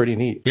 it's pretty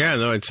neat. Yeah,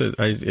 no,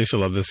 I used to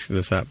love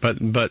this app,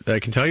 but I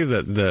can tell you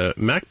that the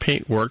Mac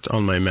Paint worked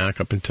on my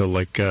Mac up until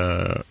like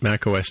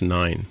Mac OS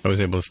 9. I was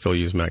able to still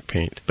use Mac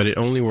Paint, but it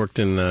only worked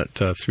in that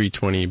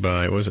 320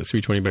 by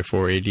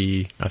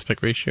 480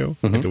 aspect ratio.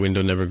 Like the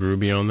window never grew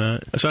beyond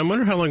that. So I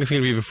wonder how long it's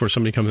going to be before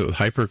somebody comes up with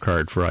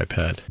HyperCard for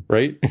iPad.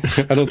 Right?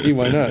 I don't see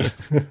why not.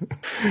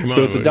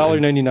 So it's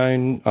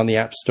 $1.99 on the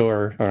App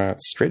Store.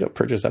 Straight up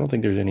purchase. I don't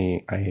think there's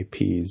any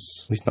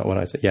IAPs. At least not what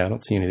I said. Yeah, I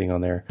don't see anything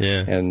on there.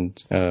 Yeah. And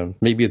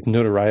maybe its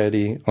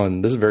notoriety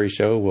on this very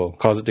show will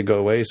cause it to go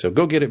away. So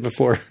go get it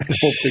before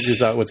Apple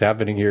figures out what's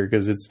happening here,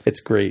 because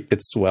it's great.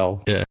 It's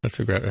swell. Yeah, that's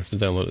a great. I have to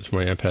download it to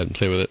my iPad and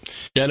play with it.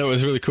 Yeah, no, it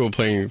was really cool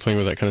playing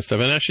with that kind of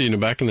stuff. And actually,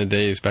 back in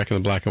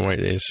the black and white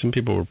days, some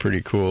people were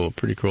pretty cool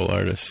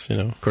artists.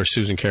 Of course,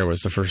 Susan Kerr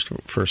was the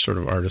first sort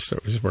of artist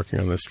that was working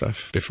on this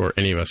stuff before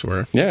any of us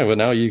were. Yeah, well,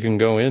 now you can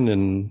go in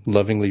and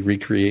lovingly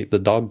recreate the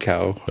dog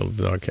cow. Build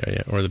the dog cow,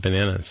 yeah, or the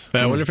bananas.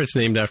 I wonder if it's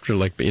named after,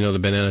 like, the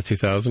Banana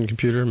 2000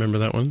 computer. Remember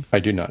that one? I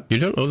do not. You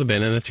don't know the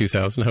Banana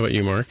 2000? How about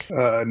you, Mark?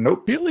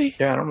 Nope. Really?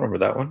 Yeah, I don't remember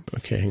that one.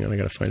 Okay, hang on. I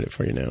got to find it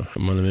for you now.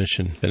 I'm on a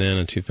mission.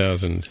 Banana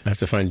 2000. I have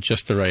to find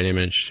just the right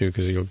image, too,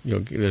 because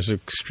there's a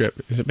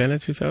strip. Is it Banana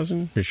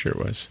 2000? Pretty sure it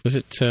was. Was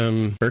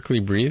it Berkeley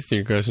Breathe? Do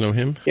you guys know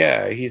him?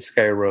 Yeah, he's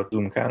the guy who wrote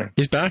Bloom County.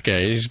 He's back,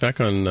 He's back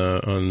on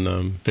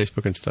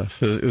Facebook and stuff.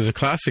 There's a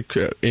classic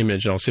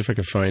image, I'll see if I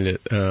can find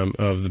it,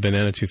 of the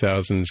Banana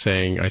 2000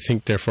 saying, "I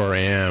think, therefore I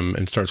am,"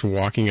 and starts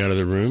walking out of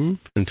the room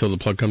until the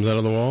plug comes out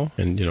of the wall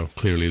and,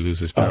 clearly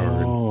loses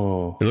power.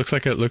 Oh. It looks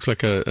like a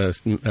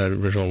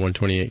original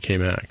 128K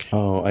Mac.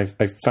 Oh, I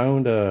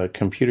found a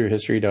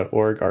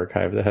computerhistory.org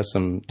archive that has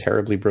some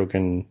terribly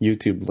broken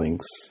YouTube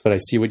links, but I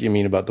see what you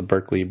mean about the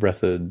Berkeley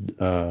Breathed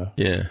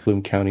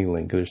Bloom County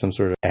link. There's some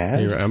sort of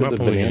ad I'm for the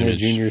Banana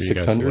Junior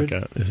 600.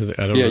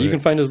 You can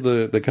find us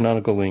the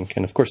canonical link,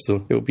 and of course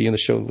it will be in the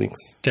show links.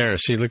 Dara,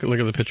 see, look at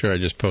the picture I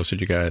just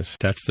posted, you guys.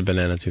 That's the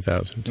Banana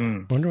 2000.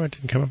 I wonder why it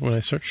didn't come up when I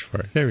searched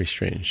for it. Very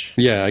strange.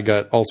 Yeah, I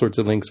got all sorts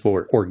of links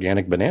for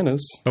organic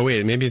bananas. Oh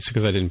wait, maybe it's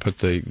because I didn't put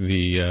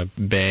the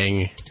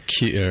bang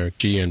G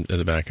at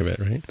the back of it,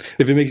 right?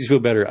 If it makes you feel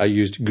better, I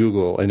used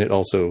Google, and it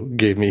also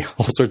gave me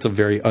all sorts of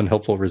very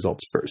unhelpful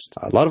results first.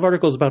 A lot of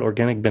articles about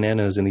organic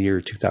bananas in the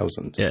year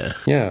 2000. Yeah.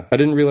 I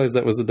didn't realize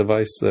that was the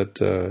device that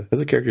has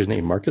a character's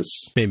name, Marcus?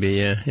 Maybe,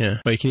 yeah.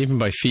 Well, you can even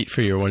buy feet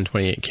for your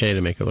 128K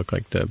to make it look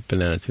like the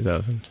Banana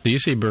 2000. Do you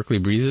say Berkeley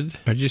Breathed?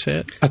 How did you say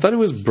it? I thought it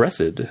was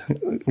Breathed.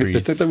 I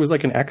thought there was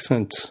like an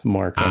accent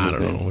mark on his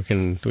name. I don't know.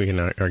 We can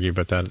argue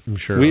about that, I'm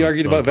sure. We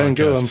argued about Van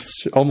Gogh. I'm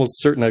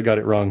almost certain I got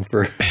it wrong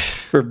for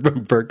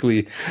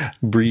Berkeley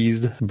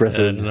Breathed. I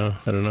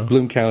don't know.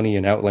 Bloom County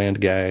and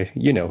Outland guy.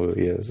 You know who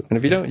he is. And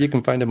if you don't, you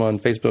can find him on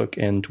Facebook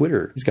and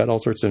Twitter. He's got all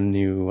sorts of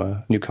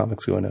new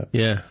comics going up.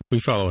 Yeah, we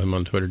follow him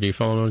on Twitter. Do you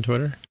follow him on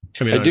Twitter?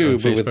 I do,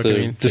 but with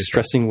the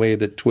distressing way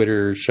that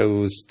Twitter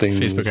shows things.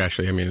 Facebook,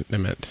 actually, I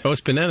meant. Oh,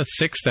 it's Banana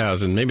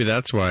 6000. Maybe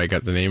that's why I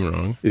got the name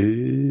wrong.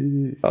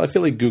 I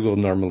feel like Google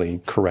normally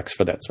corrects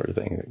for that sort of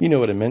thing. You know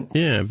what it meant?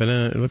 Yeah,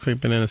 it looks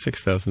like Banana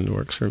 6000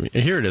 works for me.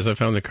 And here it is. I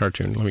found the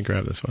cartoon. Let me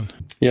grab this one.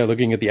 Yeah,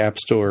 looking at the App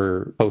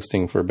Store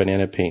posting for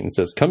Banana Paint, it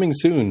says, coming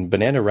soon,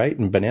 Banana Write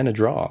and Banana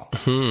Draw.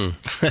 I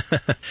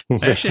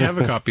actually have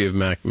a copy of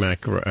Mac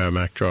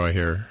Draw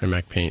here, and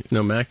Mac Paint.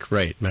 No, Mac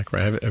Write. I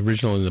have it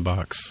original in the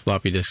box.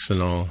 Floppy disks and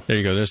all. There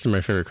you go. There's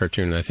my favorite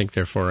cartoon. I think,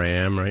 therefore I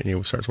am, right? And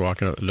he starts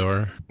walking out the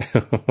door.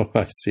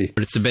 I see.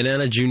 But it's the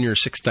Banana Junior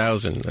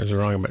 6000. I was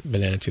wrong about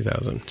Banana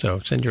 2000. So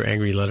send your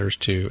angry letters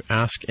to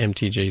Ask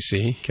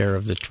MTJC, care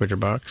of the Twitter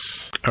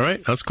box. All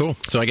right. That's cool.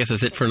 So I guess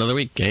that's it for another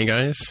week. Hey,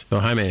 guys. So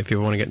Jaime, if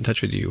people want to get in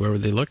touch with you, where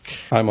would they look?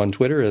 I'm on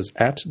Twitter as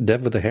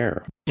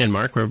 @DevWithAHair. And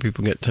Mark, where would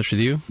people get in touch with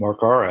you?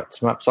 Mark R at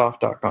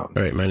smapsoft.com.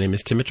 All right. My name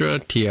is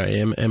Timitra,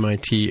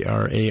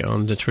 TIMMITRA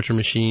on the Twitter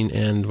machine.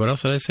 And what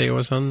else did I say I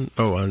was on?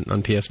 Oh,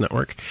 on PS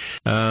Network.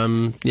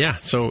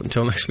 So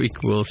until next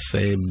week, we'll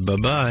say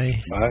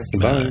bye-bye. Bye.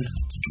 Bye.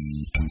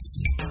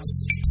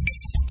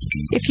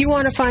 If you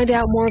want to find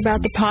out more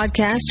about the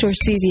podcast or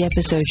see the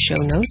episode show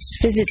notes,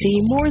 visit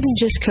the More Than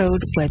Just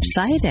Code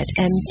website at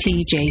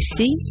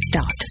mtjc.fm.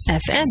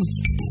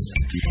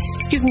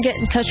 You can get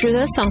in touch with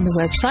us on the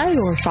website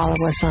or follow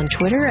us on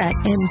Twitter at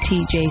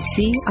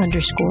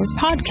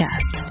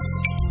mtjc_podcast.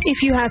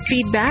 If you have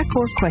feedback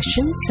or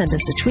questions, send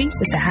us a tweet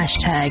with the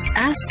hashtag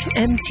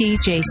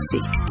AskMTJC.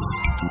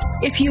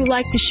 If you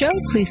like the show,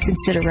 please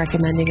consider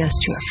recommending us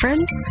to a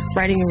friend,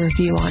 writing a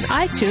review on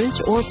iTunes,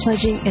 or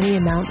pledging any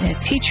amount at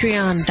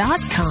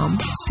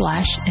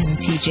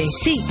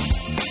patreon.com/MTJC.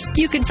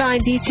 You can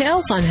find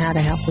details on how to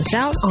help us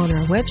out on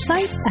our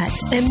website at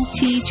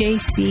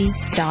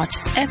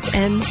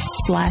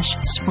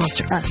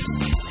mtjc.fm/sponsor us.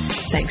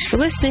 Thanks for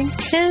listening,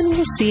 and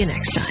we'll see you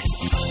next time.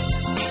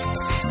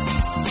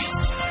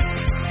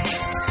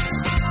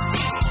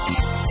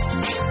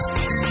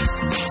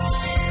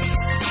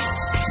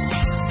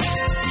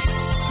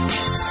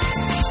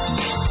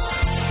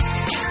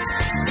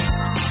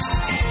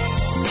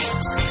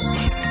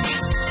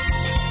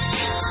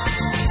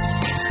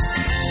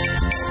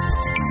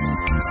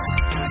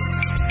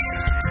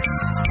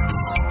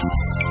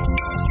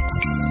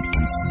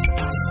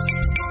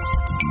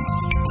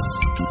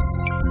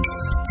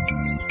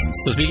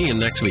 So speaking of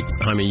next week,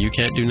 I mean, you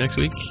can't do next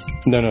week?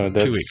 No,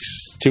 that's 2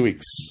 weeks. 2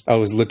 weeks. I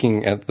was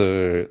looking at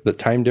the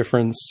time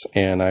difference,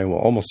 and I will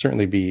almost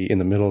certainly be in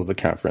the middle of the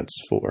conference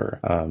for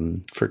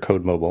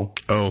Code Mobile.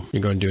 Oh,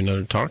 you're going to do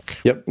another talk?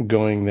 Yep,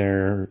 going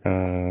there,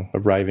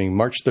 arriving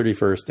March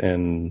 31st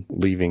and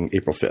leaving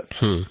April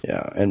 5th.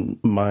 Yeah, and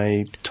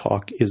my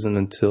talk isn't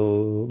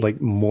until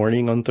like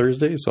morning on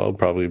Thursday, so I'll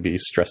probably be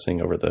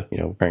stressing over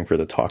preparing for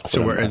the talk.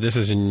 So this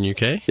is in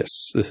UK? Yes,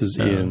 this is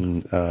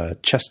in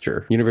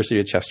Chester, University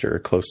of Chester,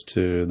 close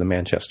to the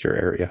Manchester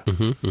area.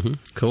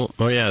 Cool.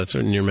 Oh yeah, it's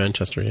near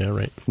Manchester. Yeah,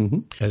 right.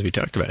 As we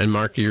talked about. And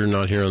Mark, you're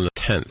not here on the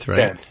 10th,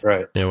 right? 10th,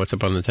 right. Yeah, what's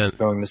up on the 10th?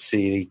 Going to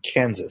see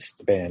Kansas,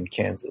 the band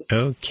Kansas.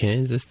 Oh,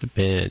 Kansas, the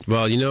band.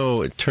 Well,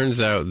 it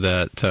turns out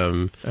that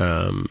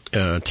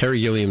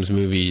Terry Gilliam's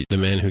movie, The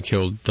Man Who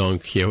Killed Don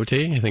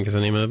Quixote, I think is the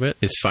name of it,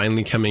 is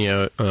finally coming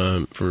out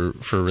for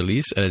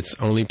release, and it's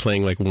only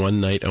playing like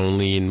one night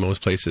only in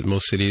most places,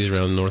 most cities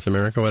around North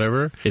America,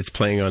 whatever. It's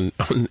playing on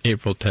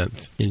April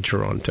 10th in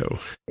Toronto.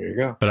 There you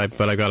go. But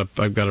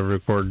I've got to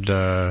record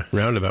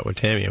Roundabout with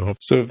Tammy. I'm hoping.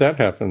 So if that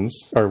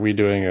happens, are we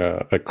doing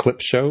a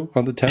clip show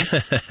on the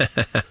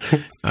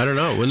 10th? I don't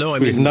know. Well, no,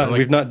 we've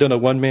not done a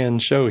one-man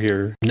show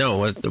here.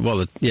 No.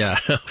 Yeah.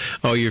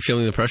 Oh, you're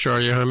feeling the pressure,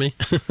 are you, honey?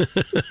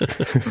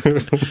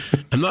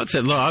 I'm not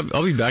saying. Look,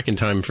 I'll be back in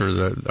time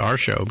for our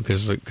show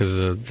because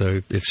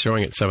it's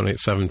showing at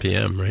 7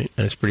 p.m. right,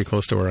 and it's pretty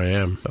close to where I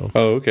am. So.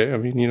 Oh, okay. I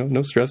mean,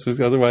 no stress. Because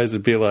otherwise,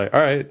 it'd be like,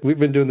 all right, we've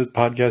been doing this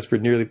podcast for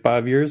nearly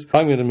 5 years.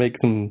 I'm going to make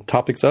some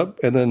topics up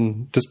and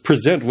then just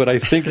present what I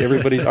think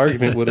everybody's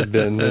argument would have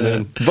been, and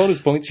then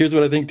bonus points. Here's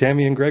what I think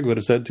Tammy and Greg would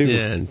have said too.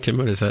 Yeah, and Tim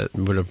would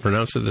have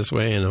pronounced it this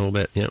way and a whole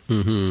bit. Yeah.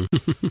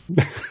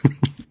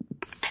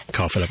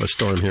 Coughing up a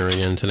storm here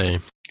again today.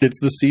 It's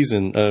the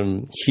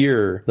season.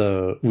 Here,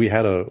 we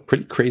had a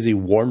pretty crazy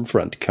warm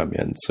front come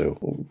in, so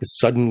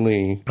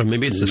suddenly... Or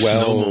maybe it's the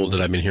snow mold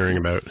that I've been hearing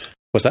about.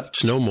 What's that?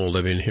 Snow mold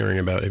I've been hearing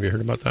about. Have you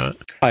heard about that?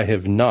 I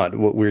have not.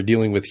 What we're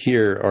dealing with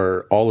here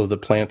are all of the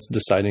plants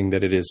deciding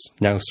that it is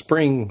now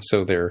spring,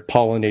 so they're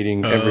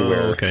pollinating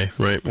everywhere. Okay,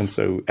 right. And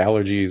so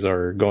allergies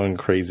are going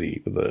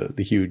crazy with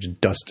the huge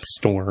dust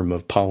storm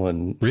of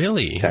pollen.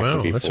 Really?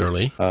 Wow, that's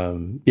early.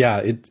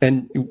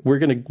 And we're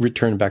going to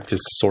return back to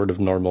sort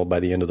of normal by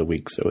the end of the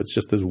week. So it's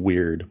just this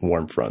weird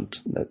warm front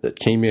that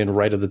came in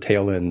right at the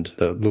tail end,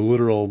 the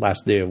literal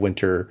last day of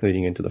winter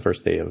leading into the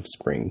first day of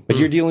spring. But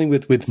you're dealing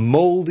with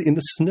mold in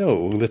the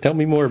snow. Tell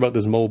me more about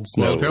this mold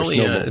snow. Well,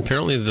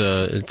 apparently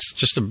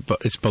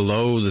it's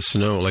below the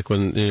snow. Like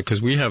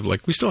because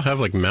we still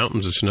have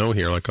mountains of snow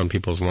here, like on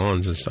people's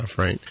lawns and stuff,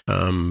 right?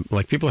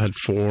 Like people had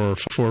 4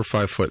 or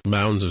 5 foot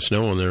mounds of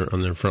snow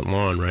on their front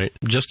lawn, right?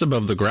 Just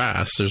above the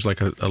grass, there's like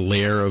a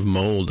layer of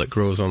mold that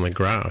grows on the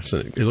grass.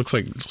 It looks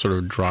like sort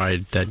of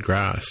dried, dead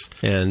grass.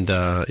 And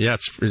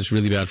it's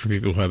really bad for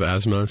people who have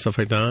asthma and stuff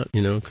like that,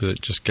 because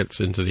it just gets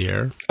into the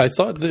air. I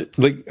thought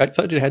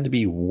it had to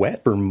be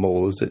wet for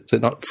mold. Is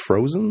it not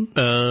frozen?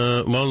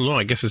 Well, no,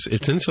 I guess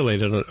it's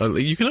insulated.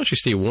 You can actually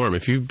stay warm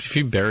if you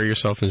bury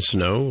yourself in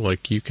snow.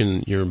 Like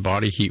your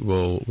body heat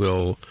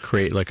will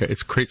create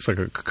it creates like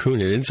a cocoon.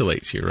 It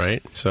insulates you,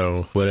 right?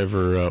 So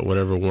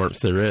whatever warmth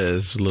there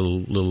is,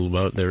 little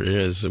amount there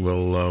is,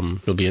 will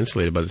be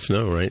insulated by the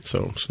snow, right?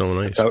 So snow and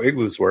ice. That's how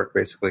igloos work,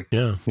 basically.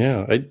 Yeah.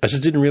 I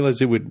just didn't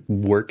realize it would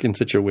work in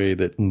such a way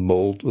that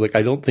mold. Like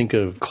I don't think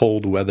of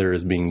cold weather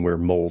as being where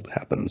mold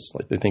happens.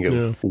 Like I think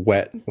of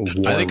wet,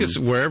 warm. I think it's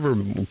wherever.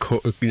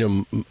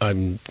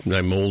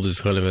 Mold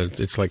is kind of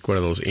it's like one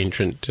of those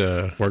ancient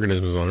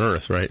organisms on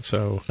Earth, right?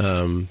 So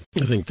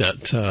I think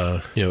that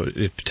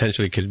it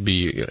potentially could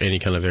be any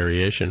kind of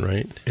variation,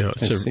 right?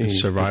 It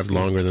survived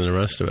longer than the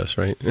rest of us,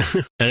 right?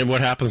 And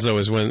what happens though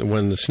is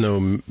when the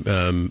snow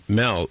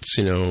melts,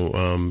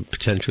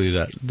 potentially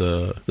that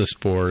the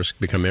spores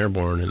become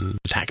airborne and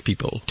attack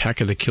people.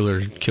 Attack of the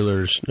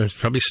killers. There's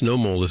probably snow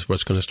mold is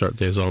what's going to start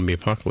the zombie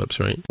apocalypse,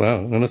 right? Wow,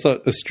 and I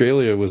thought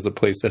Australia was the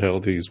place that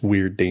held these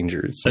weird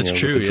dangers. That's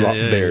true. The drop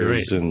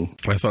bears right. And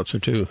I thought so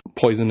too.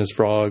 Poisonous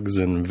frogs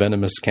and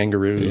venomous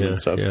kangaroos and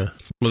stuff. Yeah.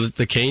 Well,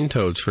 the cane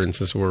toads, for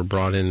instance, were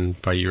brought in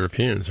by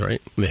Europeans,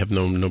 right? They have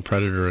no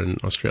predator in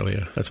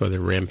Australia. That's why they're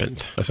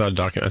rampant. I saw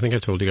I think I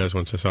told you guys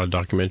once. I saw a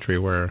documentary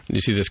where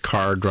you see this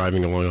car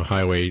driving along a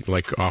highway,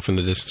 like off in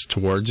the distance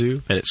towards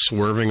you, and it's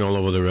swerving all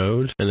over the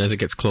road. And as it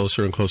gets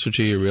closer and closer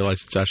to you, you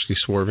realize it's actually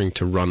swerving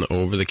to run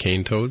over the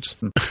cane toads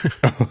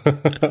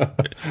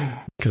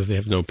because they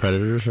have no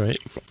predators, right?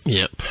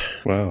 Yep.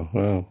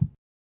 Wow.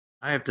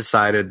 I have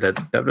decided that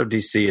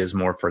WWDC is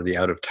more for the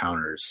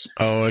out-of-towners.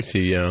 Oh, I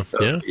see, yeah.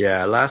 So,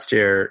 yeah, last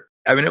year,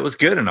 I mean, it was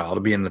good and all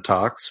to be in the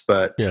talks,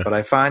 but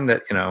I find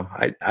that,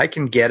 I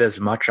can get as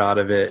much out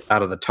of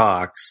the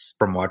talks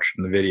from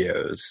watching the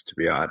videos, to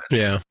be honest.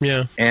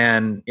 Yeah.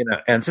 And,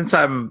 and since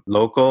I'm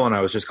local and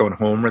I was just going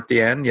home at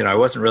the end, I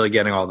wasn't really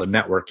getting all the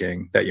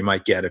networking that you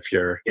might get if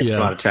you're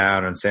out of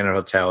town and staying at a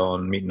hotel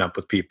and meeting up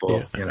with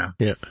people,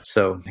 Yeah.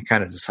 So I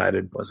kind of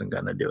decided wasn't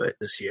going to do it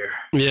this year.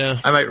 Yeah.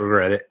 I might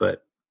regret it,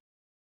 but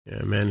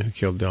Yeah, Man Who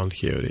Killed Don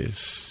Quixote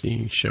is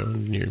being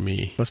shown near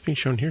me. Well, it's being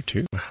shown here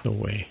too. Wow, no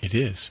way. It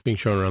is being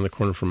shown around the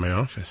corner from my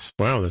office.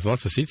 Wow, there's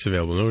lots of seats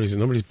available.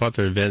 Nobody's bought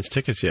their advance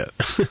tickets yet.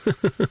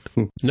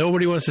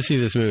 Nobody wants to see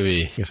this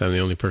movie. I guess I'm the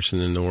only person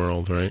in the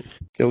world, right?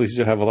 At least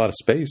you'll have a lot of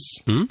space.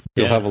 You'll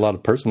have a lot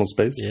of personal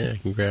space. Yeah,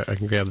 I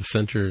can grab the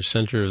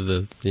center of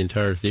the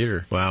entire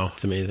theater. Wow,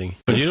 it's amazing.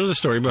 But do you know the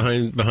story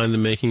behind the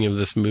making of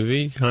this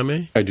movie,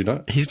 Jaime? I do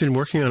not. He's been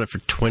working on it for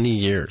 20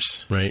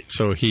 years, right?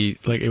 So he's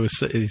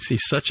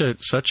such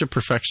a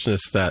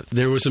perfectionist that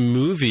there was a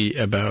movie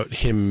about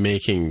him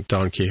making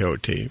Don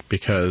Quixote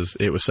because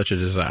it was such a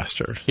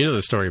disaster. You know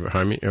the story about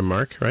Jaime or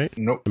Mark, right?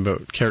 Nope.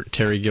 About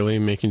Terry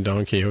Gilliam making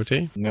Don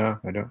Quixote? No,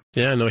 I don't.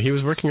 Yeah, no, he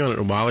was working on it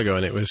a while ago,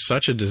 and it was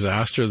such a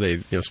disaster. They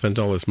spent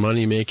all this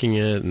money making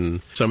it,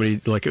 and somebody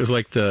it was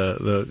like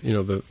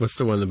the what's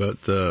the one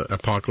about the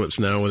Apocalypse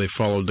Now where they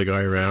followed the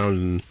guy around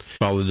and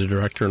followed the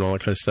director and all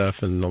that kind of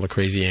stuff and all the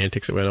crazy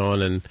antics that went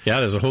on. And yeah,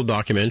 there's a whole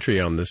documentary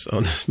on this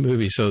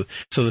movie. So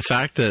the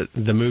fact that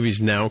the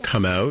movie's now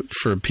come out,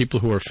 for people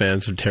who are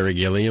fans of Terry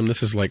Gilliam,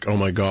 this is like, oh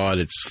my God,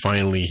 it's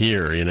finally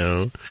here,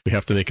 We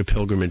have to make a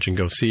pilgrimage and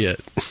go see it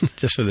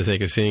just for the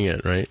sake of seeing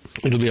it, right?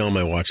 It'll be on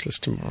my watch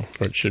list tomorrow,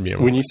 or it should be on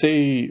my When you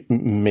say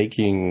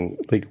making,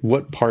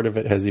 what part of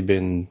it has he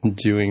been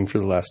doing for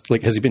the last,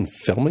 has he been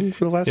filming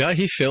for the last? Yeah,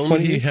 he filmed,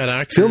 he had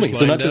actors filming,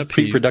 so not lined just up.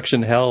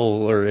 pre-production hell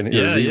or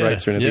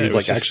rewrites or anything.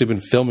 He's actually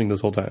been filming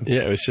this whole time.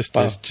 Yeah, it was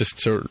just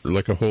sort of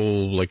like a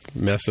whole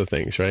mess of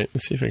things, right?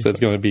 Let's see if I can. So it's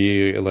going to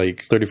be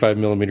 35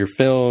 millimeter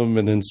film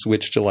and then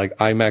switch to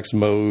IMAX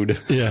mode.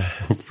 Yeah,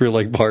 for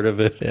part of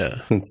it.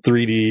 Yeah, and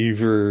 3D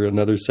for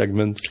another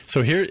segment.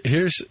 So here's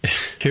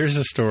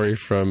a story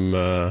from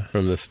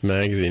this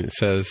magazine. It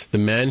says the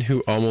man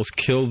who almost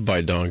killed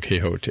by Don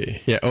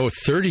Quixote. Yeah.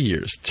 30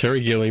 years.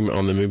 Terry Gilliam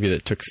on the movie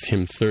that took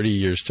him 30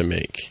 years to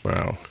make.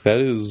 Wow. That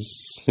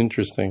is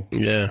interesting.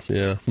 Yeah.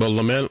 Well,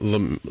 the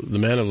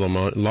Man of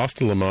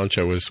Lost in La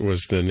Mancha was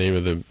the name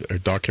of the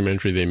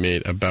documentary they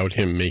made about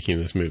him making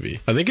this movie.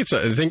 I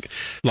think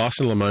Lost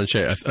in La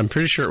Mancha. I'm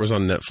pretty sure it was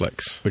on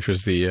Netflix, which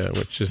is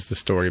the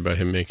story about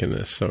him making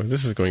this. So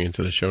this is going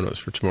into the show notes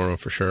for tomorrow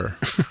for sure.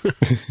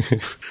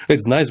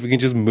 It's nice. We can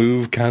just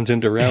move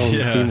content around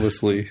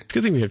seamlessly. It's a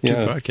good thing we have two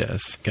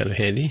podcasts. Kind of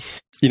handy.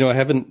 I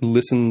haven't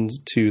listened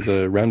to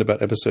the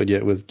Roundabout episode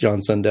yet with John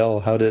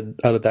Sundell. How did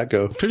that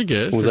go? Pretty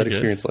good. What was that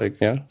experience like?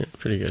 Yeah?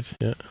 Pretty good.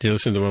 Yeah. Did you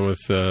listen to the one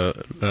with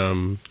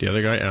the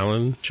other guy,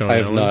 Alan? I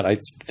have not. I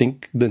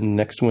think the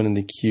next one in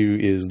the queue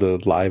is the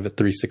Live at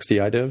 360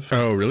 IDev.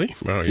 Oh, really?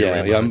 Wow,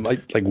 yeah. I'm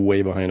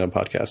way behind on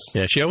podcasts.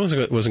 Yeah, I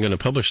wasn't going to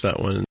publish that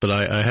one, but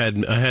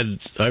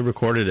I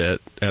recorded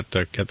it at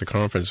the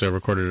conference. I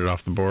recorded it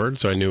off the board,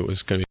 so I knew it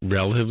was going to be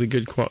relatively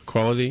good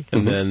quality.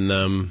 And then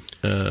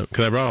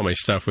because I brought all my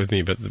stuff with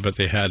me, but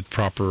they had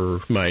proper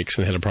mics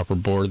and they had a proper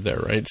board there,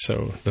 right?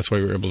 So that's why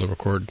we were able to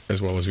record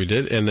as well as we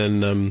did. And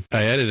then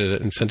I edited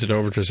it and sent it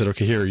over to her. I said,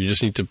 okay, here, you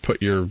just need to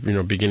put your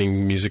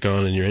beginning music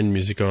on and your end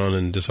music on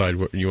and decide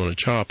what you want to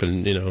chop.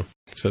 And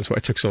so that's why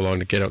it took so long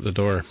to get out the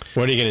door.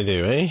 What are you going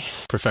to do, eh?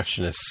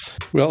 Perfectionists.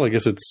 Well, I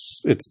guess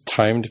it's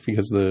timed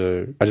because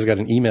I just got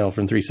an email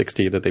from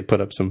 360 that they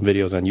put up some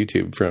videos on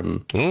YouTube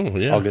from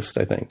August,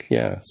 I think.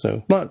 Yeah,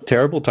 so not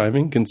terrible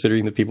timing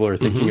considering that people are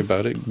thinking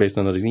about it based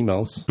on those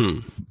emails.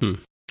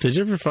 Did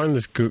you ever find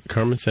this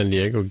Carmen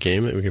Sandiego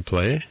game that we could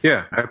play?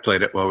 Yeah, I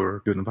played it while we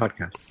were doing the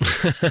podcast,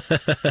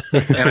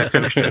 and I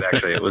finished it.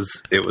 Actually, it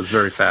was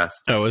very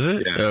fast. Oh, was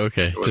it? Yeah. Oh,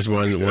 okay, just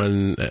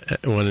one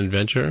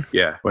adventure.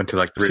 Yeah, went to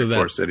 3 or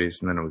 4 cities,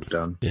 and then it was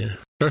done. Yeah.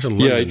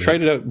 Yeah, I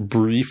tried it out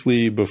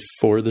briefly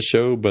before the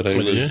show, but I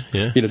was,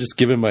 just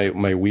given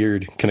my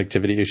weird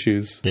connectivity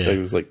issues, I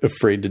was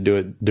afraid to do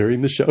it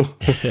during the show.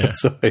 Yeah.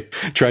 So I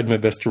tried my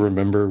best to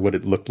remember what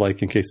it looked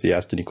like in case he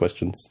asked any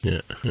questions. Yeah,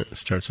 it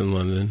starts in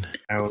London.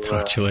 I will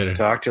talk to you later.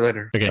 Talk to you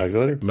later. Okay. Talk to you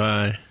later.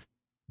 Bye.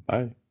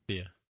 Bye. See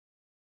ya.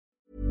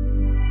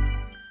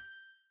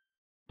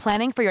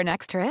 Planning for your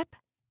next trip?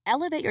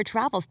 Elevate your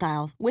travel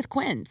style with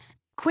Quince.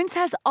 Quince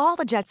has all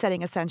the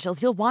jet-setting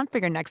essentials you'll want for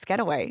your next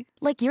getaway,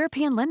 like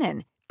European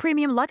linen,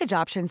 premium luggage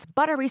options,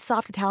 buttery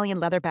soft Italian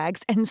leather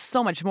bags, and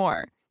so much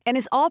more. And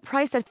is all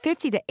priced at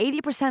 50 to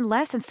 80%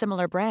 less than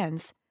similar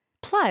brands.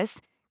 Plus,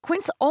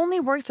 Quince only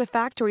works with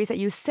factories that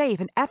use safe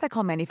and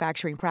ethical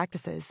manufacturing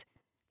practices.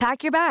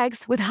 Pack your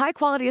bags with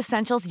high-quality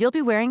essentials you'll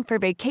be wearing for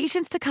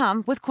vacations to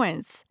come with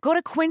Quince. Go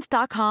to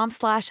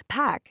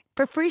quince.com/pack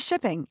for free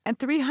shipping and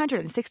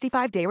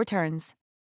 365-day returns.